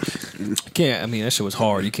 Can't. I mean, that shit was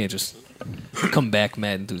hard. You can't just come back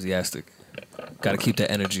mad enthusiastic. Got to keep that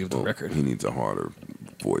energy of the record. He needs a harder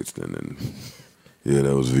voice than. Yeah,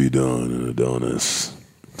 that was V Don and Adonis.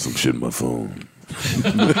 Some shit in my phone.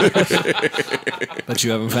 That you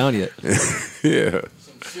haven't found yet. Yeah.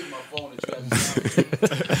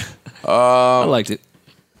 I liked it.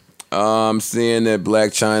 I'm seeing that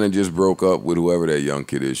Black China just broke up with whoever that young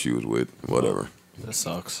kid is she was with. Whatever. That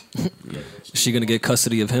sucks. Is she gonna get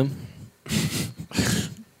custody of him? It's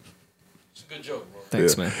a good joke, bro.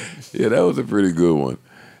 Thanks, Yeah. man. Yeah, that was a pretty good one.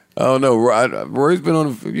 I don't know. Roy's been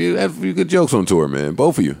on. You had a few good jokes on tour, man.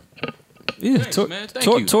 Both of you. Yeah, Thanks, man. Thank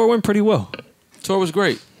you. tour went pretty well. Tour was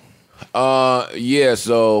great. Yeah.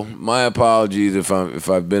 So my apologies if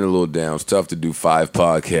I've been a little down. It's tough to do 5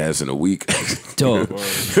 podcasts in a week. Dog.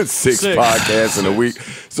 6 podcasts in a week.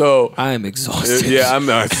 So I am exhausted. Yeah, I'm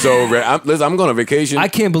not so ready. Listen, I'm going on vacation. I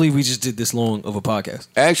can't believe we just did this long of a podcast.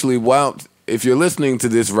 Actually, if you're listening to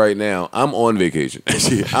this right now, I'm on vacation.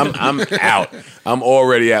 I'm out. I'm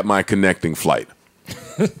already at my connecting flight.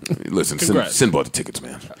 Listen, Congrats. Sin bought the tickets,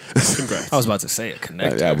 man. Congrats. I was about to say it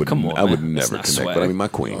connected. I would, Come on, I would man. That's never not connect, swag. but I mean, my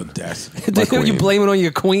queen. You blame it on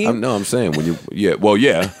your queen? No, I'm saying when you,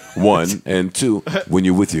 one and two, when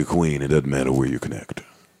you're with your queen, it doesn't matter where you connect.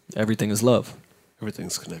 Everything is love.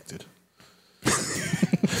 Everything's connected.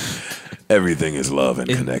 Everything is love and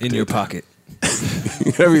connected in your pocket.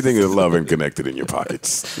 Everything is love and connected in your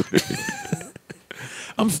pockets.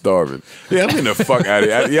 I'm starving. Yeah, I'm getting the fuck out of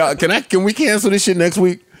here. Yeah, can we cancel this shit next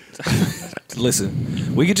week?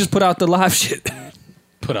 Listen, we could just put out the live shit.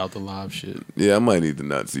 Put out the live shit. Yeah, I might need to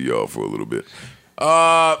not see y'all for a little bit.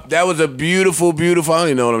 That was a beautiful. I don't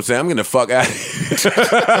even know what I'm saying. I'm getting the fuck out of here.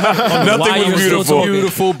 Nothing was beautiful.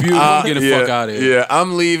 Beautiful. I'm getting the fuck out of here. Yeah,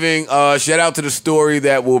 I'm leaving. Shout out to the story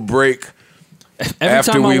that will break. Every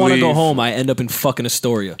after time I we want to leave. go home, I end up in fucking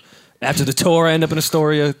Astoria. After the tour, I end up in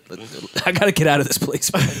Astoria. I gotta get out of this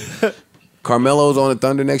place, man. Carmelo's on the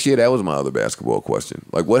Thunder next year. That was my other basketball question.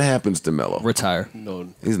 Like, what happens to Melo? Retire.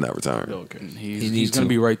 No, He's not retiring. no, okay. He's going to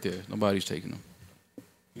be right there. Nobody's taking him.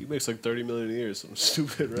 He makes like $30 million a year. Something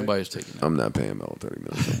stupid, right? Nobody's taking him. I'm not paying Melo $30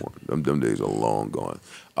 million anymore. them days are long gone.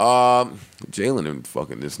 Jalen and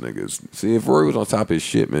fucking this niggas. See, if Rory was on top of his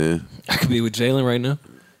shit, man. I could be with Jalen right now.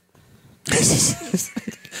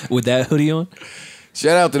 With that hoodie on.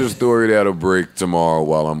 Shout out to the story that'll break tomorrow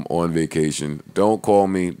while I'm on vacation. Don't call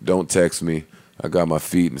me. Don't text me. I got my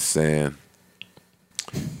feet in the sand.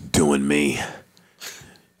 Doing me.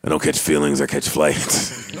 I don't catch feelings. I catch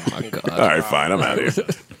flights. Oh, my God. All right, fine. I'm out of here.